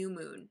it was a new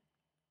moon.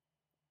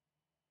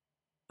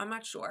 I'm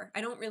not sure.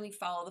 I don't really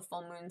follow the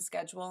full moon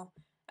schedule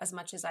as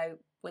much as I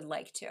would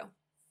like to.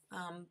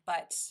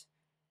 But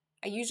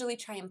I usually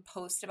try and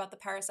post about the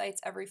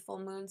parasites every full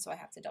moon, so I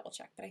have to double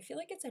check. But I feel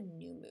like it's a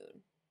new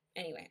moon.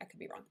 Anyway, I could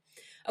be wrong.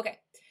 Okay,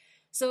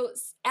 so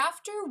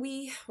after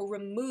we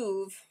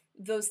remove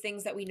those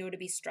things that we know to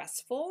be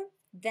stressful,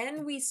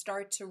 then we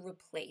start to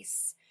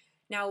replace.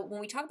 Now, when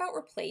we talk about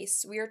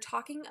replace, we are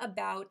talking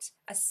about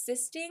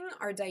assisting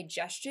our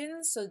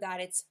digestion so that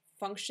it's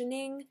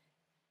functioning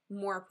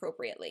more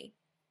appropriately.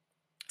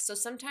 So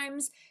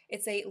sometimes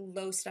it's a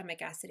low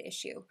stomach acid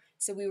issue.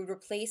 So we would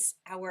replace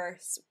our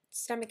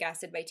stomach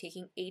acid by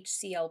taking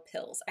HCl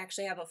pills. I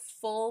actually have a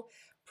full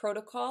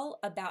protocol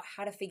about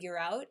how to figure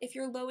out if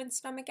you're low in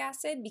stomach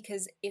acid,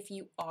 because if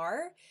you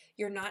are,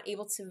 you're not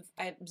able to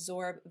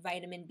absorb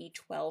vitamin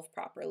B12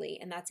 properly,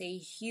 and that's a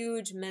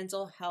huge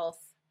mental health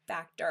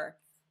factor.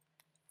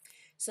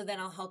 So then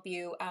I'll help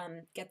you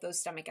get those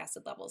stomach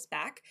acid levels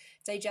back.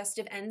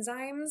 Digestive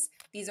enzymes,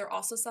 these are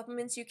also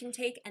supplements you can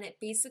take, and it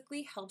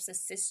basically helps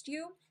assist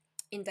you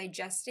in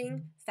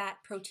digesting fat,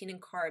 protein,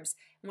 and carbs.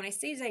 And when I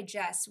say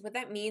digest, what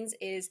that means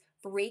is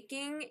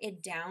breaking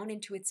it down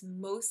into its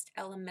most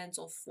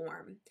elemental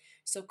form.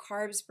 So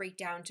carbs break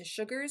down to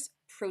sugars,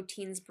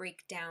 proteins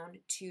break down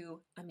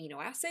to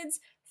amino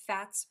acids,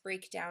 fats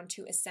break down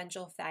to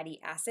essential fatty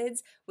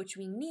acids, which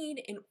we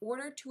need in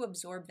order to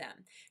absorb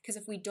them. Because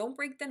if we don't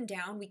break them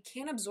down, we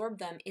can't absorb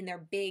them in their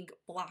big,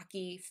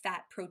 blocky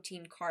fat,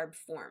 protein, carb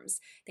forms.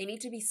 They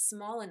need to be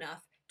small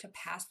enough to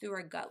pass through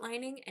our gut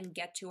lining and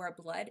get to our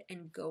blood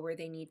and go where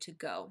they need to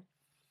go.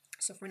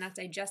 So if we're not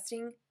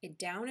digesting it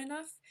down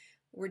enough,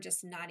 we're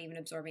just not even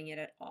absorbing it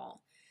at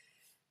all.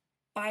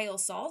 Bile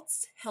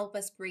salts help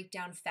us break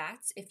down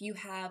fats. If you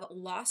have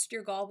lost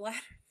your gallbladder,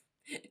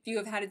 If you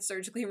have had it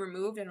surgically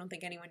removed, I don't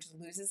think anyone just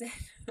loses it.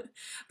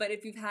 But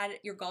if you've had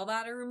your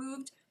gallbladder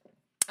removed,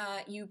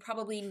 you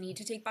probably need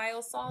to take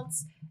bile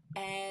salts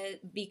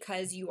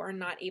because you are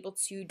not able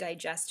to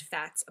digest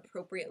fats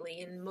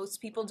appropriately. And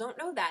most people don't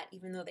know that,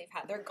 even though they've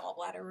had their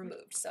gallbladder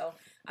removed. So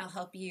I'll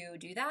help you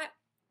do that.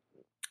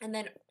 And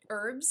then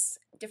herbs,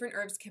 different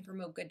herbs can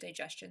promote good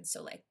digestion.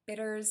 So like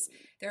bitters,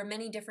 there are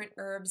many different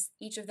herbs.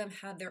 Each of them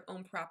have their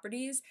own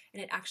properties,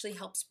 and it actually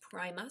helps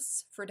prime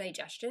us for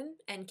digestion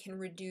and can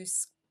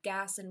reduce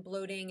gas and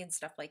bloating and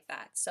stuff like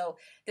that. So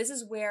this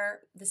is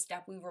where the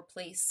step we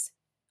replace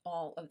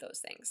all of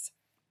those things.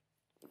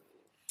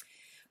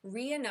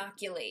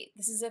 Reinoculate.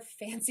 This is a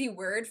fancy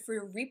word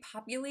for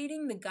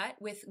repopulating the gut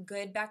with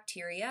good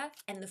bacteria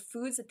and the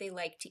foods that they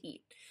like to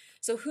eat.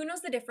 So who knows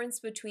the difference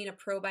between a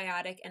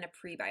probiotic and a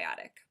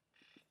prebiotic?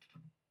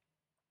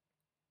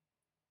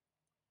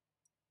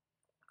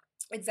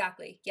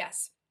 Exactly,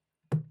 yes.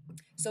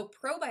 So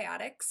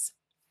probiotics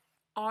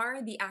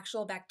are the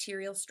actual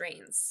bacterial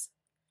strains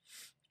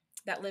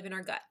that live in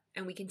our gut,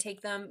 and we can take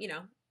them,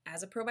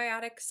 as a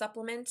probiotic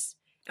supplement,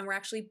 and we're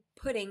actually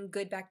putting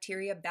good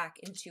bacteria back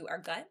into our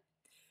gut.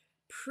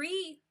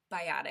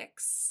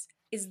 Prebiotics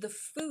is the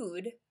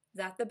food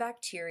that the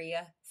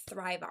bacteria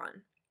thrive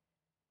on.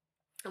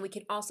 And we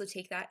can also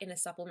take that in a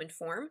supplement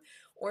form,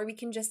 or we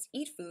can just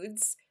eat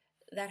foods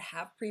that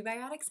have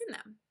prebiotics in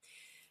them.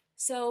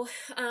 So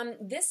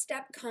this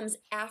step comes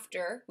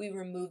after we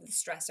remove the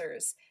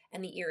stressors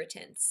and the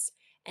irritants,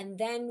 and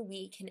then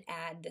we can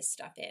add this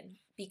stuff in.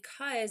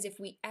 Because if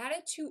we add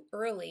it too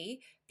early,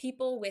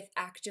 people with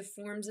active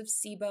forms of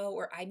SIBO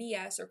or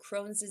IBS or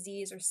Crohn's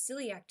disease or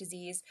celiac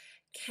disease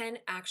can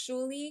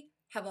actually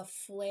have a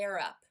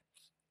flare-up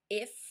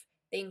if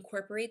they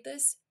incorporate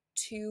this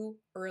too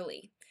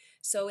early.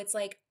 So it's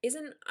like,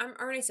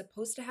 aren't I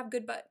supposed to have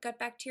good gut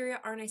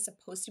bacteria? Aren't I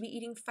supposed to be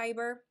eating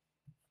fiber?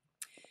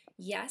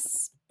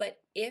 Yes, but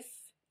if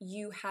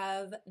you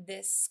have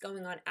this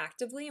going on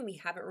actively and we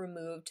haven't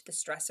removed the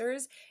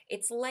stressors,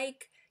 it's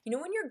like,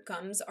 when your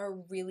gums are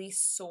really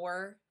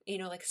sore,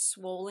 like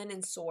swollen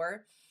and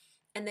sore,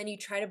 and then you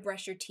try to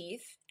brush your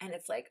teeth and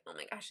it's like, oh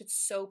my gosh, it's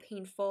so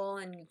painful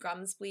and your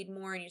gums bleed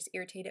more and you just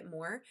irritate it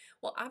more.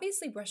 Well,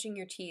 obviously brushing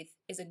your teeth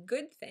is a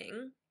good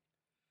thing,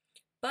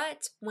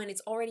 but when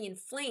it's already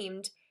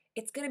inflamed,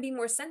 it's going to be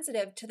more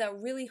sensitive to the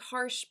really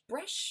harsh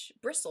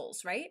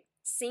bristles, right?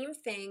 Same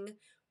thing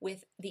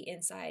with the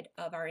inside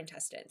of our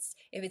intestines.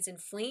 If it's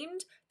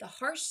inflamed, the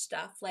harsh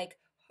stuff like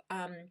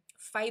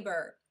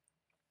fiber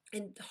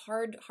and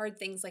hard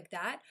things like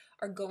that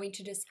are going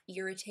to just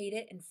irritate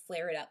it and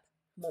flare it up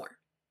more.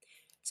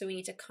 So we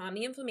need to calm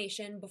the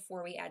inflammation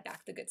before we add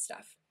back the good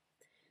stuff.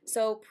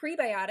 So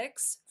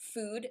prebiotics,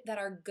 food that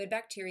our good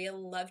bacteria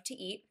love to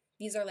eat.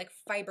 These are like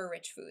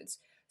fiber-rich foods,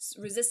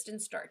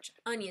 resistant starch,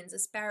 onions,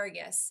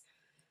 asparagus,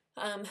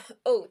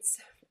 oats.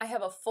 I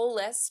have a full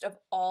list of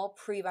all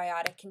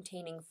prebiotic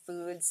containing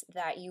foods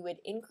that you would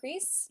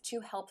increase to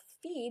help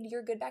feed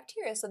your good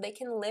bacteria so they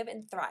can live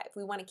and thrive.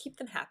 We want to keep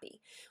them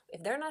happy.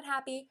 If they're not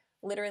happy,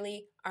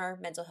 literally our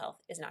mental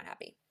health is not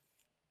happy.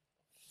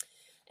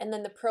 And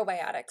then the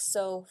probiotics.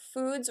 So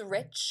foods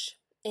rich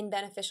in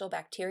beneficial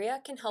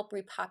bacteria can help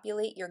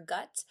repopulate your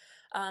gut.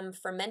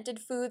 Fermented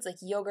foods like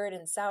yogurt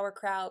and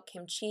sauerkraut,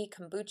 kimchi,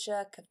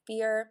 kombucha,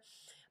 kefir.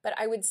 But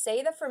I would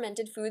say the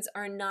fermented foods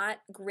are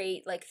not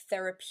great like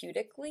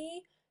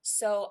therapeutically.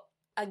 So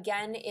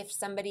again, if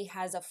somebody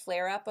has a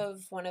flare-up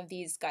of one of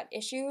these gut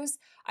issues,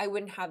 I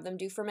wouldn't have them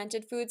do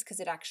fermented foods because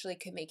it actually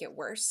could make it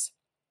worse.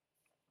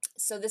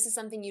 So this is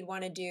something you'd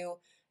want to do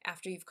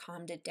after you've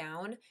calmed it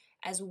down.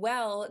 As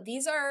well,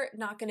 these are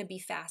not going to be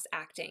fast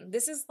acting.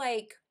 This is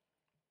like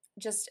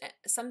just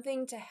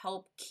something to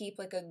help keep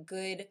like a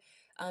good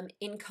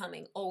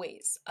incoming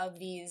always of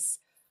these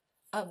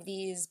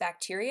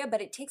bacteria,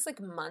 but it takes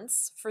like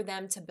months for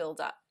them to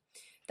build up.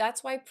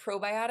 That's why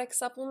probiotic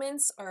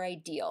supplements are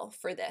ideal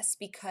for this,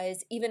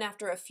 because even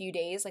after a few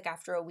days, like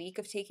after a week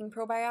of taking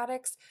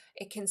probiotics,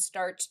 it can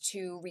start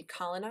to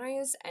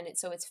recolonize, and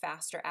so it's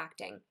faster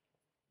acting.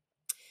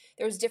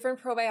 There's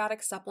different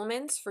probiotic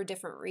supplements for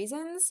different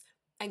reasons.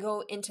 I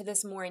go into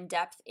this more in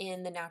depth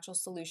in the Natural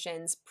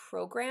Solutions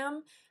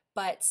program,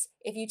 but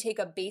if you take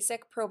a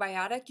basic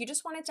probiotic, you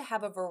just want it to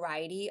have a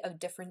variety of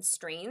different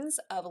strains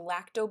of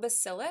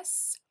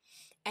lactobacillus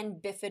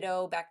and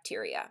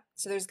bifidobacteria.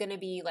 So there's going to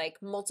be like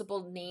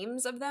multiple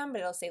names of them,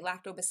 but it'll say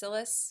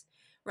lactobacillus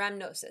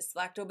rhamnosus,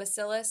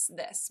 lactobacillus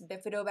this,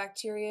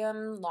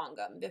 bifidobacterium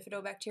longum,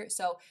 bifidobacteria.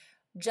 So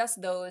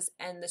just those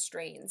and the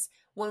strains.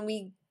 When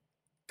we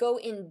go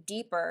in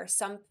deeper,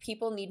 some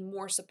people need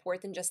more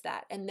support than just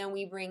that. And then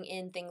we bring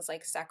in things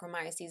like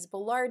Saccharomyces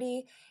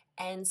boulardii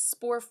and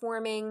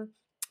spore-forming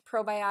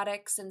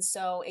probiotics. And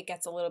so it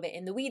gets a little bit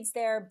in the weeds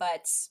there,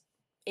 but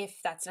if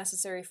that's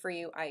necessary for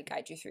you, I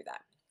guide you through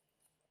that.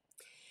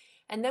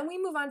 And then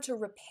we move on to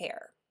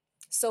repair.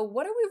 So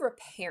what are we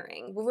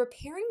repairing? We're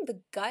repairing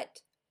the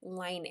gut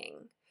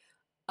lining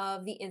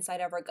of the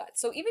inside of our gut.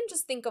 So even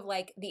just think of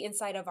like the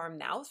inside of our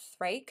mouth,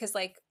 right? Because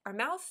like our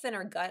mouth and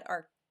our gut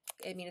are,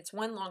 it's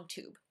one long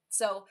tube,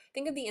 So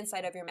think of the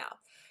inside of your mouth.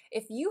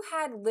 If you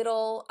had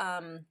little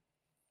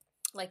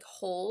like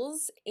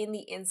holes in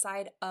the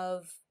inside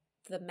of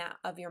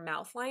of your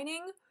mouth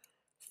lining,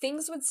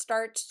 things would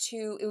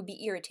it would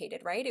be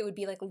irritated, right? It would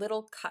be like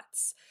little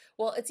cuts.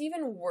 Well, it's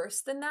even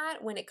worse than that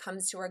when it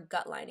comes to our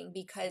gut lining,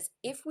 because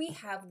if we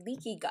have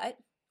leaky gut,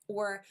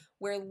 or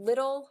where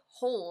little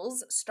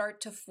holes start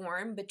to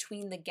form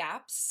between the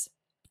gaps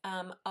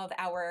of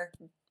our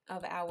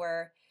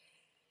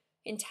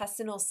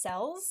intestinal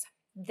cells,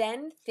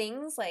 then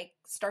things like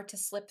start to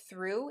slip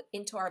through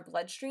into our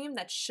bloodstream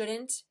that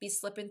shouldn't be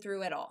slipping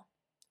through at all.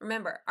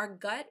 Remember, our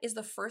gut is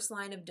the first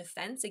line of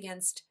defense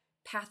against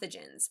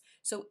pathogens.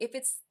 So if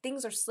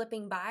things are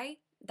slipping by,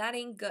 that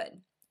ain't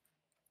good.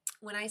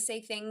 When I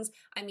say things,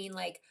 I mean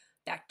like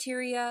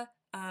bacteria,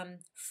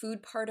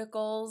 food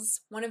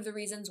particles. One of the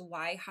reasons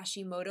why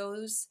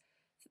Hashimoto's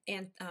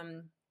and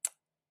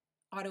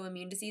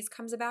autoimmune disease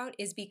comes about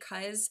is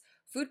because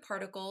food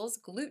particles,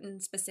 gluten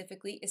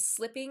specifically, is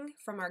slipping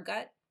from our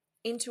gut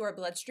into our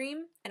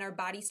bloodstream, and our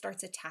body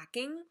starts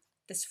attacking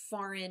this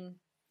foreign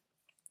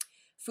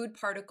food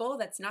particle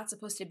that's not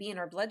supposed to be in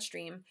our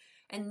bloodstream.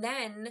 And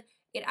then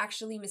it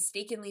actually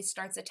mistakenly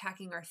starts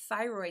attacking our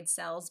thyroid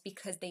cells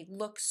because they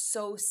look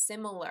so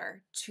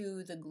similar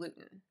to the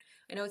gluten.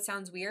 I know it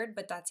sounds weird,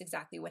 but that's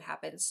exactly what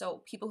happens.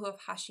 So people who have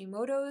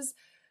Hashimoto's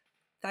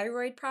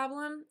thyroid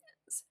problem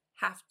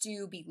have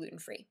to be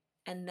gluten-free.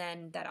 And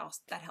then that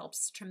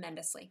helps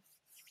tremendously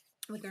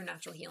with their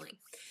natural healing.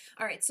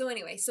 All right, so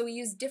anyway, so we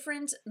use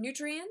different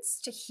nutrients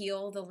to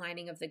heal the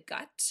lining of the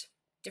gut,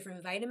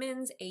 different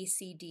vitamins, A,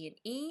 C, D, and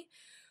E,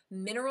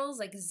 minerals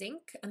like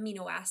zinc,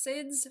 amino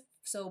acids.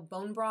 So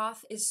bone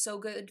broth is so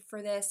good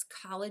for this,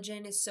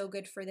 collagen is so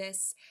good for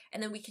this,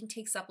 and then we can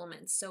take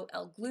supplements. So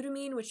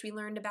L-glutamine, which we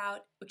learned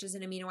about, which is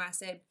an amino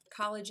acid,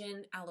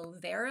 collagen, aloe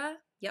vera,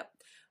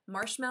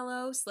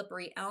 marshmallow,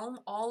 slippery elm,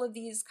 all of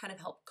these kind of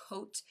help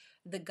coat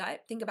the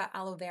gut. Think about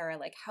aloe vera,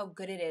 like how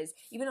good it is,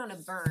 even on a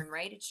burn,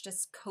 right? It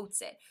just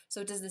coats it.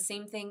 So it does the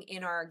same thing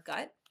in our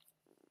gut,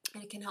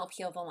 and it can help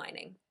heal the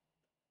lining.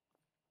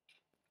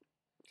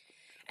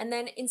 And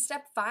then in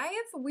step 5,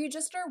 we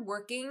just are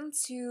working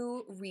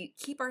to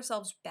keep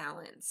ourselves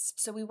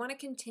balanced. So we want to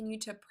continue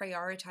to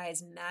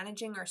prioritize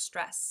managing our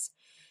stress,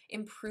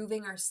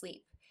 improving our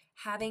sleep,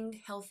 having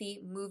healthy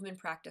movement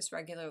practice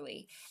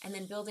regularly, and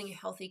then building a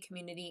healthy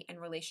community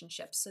and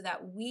relationships so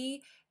that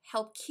we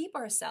help keep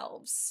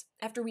ourselves.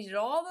 After we did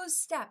all those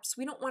steps,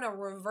 we don't want to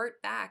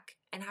revert back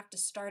and have to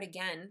start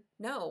again.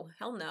 No,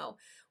 hell no.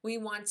 We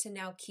want to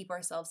now keep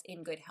ourselves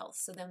in good health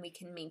so then we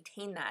can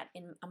maintain that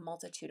in a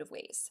multitude of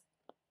ways.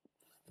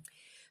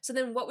 So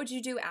then what would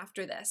you do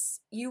after this?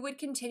 You would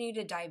continue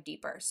to dive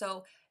deeper.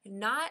 So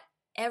not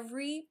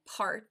every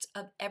part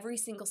of every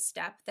single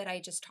step that I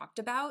just talked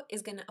about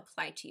is going to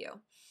apply to you.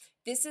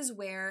 This is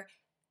where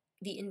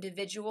the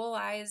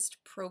individualized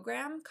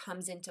program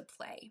comes into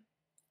play.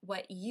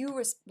 What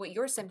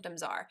your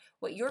symptoms are,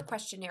 what your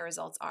questionnaire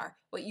results are,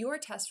 what your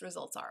test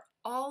results are,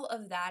 all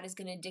of that is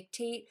going to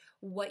dictate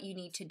what you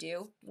need to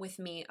do, with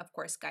me, of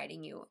course,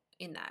 guiding you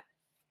in that.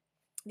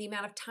 The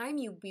amount of time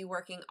you'll be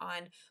working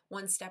on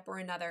one step or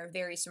another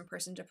varies from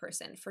person to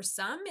person. For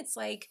some, it's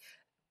like,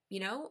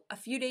 a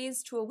few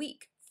days to a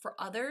week. For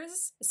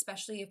others,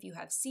 especially if you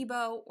have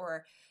SIBO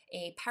or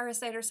a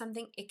parasite or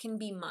something, it can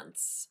be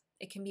months.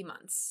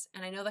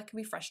 And I know that can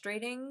be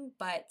frustrating,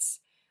 but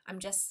I'm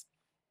just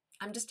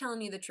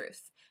telling you the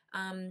truth.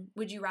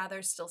 Would you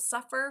rather still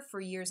suffer for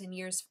years and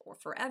years or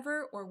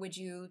forever, or would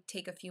you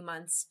take a few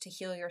months to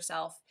heal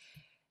yourself,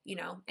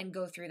 and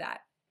go through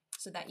that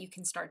so that you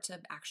can start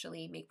to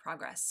actually make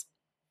progress?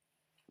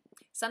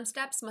 Some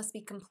steps must be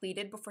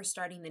completed before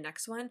starting the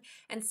next one,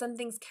 and some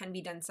things can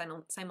be done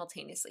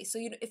simultaneously. So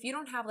if you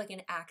don't have like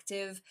an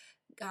active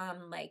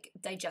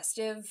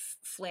digestive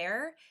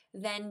flare,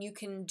 then you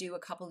can do a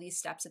couple of these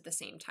steps at the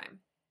same time.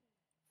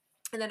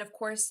 And then, of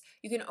course,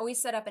 you can always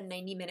set up a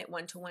 90-minute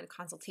one-to-one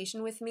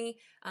consultation with me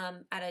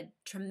at a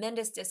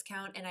tremendous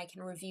discount, and I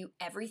can review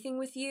everything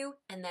with you,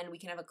 and then we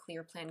can have a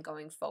clear plan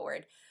going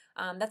forward.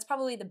 That's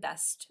probably the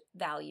best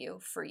value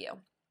for you.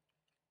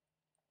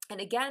 And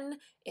again,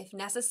 if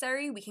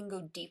necessary, we can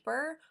go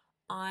deeper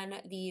on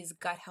these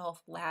gut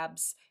health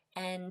labs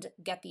and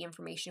get the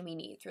information we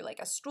need through like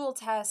a stool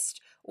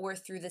test or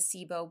through the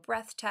SIBO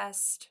breath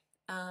test,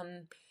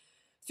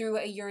 through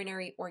a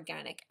urinary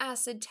organic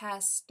acid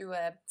test, through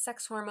a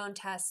sex hormone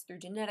test, through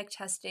genetic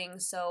testing.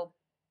 So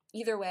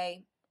either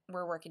way,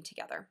 we're working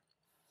together.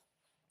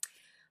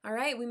 All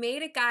right, we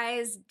made it,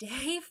 guys.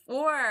 Day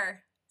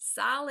 4,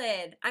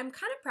 solid. I'm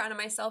kind of proud of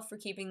myself for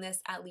keeping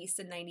this at least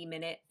a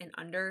 90-minute and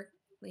under,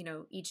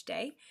 each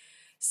day.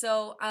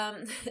 So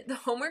the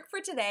homework for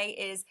today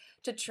is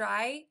to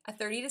try a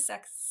 30 to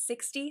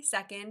 60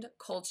 second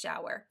cold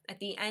shower at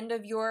the end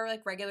of your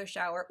regular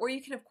shower, or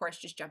you can of course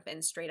just jump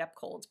in straight up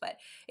cold, but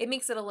it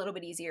makes it a little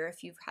bit easier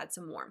if you've had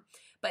some warm.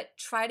 But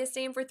try to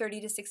stay in for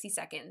 30 to 60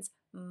 seconds.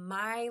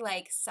 My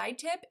side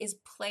tip is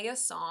play a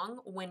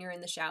song when you're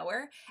in the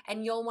shower,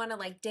 and you'll want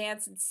to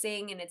dance and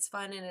sing, and it's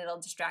fun and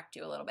it'll distract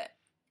you a little bit.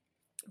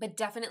 but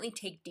definitely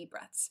take deep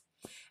breaths.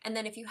 And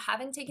then if you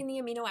haven't taken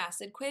the amino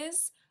acid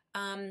quiz,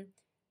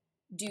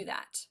 do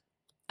that.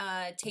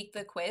 Take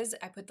the quiz.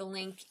 I put the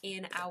link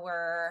in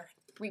our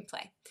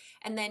replay.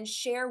 And then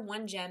share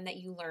one gem that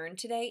you learned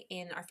today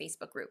in our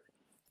Facebook group.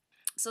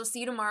 So see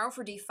you tomorrow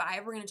for day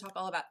 5. We're going to talk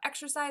all about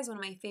exercise, one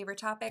of my favorite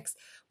topics.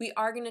 We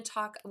already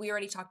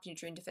talked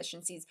nutrient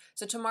deficiencies.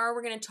 So tomorrow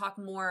we're going to talk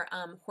more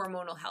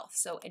hormonal health.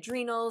 So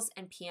adrenals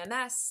and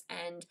PMS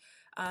and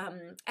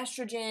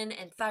estrogen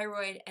and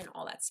thyroid and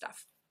all that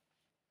stuff.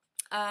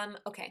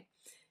 Okay,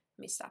 let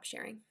me stop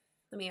sharing.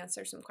 Let me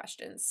answer some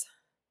questions.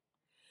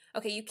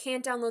 Okay, you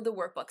can't download the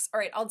workbooks. All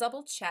right, I'll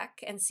double check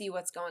and see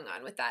what's going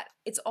on with that.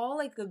 It's all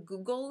like a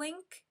Google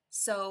link,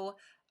 so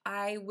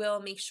I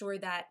will make sure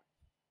that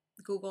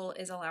Google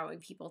is allowing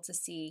people to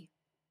see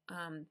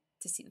them.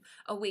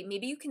 Oh wait,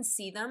 maybe you can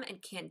see them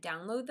and can't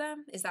download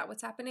them. Is that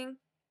what's happening?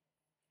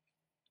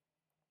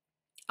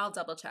 I'll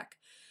double check.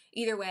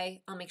 Either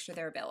way, I'll make sure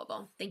they're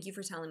available. Thank you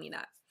for telling me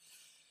that.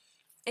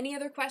 Any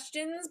other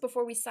questions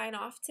before we sign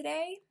off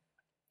today?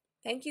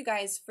 Thank you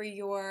guys for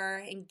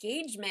your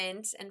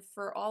engagement and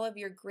for all of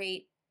your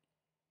great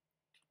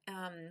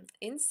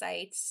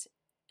insights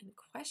and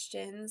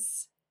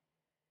questions.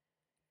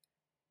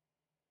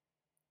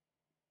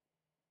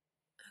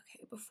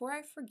 Okay, before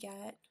I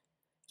forget,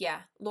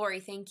 yeah,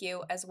 Lori, thank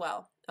you as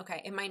well.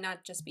 Okay, it might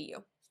not just be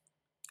you.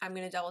 I'm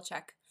going to double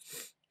check.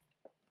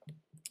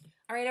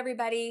 All right,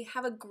 everybody,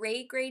 have a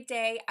great, great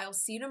day. I'll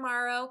see you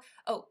tomorrow.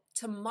 Oh,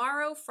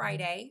 tomorrow,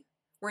 Friday,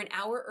 we're an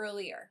hour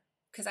earlier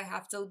because I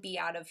have to be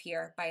out of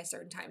here by a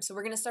certain time. So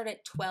we're going to start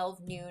at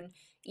 12 noon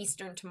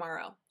Eastern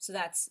tomorrow. So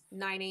that's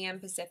 9 a.m.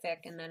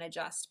 Pacific and then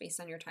adjust based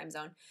on your time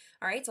zone.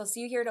 All right, so I'll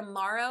see you here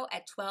tomorrow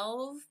at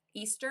 12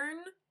 Eastern.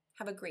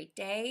 Have a great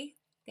day.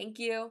 Thank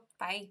you.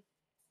 Bye.